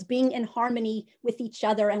world being in harmony with each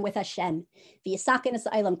other and with Hashem. V'yisaken es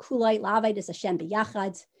ha'olam kulai la'aved es Hashem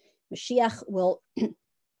b'yachad. Mashiach will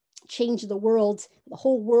change the world. The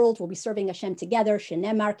whole world will be serving Hashem together.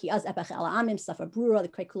 Shenemar ki az epach el ha'amim safa brura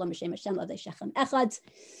l'krei kulam b'shem Hashem l'avdei shechem echad.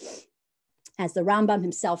 As the Rambam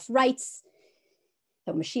himself writes,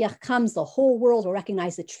 that when Mashiach comes, the whole world will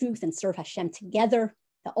recognize the truth and serve Hashem together,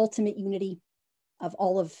 the ultimate unity of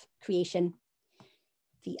all of creation.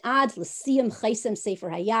 V'ad l'siyam chaysem sefer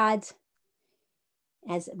hayad.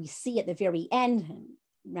 As we see at the very end,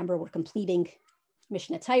 remember we're completing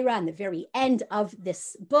Mishnah Torah, and the very end of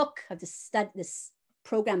this book, of this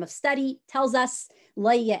program of study, tells us,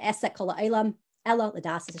 Lo yeh kol ha'olam ela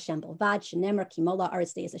l'das es Hashem b'lvad, shenemar ki mola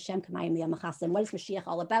aretz deis Hashem k'mayim liyam chasim. What is Mashiach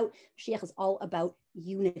all about? Mashiach is all about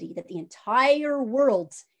unity, that the entire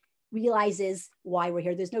world realizes why we're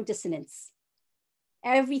here. There's no dissonance.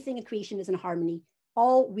 Everything in creation is in harmony,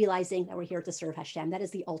 all realizing that we're here to serve Hashem. That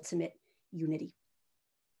is the ultimate unity.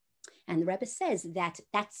 And the Rebbe says that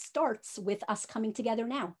that starts with us coming together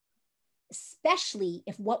now, especially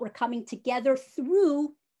if what we're coming together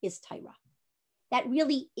through is Torah. That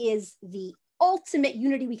really is the ultimate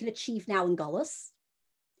unity we can achieve now in Galus.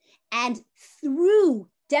 And through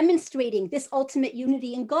demonstrating this ultimate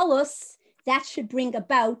unity in Galus, that should bring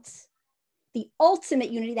about the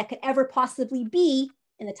ultimate unity that could ever possibly be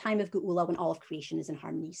in the time of Geula, when all of creation is in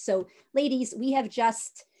harmony. So ladies, we have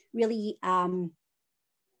just really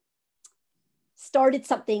started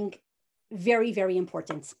something very, very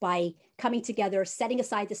important by coming together, setting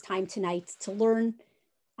aside this time tonight to learn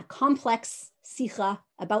a complex sicha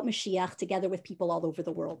about Mashiach together with people all over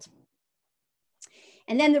the world.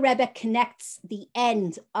 And then the Rebbe connects the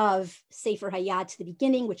end of Sefer Hayad to the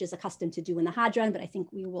beginning, which is accustomed to do in the Hadran, but I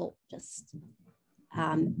think we will just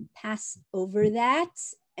pass over that.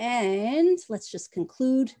 And let's just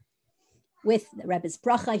conclude with the Rebbe's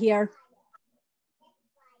bracha here.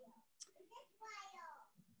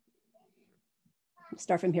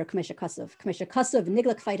 Start from here. K'mesha Kasav. K'mesha Kasav.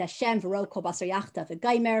 Niglak Fight Hashem. V'ro Kol Basar Yachta.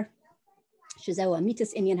 V'gaimer. Shezeu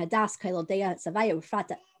Amitas Inyan Hadas. Kailo Deya Savaya.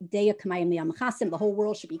 Ufrata Deya Kamayim Liyam Chasim. The whole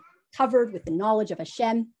world should be covered with the knowledge of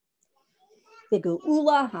Hashem.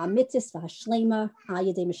 V'geula Ha'amitis V'hashlema.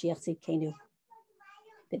 Ha'yadei Mashiach Tzidkenu.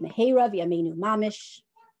 V'mehera V'yameinu Mamish.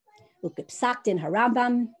 Ukipsaktin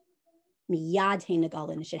Harambam. Miyad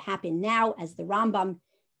Heinagalin. It should happen now, as the Rambam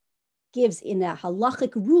gives in a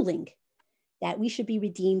halachic ruling, that we should be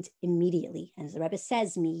redeemed immediately. And as the Rebbe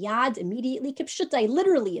says, miyad, immediately, kipshutai,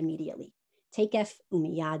 literally immediately. Tekef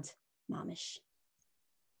umiyad mamish,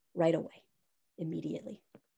 right away, immediately.